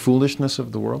 or the foolishness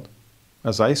of the world?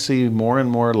 As I see more and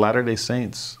more Latter-day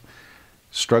Saints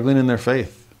struggling in their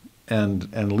faith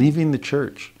and leaving the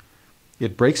church,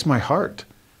 it breaks my heart.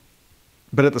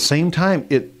 But at the same time,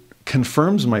 it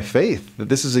confirms my faith that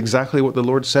this is exactly what the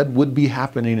Lord said would be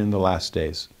happening in the last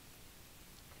days.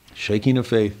 Shaking of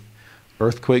faith,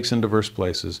 earthquakes in diverse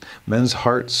places, men's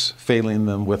hearts failing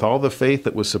them with all the faith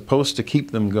that was supposed to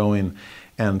keep them going,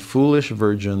 and foolish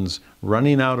virgins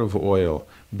running out of oil,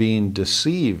 being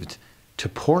deceived to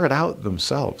pour it out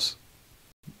themselves.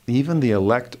 Even the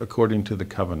elect according to the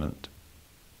covenant.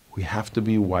 We have to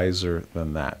be wiser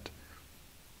than that.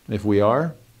 If we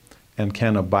are and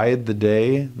can abide the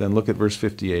day, then look at verse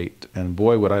 58. And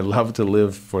boy, would I love to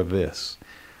live for this.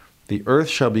 The earth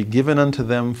shall be given unto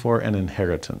them for an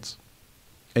inheritance.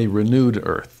 A renewed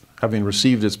earth, having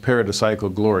received its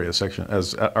paradisiacal glory,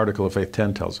 as Article of Faith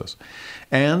 10 tells us.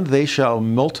 And they shall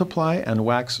multiply and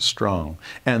wax strong,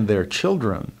 and their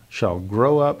children shall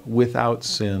grow up without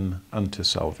sin unto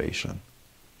salvation.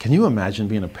 Can you imagine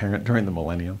being a parent during the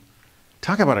millennium?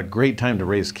 Talk about a great time to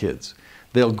raise kids.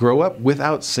 They'll grow up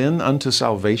without sin unto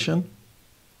salvation.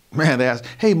 Man, they ask,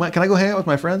 hey, can I go hang out with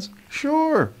my friends?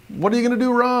 Sure. What are you going to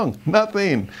do wrong?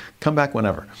 Nothing. Come back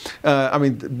whenever.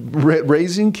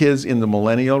 Raising kids in the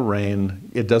millennial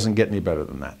reign, it doesn't get any better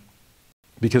than that.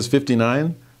 Because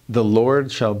 59, the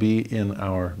Lord shall be in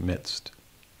our midst.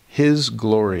 His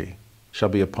glory shall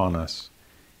be upon us.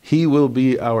 He will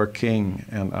be our King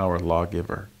and our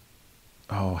lawgiver.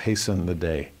 Oh, hasten the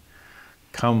day.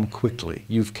 Come quickly.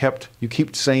 You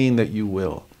keep saying that you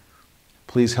will.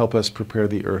 Please help us prepare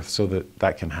the earth so that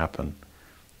that can happen.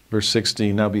 Verse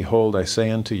 16, now behold, I say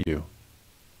unto you,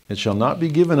 it shall not be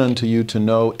given unto you to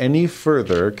know any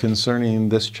further concerning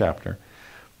this chapter,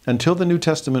 until the New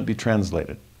Testament be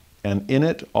translated, and in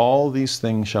it all these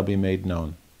things shall be made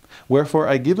known. Wherefore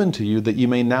I give unto you that ye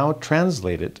may now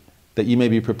translate it, that ye may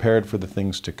be prepared for the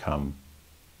things to come.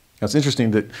 Now it's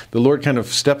interesting that the Lord kind of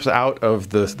steps out of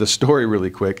the story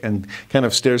really quick and kind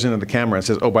of stares into the camera and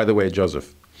says, oh, by the way,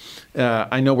 Joseph,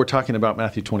 I know we're talking about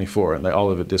Matthew 24 and the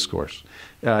Olivet Discourse.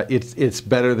 It's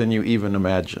better than you even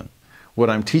imagine. What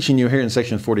I'm teaching you here in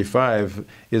section 45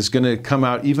 is going to come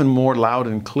out even more loud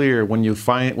and clear when you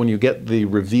get the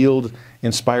revealed,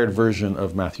 inspired version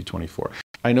of Matthew 24.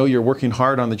 I know you're working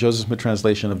hard on the Joseph Smith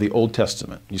translation of the Old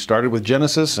Testament. You started with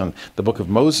Genesis, and the book of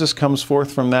Moses comes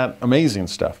forth from that. Amazing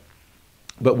stuff.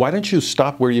 But why don't you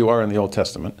stop where you are in the Old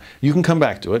Testament? You can come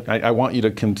back to it. I want you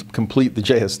to complete the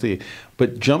JST.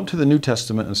 But jump to the New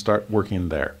Testament and start working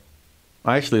there.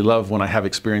 I actually love when I have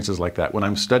experiences like that. When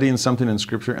I'm studying something in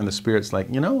Scripture and the Spirit's like,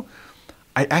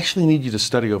 I actually need you to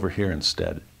study over here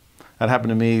instead. That happened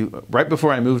to me right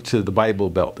before I moved to the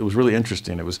Bible Belt. It was really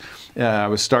interesting. It was I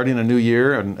was starting a new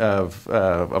year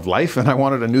of life, and I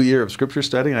wanted a new year of Scripture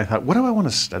study. And I thought, what do I want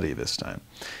to study this time?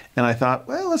 And I thought,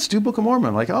 well, let's do Book of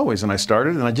Mormon, like always. And I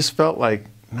started, and I just felt like,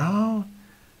 no,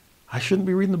 I shouldn't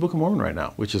be reading the Book of Mormon right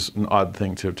now, which is an odd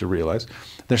thing to realize.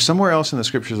 There's somewhere else in the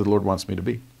Scriptures that the Lord wants me to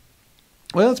be.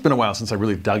 Well, it's been a while since I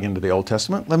really dug into the Old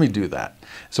Testament. Let me do that.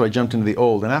 So I jumped into the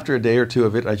Old, and after a day or two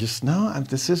of it, I just,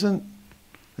 this isn't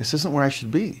where I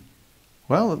should be.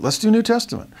 Well, let's do New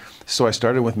Testament. So I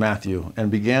started with Matthew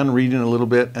and began reading a little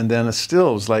bit, and then it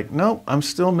still was like, no, I'm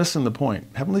still missing the point.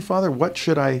 Heavenly Father, what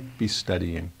should I be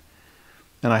studying?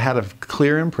 And I had a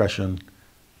clear impression,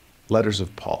 letters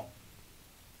of Paul.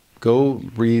 Go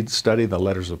study the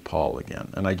letters of Paul again.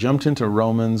 And I jumped into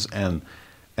Romans and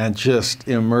just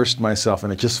immersed myself,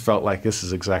 and it just felt like this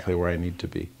is exactly where I need to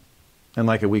be. And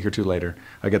like a week or two later,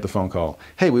 I get the phone call,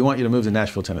 hey, we want you to move to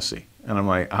Nashville, Tennessee. And I'm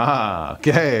like,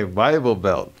 okay, Bible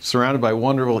Belt, surrounded by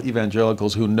wonderful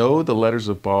evangelicals who know the letters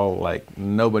of Paul like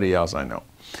nobody else I know.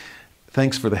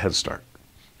 Thanks for the head start.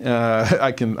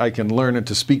 I can learn it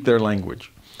to speak their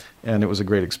language. And it was a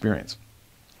great experience.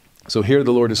 So here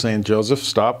the Lord is saying, Joseph,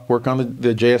 stop, work on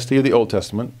the JST of the Old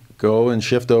Testament. Go and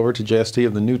shift over to JST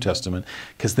of the New Testament,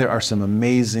 because there are some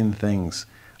amazing things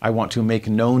I want to make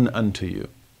known unto you,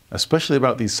 especially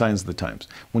about these signs of the times.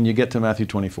 When you get to Matthew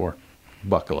 24,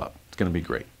 buckle up. It's going to be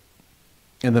great.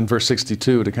 And then verse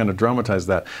 62 to kind of dramatize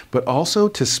that, but also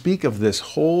to speak of this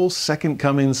whole second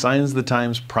coming, signs of the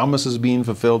times, promises being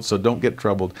fulfilled, so don't get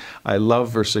troubled. I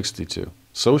love verse 62.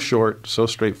 So short, so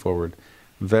straightforward.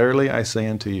 Verily I say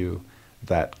unto you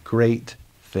that great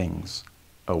things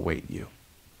await you.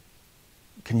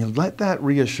 Can you let that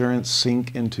reassurance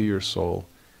sink into your soul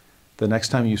the next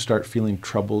time you start feeling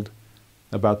troubled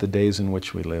about the days in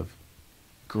which we live?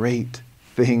 Great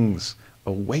things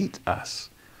await us.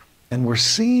 And we're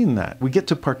seeing that. We get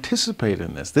to participate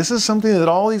in this. This is something that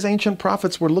all these ancient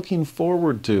prophets were looking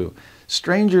forward to.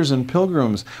 Strangers and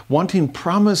pilgrims wanting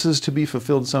promises to be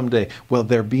fulfilled someday. Well,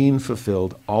 they're being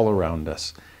fulfilled all around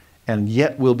us, and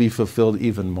yet will be fulfilled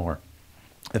even more.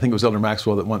 I think it was Elder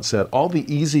Maxwell that once said, all the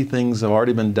easy things have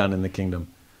already been done in the kingdom.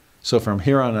 So from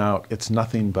here on out, it's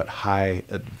nothing but high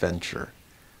adventure.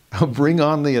 Bring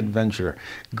on the adventure.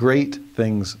 Great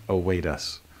things await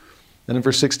us. Then in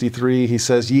verse 63, he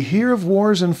says, Ye hear of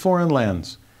wars in foreign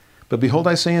lands, but behold,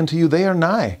 I say unto you, they are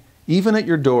nigh, even at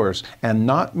your doors, and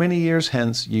not many years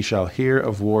hence ye shall hear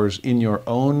of wars in your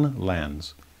own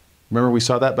lands. Remember we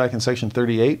saw that back in section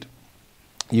 38?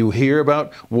 You hear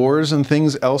about wars and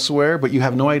things elsewhere, but you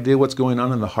have no idea what's going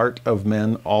on in the heart of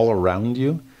men all around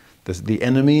you. The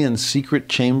enemy in secret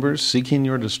chambers seeking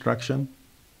your destruction.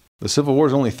 The Civil War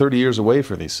is only 30 years away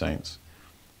for these saints.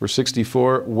 Verse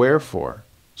 64, wherefore.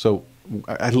 So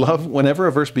I love whenever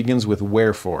a verse begins with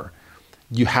wherefore,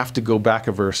 you have to go back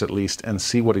a verse at least and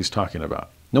see what he's talking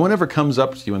about. No one ever comes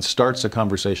up to you and starts a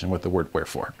conversation with the word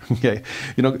wherefore. Okay?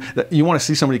 You want to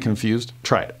see somebody confused?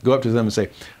 Try it. Go up to them and say,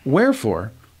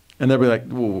 wherefore? And they'll be like,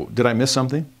 did I miss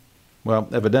something? Well,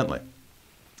 evidently.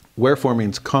 Wherefore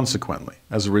means consequently.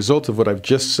 As a result of what I've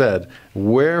just said,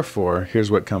 wherefore, here's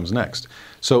what comes next.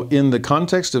 So in the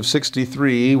context of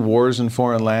 63, wars in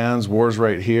foreign lands, wars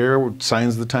right here,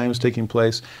 signs of the times taking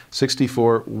place.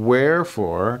 64,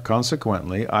 wherefore,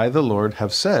 consequently, I the Lord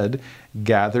have said,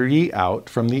 gather ye out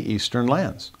from the eastern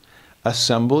lands.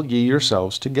 Assemble ye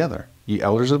yourselves together. Ye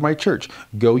elders of my church,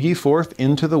 go ye forth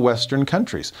into the western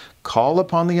countries. Call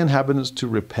upon the inhabitants to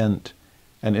repent.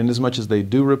 And inasmuch as they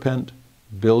do repent,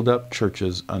 build up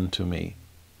churches unto me.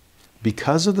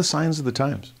 Because of the signs of the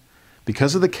times,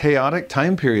 because of the chaotic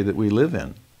time period that we live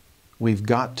in, we've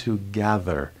got to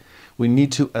gather. We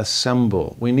need to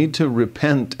assemble. We need to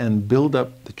repent and build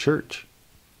up the church.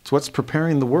 It's what's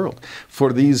preparing the world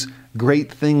for these great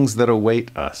things that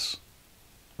await us.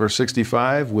 Verse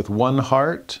 65, with one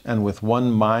heart and with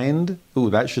one mind. Ooh,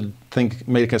 that should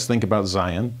make us think about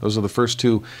Zion. Those are the first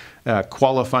two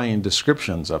qualifying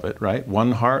descriptions of it, right?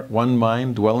 One heart, one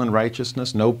mind, dwell in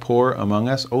righteousness, no poor among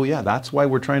us. Oh yeah, that's why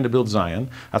we're trying to build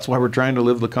Zion. That's why we're trying to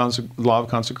live the law of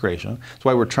consecration. That's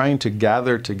why we're trying to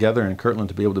gather together in Kirtland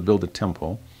to be able to build a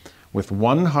temple. With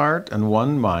one heart and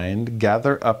one mind,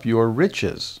 gather up your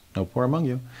riches, no poor among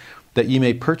you, that ye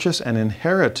may purchase an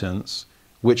inheritance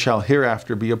which shall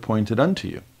hereafter be appointed unto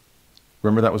you.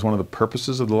 Remember that was one of the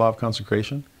purposes of the law of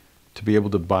consecration? To be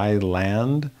able to buy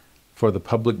land for the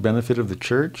public benefit of the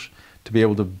church, to be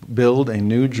able to build a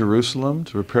new Jerusalem,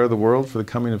 to prepare the world for the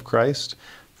coming of Christ.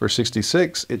 Verse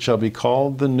 66, it shall be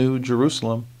called the New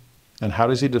Jerusalem. And how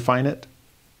does he define it?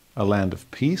 A land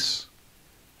of peace,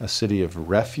 a city of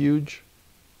refuge,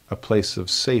 a place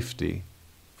of safety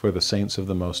for the saints of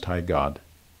the Most High God.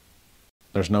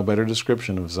 There's no better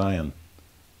description of Zion.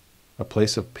 A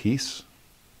place of peace.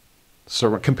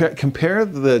 So compare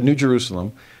the New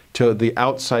Jerusalem to the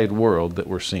outside world that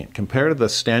we're seeing. Compare the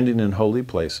standing in holy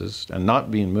places and not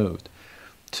being moved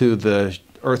to the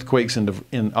earthquakes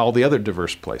in all the other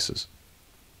diverse places.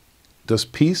 Does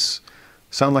peace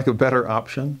sound like a better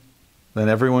option than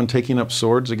everyone taking up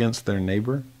swords against their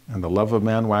neighbor and the love of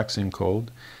man waxing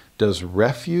cold? Does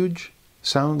refuge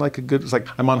sound like a good... It's like,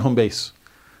 I'm on home base.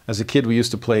 As a kid, we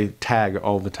used to play tag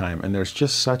all the time, and there's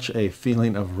just such a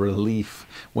feeling of relief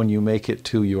when you make it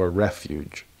to your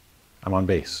refuge. I'm on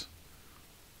base.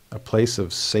 A place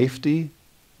of safety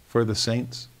for the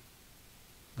saints.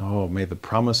 Oh, may the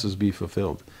promises be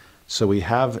fulfilled. So we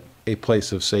have a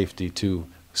place of safety to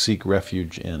seek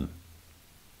refuge in.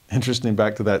 Interesting,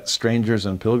 back to that strangers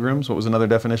and pilgrims. What was another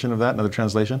definition of that? Another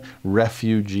translation?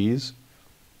 Refugees.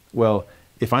 Well,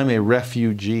 if I'm a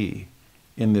refugee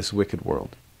in this wicked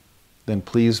world, then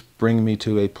please bring me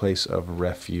to a place of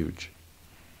refuge.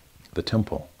 The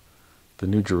temple, the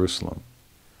New Jerusalem.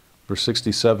 Verse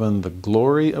 67, the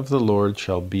glory of the Lord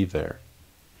shall be there,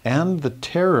 and the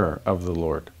terror of the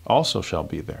Lord also shall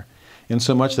be there,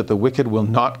 insomuch that the wicked will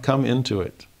not come into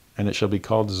it, and it shall be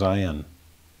called Zion.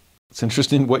 It's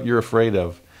interesting what you're afraid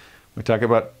of. We talk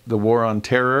about the war on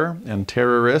terror and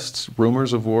terrorists,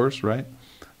 rumors of wars, right?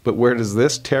 But where does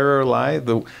this terror lie?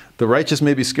 The righteous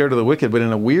may be scared of the wicked, but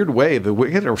in a weird way, the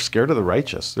wicked are scared of the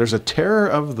righteous. There's a terror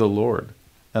of the Lord,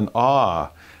 an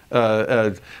awe,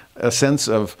 a sense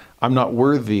of, I'm not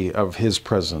worthy of his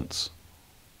presence.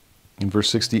 In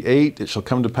verse 68, it shall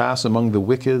come to pass among the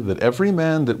wicked that every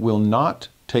man that will not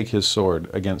take his sword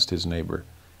against his neighbor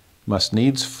must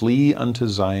needs flee unto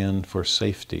Zion for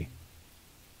safety.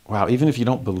 Wow, even if you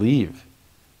don't believe,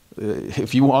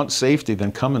 if you want safety,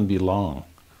 then come and belong.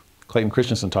 Clayton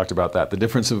Christensen talked about that, the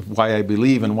difference of why I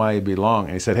believe and why I belong.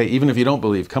 And he said, hey, even if you don't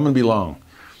believe, come and belong.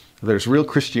 There's real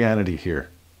Christianity here.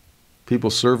 People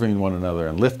serving one another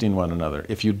and lifting one another.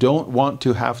 If you don't want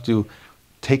to have to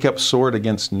take up sword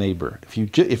against neighbor,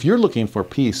 if you're looking for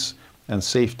peace and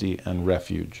safety and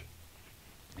refuge,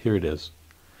 here it is.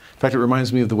 In fact, it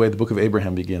reminds me of the way the book of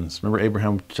Abraham begins. Remember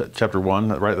Abraham chapter 1,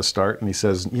 right at the start? And he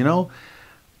says, you know,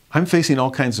 I'm facing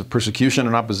all kinds of persecution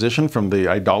and opposition from the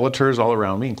idolaters all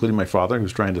around me, including my father,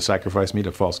 who's trying to sacrifice me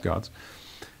to false gods.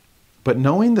 But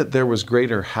knowing that there was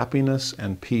greater happiness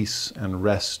and peace and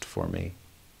rest for me,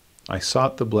 I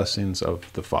sought the blessings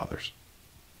of the fathers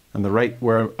and the right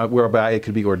whereby I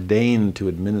could be ordained to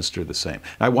administer the same.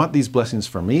 I want these blessings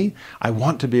for me. I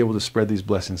want to be able to spread these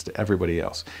blessings to everybody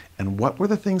else. And what were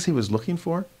the things he was looking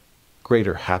for?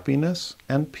 Greater happiness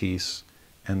and peace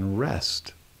and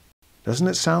rest. Doesn't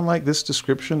it sound like this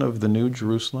description of the New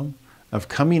Jerusalem, of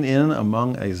coming in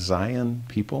among a Zion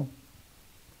people?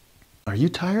 Are you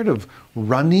tired of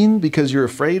running because you're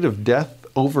afraid of death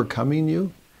overcoming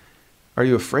you? Are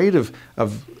you afraid of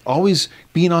always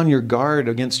being on your guard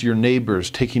against your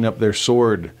neighbors taking up their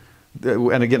sword?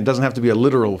 And again, it doesn't have to be a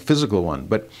literal physical one,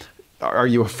 but are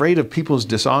you afraid of people's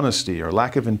dishonesty or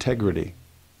lack of integrity?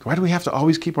 Why do we have to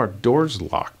always keep our doors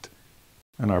locked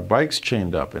and our bikes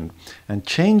chained up and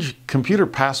change computer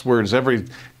passwords every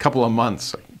couple of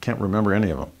months? I can't remember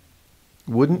any of them.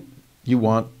 Wouldn't you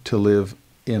want to live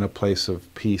in a place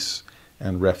of peace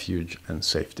and refuge and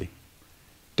safety?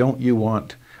 Don't you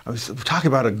want, I was talking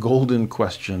about a golden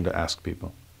question to ask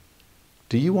people.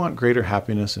 Do you want greater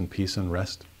happiness and peace and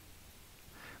rest?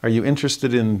 Are you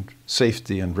interested in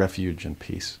safety and refuge and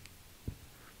peace?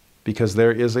 Because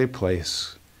there is a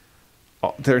place,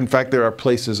 in fact, there are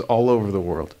places all over the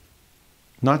world,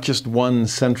 not just one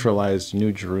centralized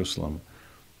New Jerusalem,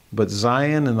 but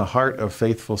Zion in the heart of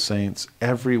faithful saints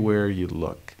everywhere you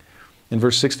look. In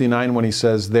verse 69, when he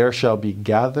says, there shall be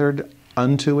gathered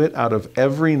unto it out of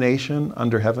every nation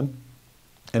under heaven,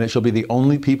 and it shall be the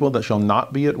only people that shall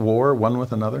not be at war one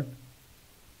with another.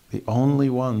 The only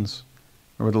ones.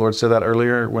 Remember the Lord said that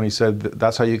earlier when he said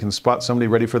that's how you can spot somebody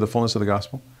ready for the fullness of the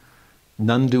gospel?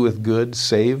 None doeth good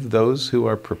save those who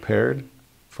are prepared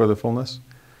for the fullness.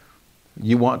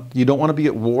 You don't want to be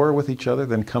at war with each other?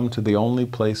 Then come to the only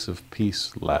place of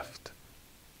peace left.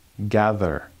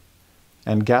 Gather.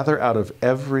 And gather out of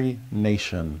every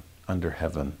nation under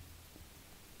heaven.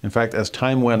 In fact, as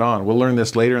time went on, we'll learn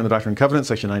this later in the Doctrine and Covenants,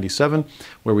 section 97,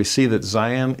 where we see that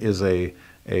Zion is a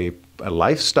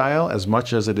lifestyle as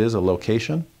much as it is a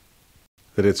location,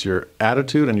 that it's your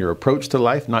attitude and your approach to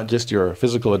life, not just your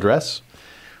physical address.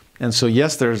 And so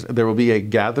yes, there will be a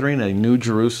gathering, a New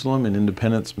Jerusalem in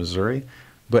Independence, Missouri,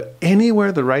 but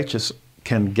anywhere the righteous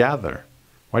can gather.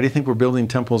 Why do you think we're building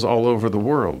temples all over the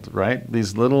world, right?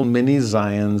 These little mini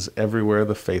Zions everywhere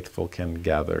the faithful can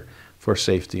gather for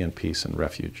safety and peace and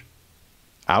refuge.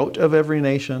 Out of every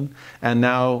nation, and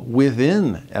now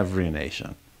within every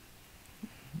nation.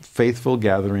 Faithful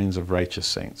gatherings of righteous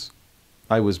saints.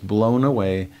 I was blown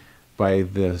away by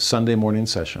the Sunday morning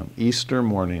session, Easter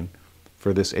morning,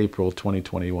 for this April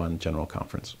 2021 General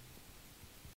Conference,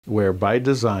 where by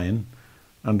design,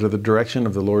 under the direction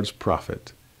of the Lord's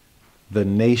prophet, the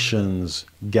nations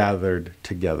gathered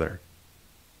together,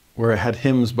 where it had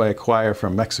hymns by a choir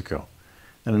from Mexico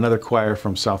and another choir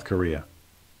from South Korea.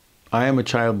 I Am a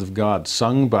Child of God,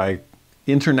 sung by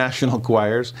international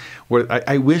choirs, where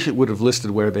I wish it would have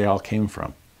listed where they all came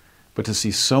from. But to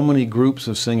see so many groups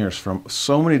of singers from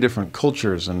so many different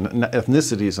cultures and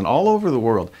ethnicities and all over the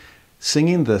world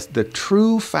singing the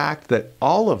true fact that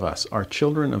all of us are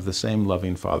children of the same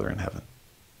loving Father in heaven.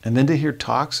 And then to hear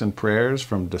talks and prayers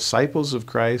from disciples of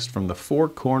Christ from the four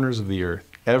corners of the earth,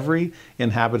 every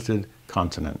inhabited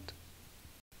continent.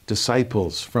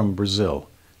 Disciples from Brazil,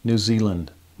 New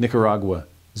Zealand, Nicaragua,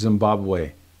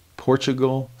 Zimbabwe,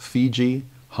 Portugal, Fiji,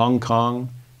 Hong Kong,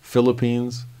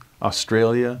 Philippines,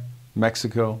 Australia,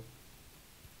 Mexico.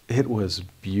 It was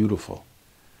beautiful.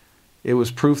 It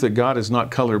was proof that God is not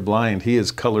colorblind. He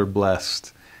is color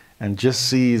blessed and just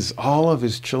sees all of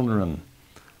his children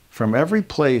from every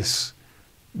place,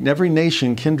 every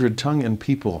nation, kindred, tongue, and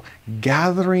people,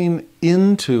 gathering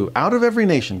out of every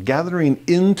nation, gathering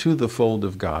into the fold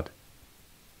of God.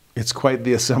 It's quite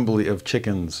the assembly of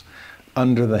chickens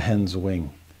under the hen's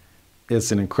wing.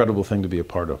 It's an incredible thing to be a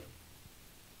part of.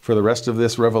 For the rest of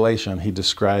this revelation, he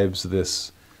describes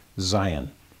this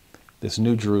Zion, this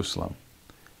New Jerusalem,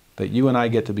 that you and I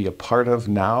get to be a part of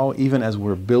now, even as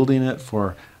we're building it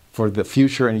for the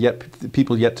future and yet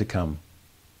people yet to come.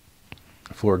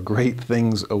 For great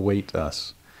things await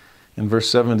us. In verse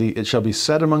 70, it shall be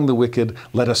said among the wicked,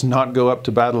 let us not go up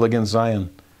to battle against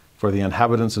Zion, for the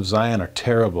inhabitants of Zion are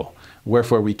terrible,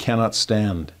 wherefore we cannot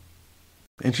stand.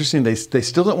 Interesting, they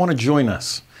still don't want to join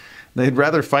us. They'd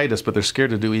rather fight us, but they're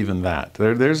scared to do even that.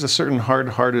 There's a certain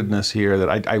hard-heartedness here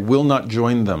that I will not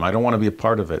join them. I don't want to be a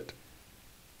part of it.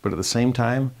 But at the same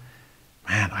time,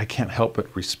 man, I can't help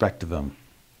but respect them.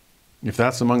 If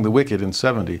that's among the wicked in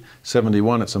 70,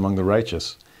 71, it's among the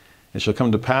righteous. It shall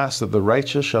come to pass that the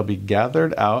righteous shall be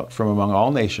gathered out from among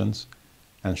all nations,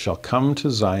 and shall come to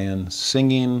Zion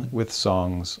singing with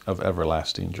songs of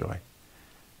everlasting joy.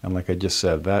 And like I just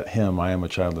said, that hymn, I Am a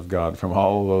Child of God, from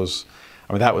all those,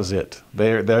 I mean, that was it.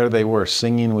 There they were,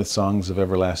 singing with songs of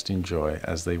everlasting joy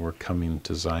as they were coming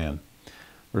to Zion.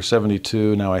 Verse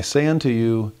 72, now I say unto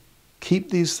you,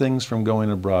 keep these things from going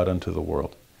abroad unto the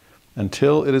world,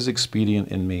 until it is expedient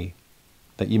in me,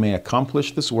 that ye may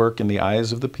accomplish this work in the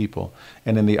eyes of the people,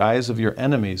 and in the eyes of your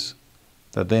enemies,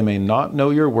 that they may not know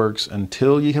your works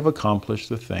until ye have accomplished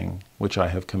the thing which I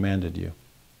have commanded you.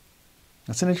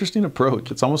 That's an interesting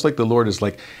approach. It's almost like the Lord is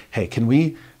like, hey,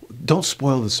 don't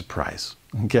spoil the surprise,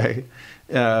 okay?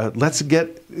 Let's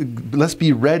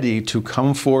be ready to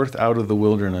come forth out of the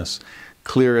wilderness,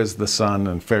 clear as the sun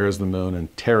and fair as the moon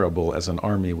and terrible as an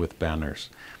army with banners.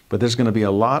 But there's going to be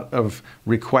a lot of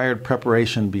required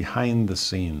preparation behind the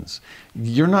scenes.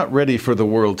 You're not ready for the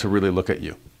world to really look at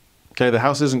you. Okay, the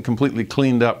house isn't completely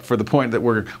cleaned up for the point that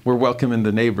we're welcoming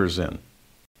the neighbors in.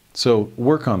 So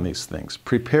work on these things.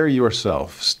 Prepare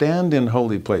yourself. Stand in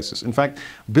holy places. In fact,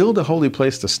 build a holy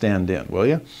place to stand in, will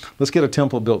you? Let's get a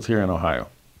temple built here in Ohio.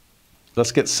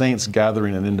 Let's get saints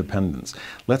gathering in Independence.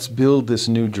 Let's build this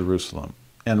new Jerusalem.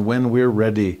 And when we're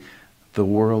ready, the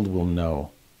world will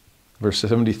know. Verse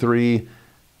 73,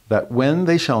 that when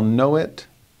they shall know it,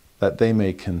 that they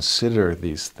may consider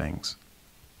these things.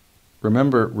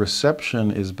 Remember,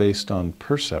 reception is based on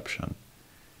perception.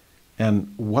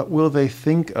 And what will they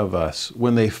think of us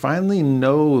when they finally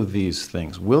know these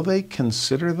things? Will they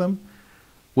consider them?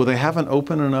 Will they have an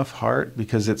open enough heart?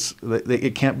 Because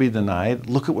it can't be denied.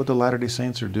 Look at what the Latter-day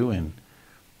Saints are doing.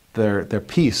 Their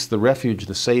peace, the refuge,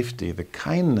 the safety, the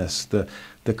kindness, the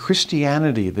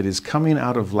Christianity that is coming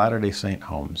out of Latter-day Saint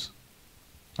homes.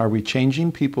 Are we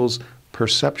changing people's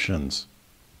perceptions?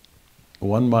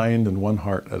 One mind and one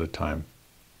heart at a time,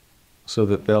 so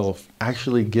that they'll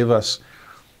actually give us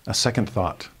a second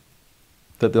thought,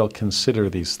 that they'll consider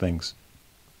these things.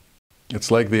 It's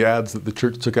like the ads that the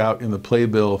church took out in the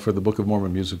playbill for the Book of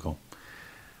Mormon musical.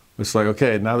 It's like,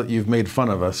 okay, now that you've made fun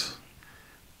of us,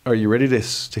 are you ready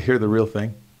to hear the real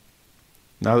thing?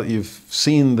 Now that you've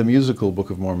seen the musical Book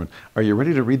of Mormon, are you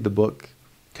ready to read the book?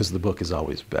 Because the book is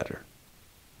always better.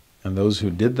 And those who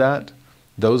did that,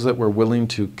 those that were willing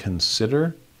to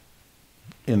consider,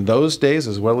 in those days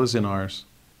as well as in ours,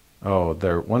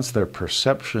 once their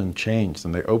perception changed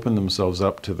and they opened themselves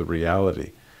up to the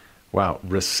reality, wow,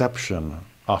 reception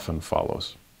often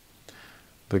follows.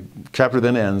 The chapter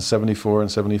then ends, 74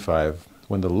 and 75,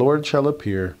 when the Lord shall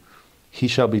appear, he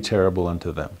shall be terrible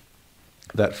unto them.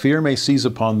 That fear may seize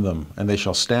upon them, and they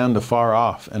shall stand afar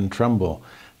off and tremble.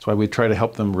 That's why we try to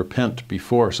help them repent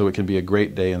before, so it can be a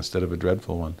great day instead of a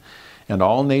dreadful one. And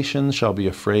all nations shall be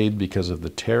afraid because of the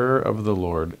terror of the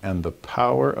Lord and the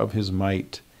power of his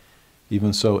might.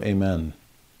 Even so, amen.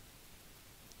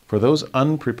 For those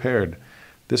unprepared,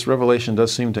 this revelation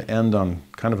does seem to end on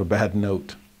kind of a bad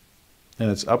note. And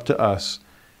it's up to us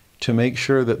to make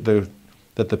sure that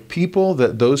the people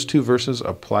that those two verses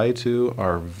apply to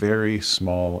are very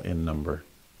small in number.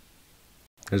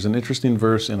 There's an interesting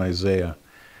verse in Isaiah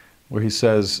where he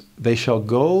says, they shall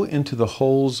go into the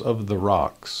holes of the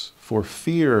rocks for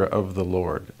fear of the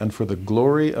Lord and for the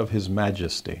glory of his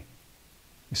majesty.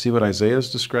 You see what Isaiah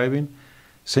is describing?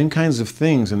 Same kinds of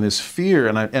things, and this fear,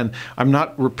 and I'm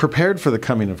not prepared for the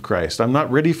coming of Christ. I'm not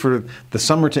ready for the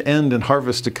summer to end and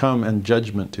harvest to come and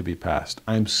judgment to be passed.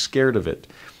 I'm scared of it.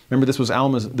 Remember, this was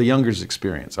Alma the Younger's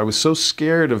experience. I was so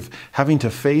scared of having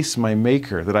to face my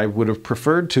Maker that I would have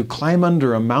preferred to climb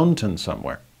under a mountain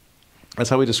somewhere. That's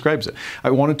how he describes it.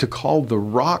 I wanted to call the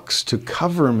rocks to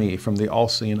cover me from the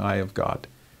all-seeing eye of God.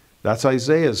 That's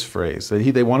Isaiah's phrase, that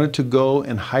they wanted to go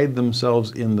and hide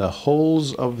themselves in the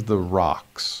holes of the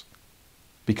rocks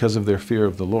because of their fear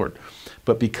of the Lord.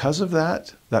 But because of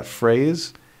that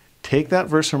phrase, take that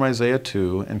verse from Isaiah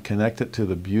 2 and connect it to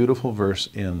the beautiful verse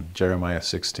in Jeremiah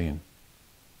 16.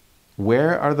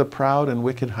 Where are the proud and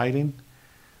wicked hiding?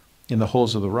 In the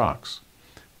holes of the rocks.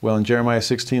 Well, in Jeremiah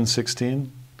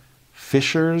 16:16,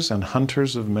 fishers and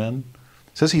hunters of men,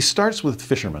 it says he starts with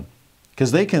fishermen,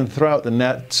 because they can throw out the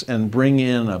nets and bring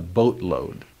in a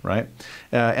boatload, right?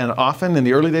 And often in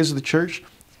the early days of the church,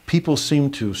 people seem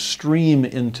to stream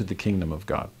into the kingdom of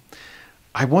God.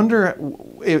 I wonder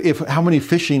if how many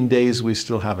fishing days we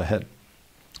still have ahead,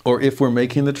 or if we're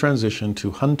making the transition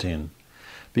to hunting.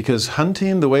 Because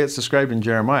hunting, the way it's described in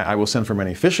Jeremiah, I will send for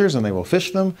many fishers and they will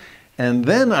fish them, and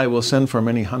then I will send for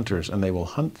many hunters and they will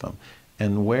hunt them.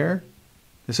 And where?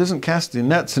 This isn't casting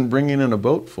nets and bringing in a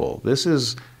boat full. This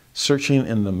is searching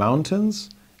in the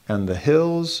mountains and the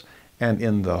hills and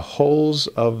in the holes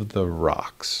of the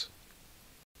rocks.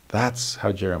 That's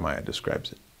how Jeremiah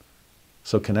describes it.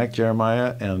 So connect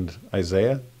Jeremiah and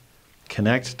Isaiah.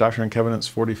 Connect Doctrine and Covenants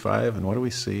 45, and what do we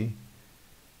see?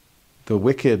 The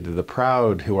wicked, the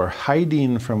proud, who are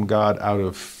hiding from God out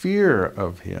of fear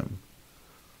of Him.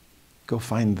 Go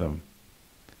find them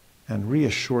and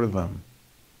reassure them.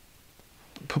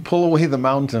 Pull away the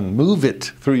mountain, move it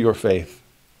through your faith,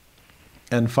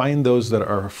 and find those that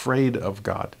are afraid of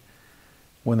God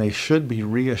when they should be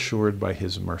reassured by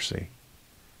His mercy.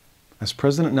 As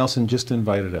President Nelson just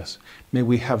invited us, may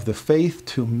we have the faith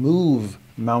to move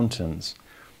mountains,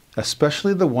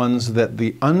 especially the ones that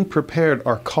the unprepared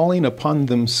are calling upon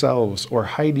themselves or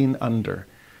hiding under,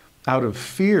 out of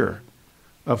fear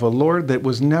of a Lord that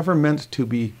was never meant to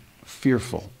be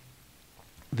fearful.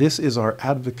 This is our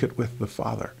advocate with the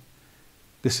Father.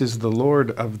 This is the Lord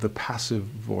of the passive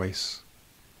voice.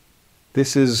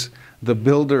 This is the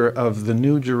builder of the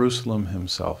New Jerusalem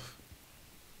Himself.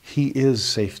 He is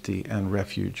safety and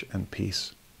refuge and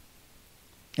peace.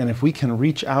 And if we can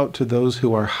reach out to those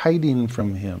who are hiding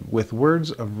from Him with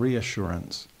words of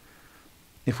reassurance,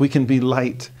 if we can be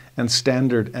light and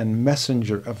standard and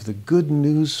messenger of the good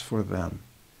news for them,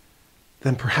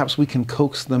 then perhaps we can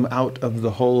coax them out of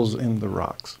the holes in the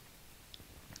rocks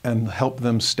and help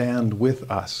them stand with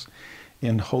us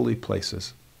in holy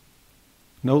places,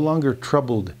 no longer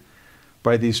troubled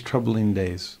by these troubling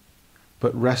days,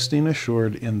 but resting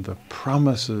assured in the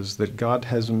promises that God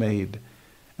has made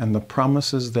and the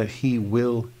promises that He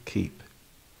will keep.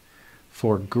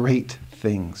 For great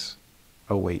things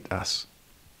await us.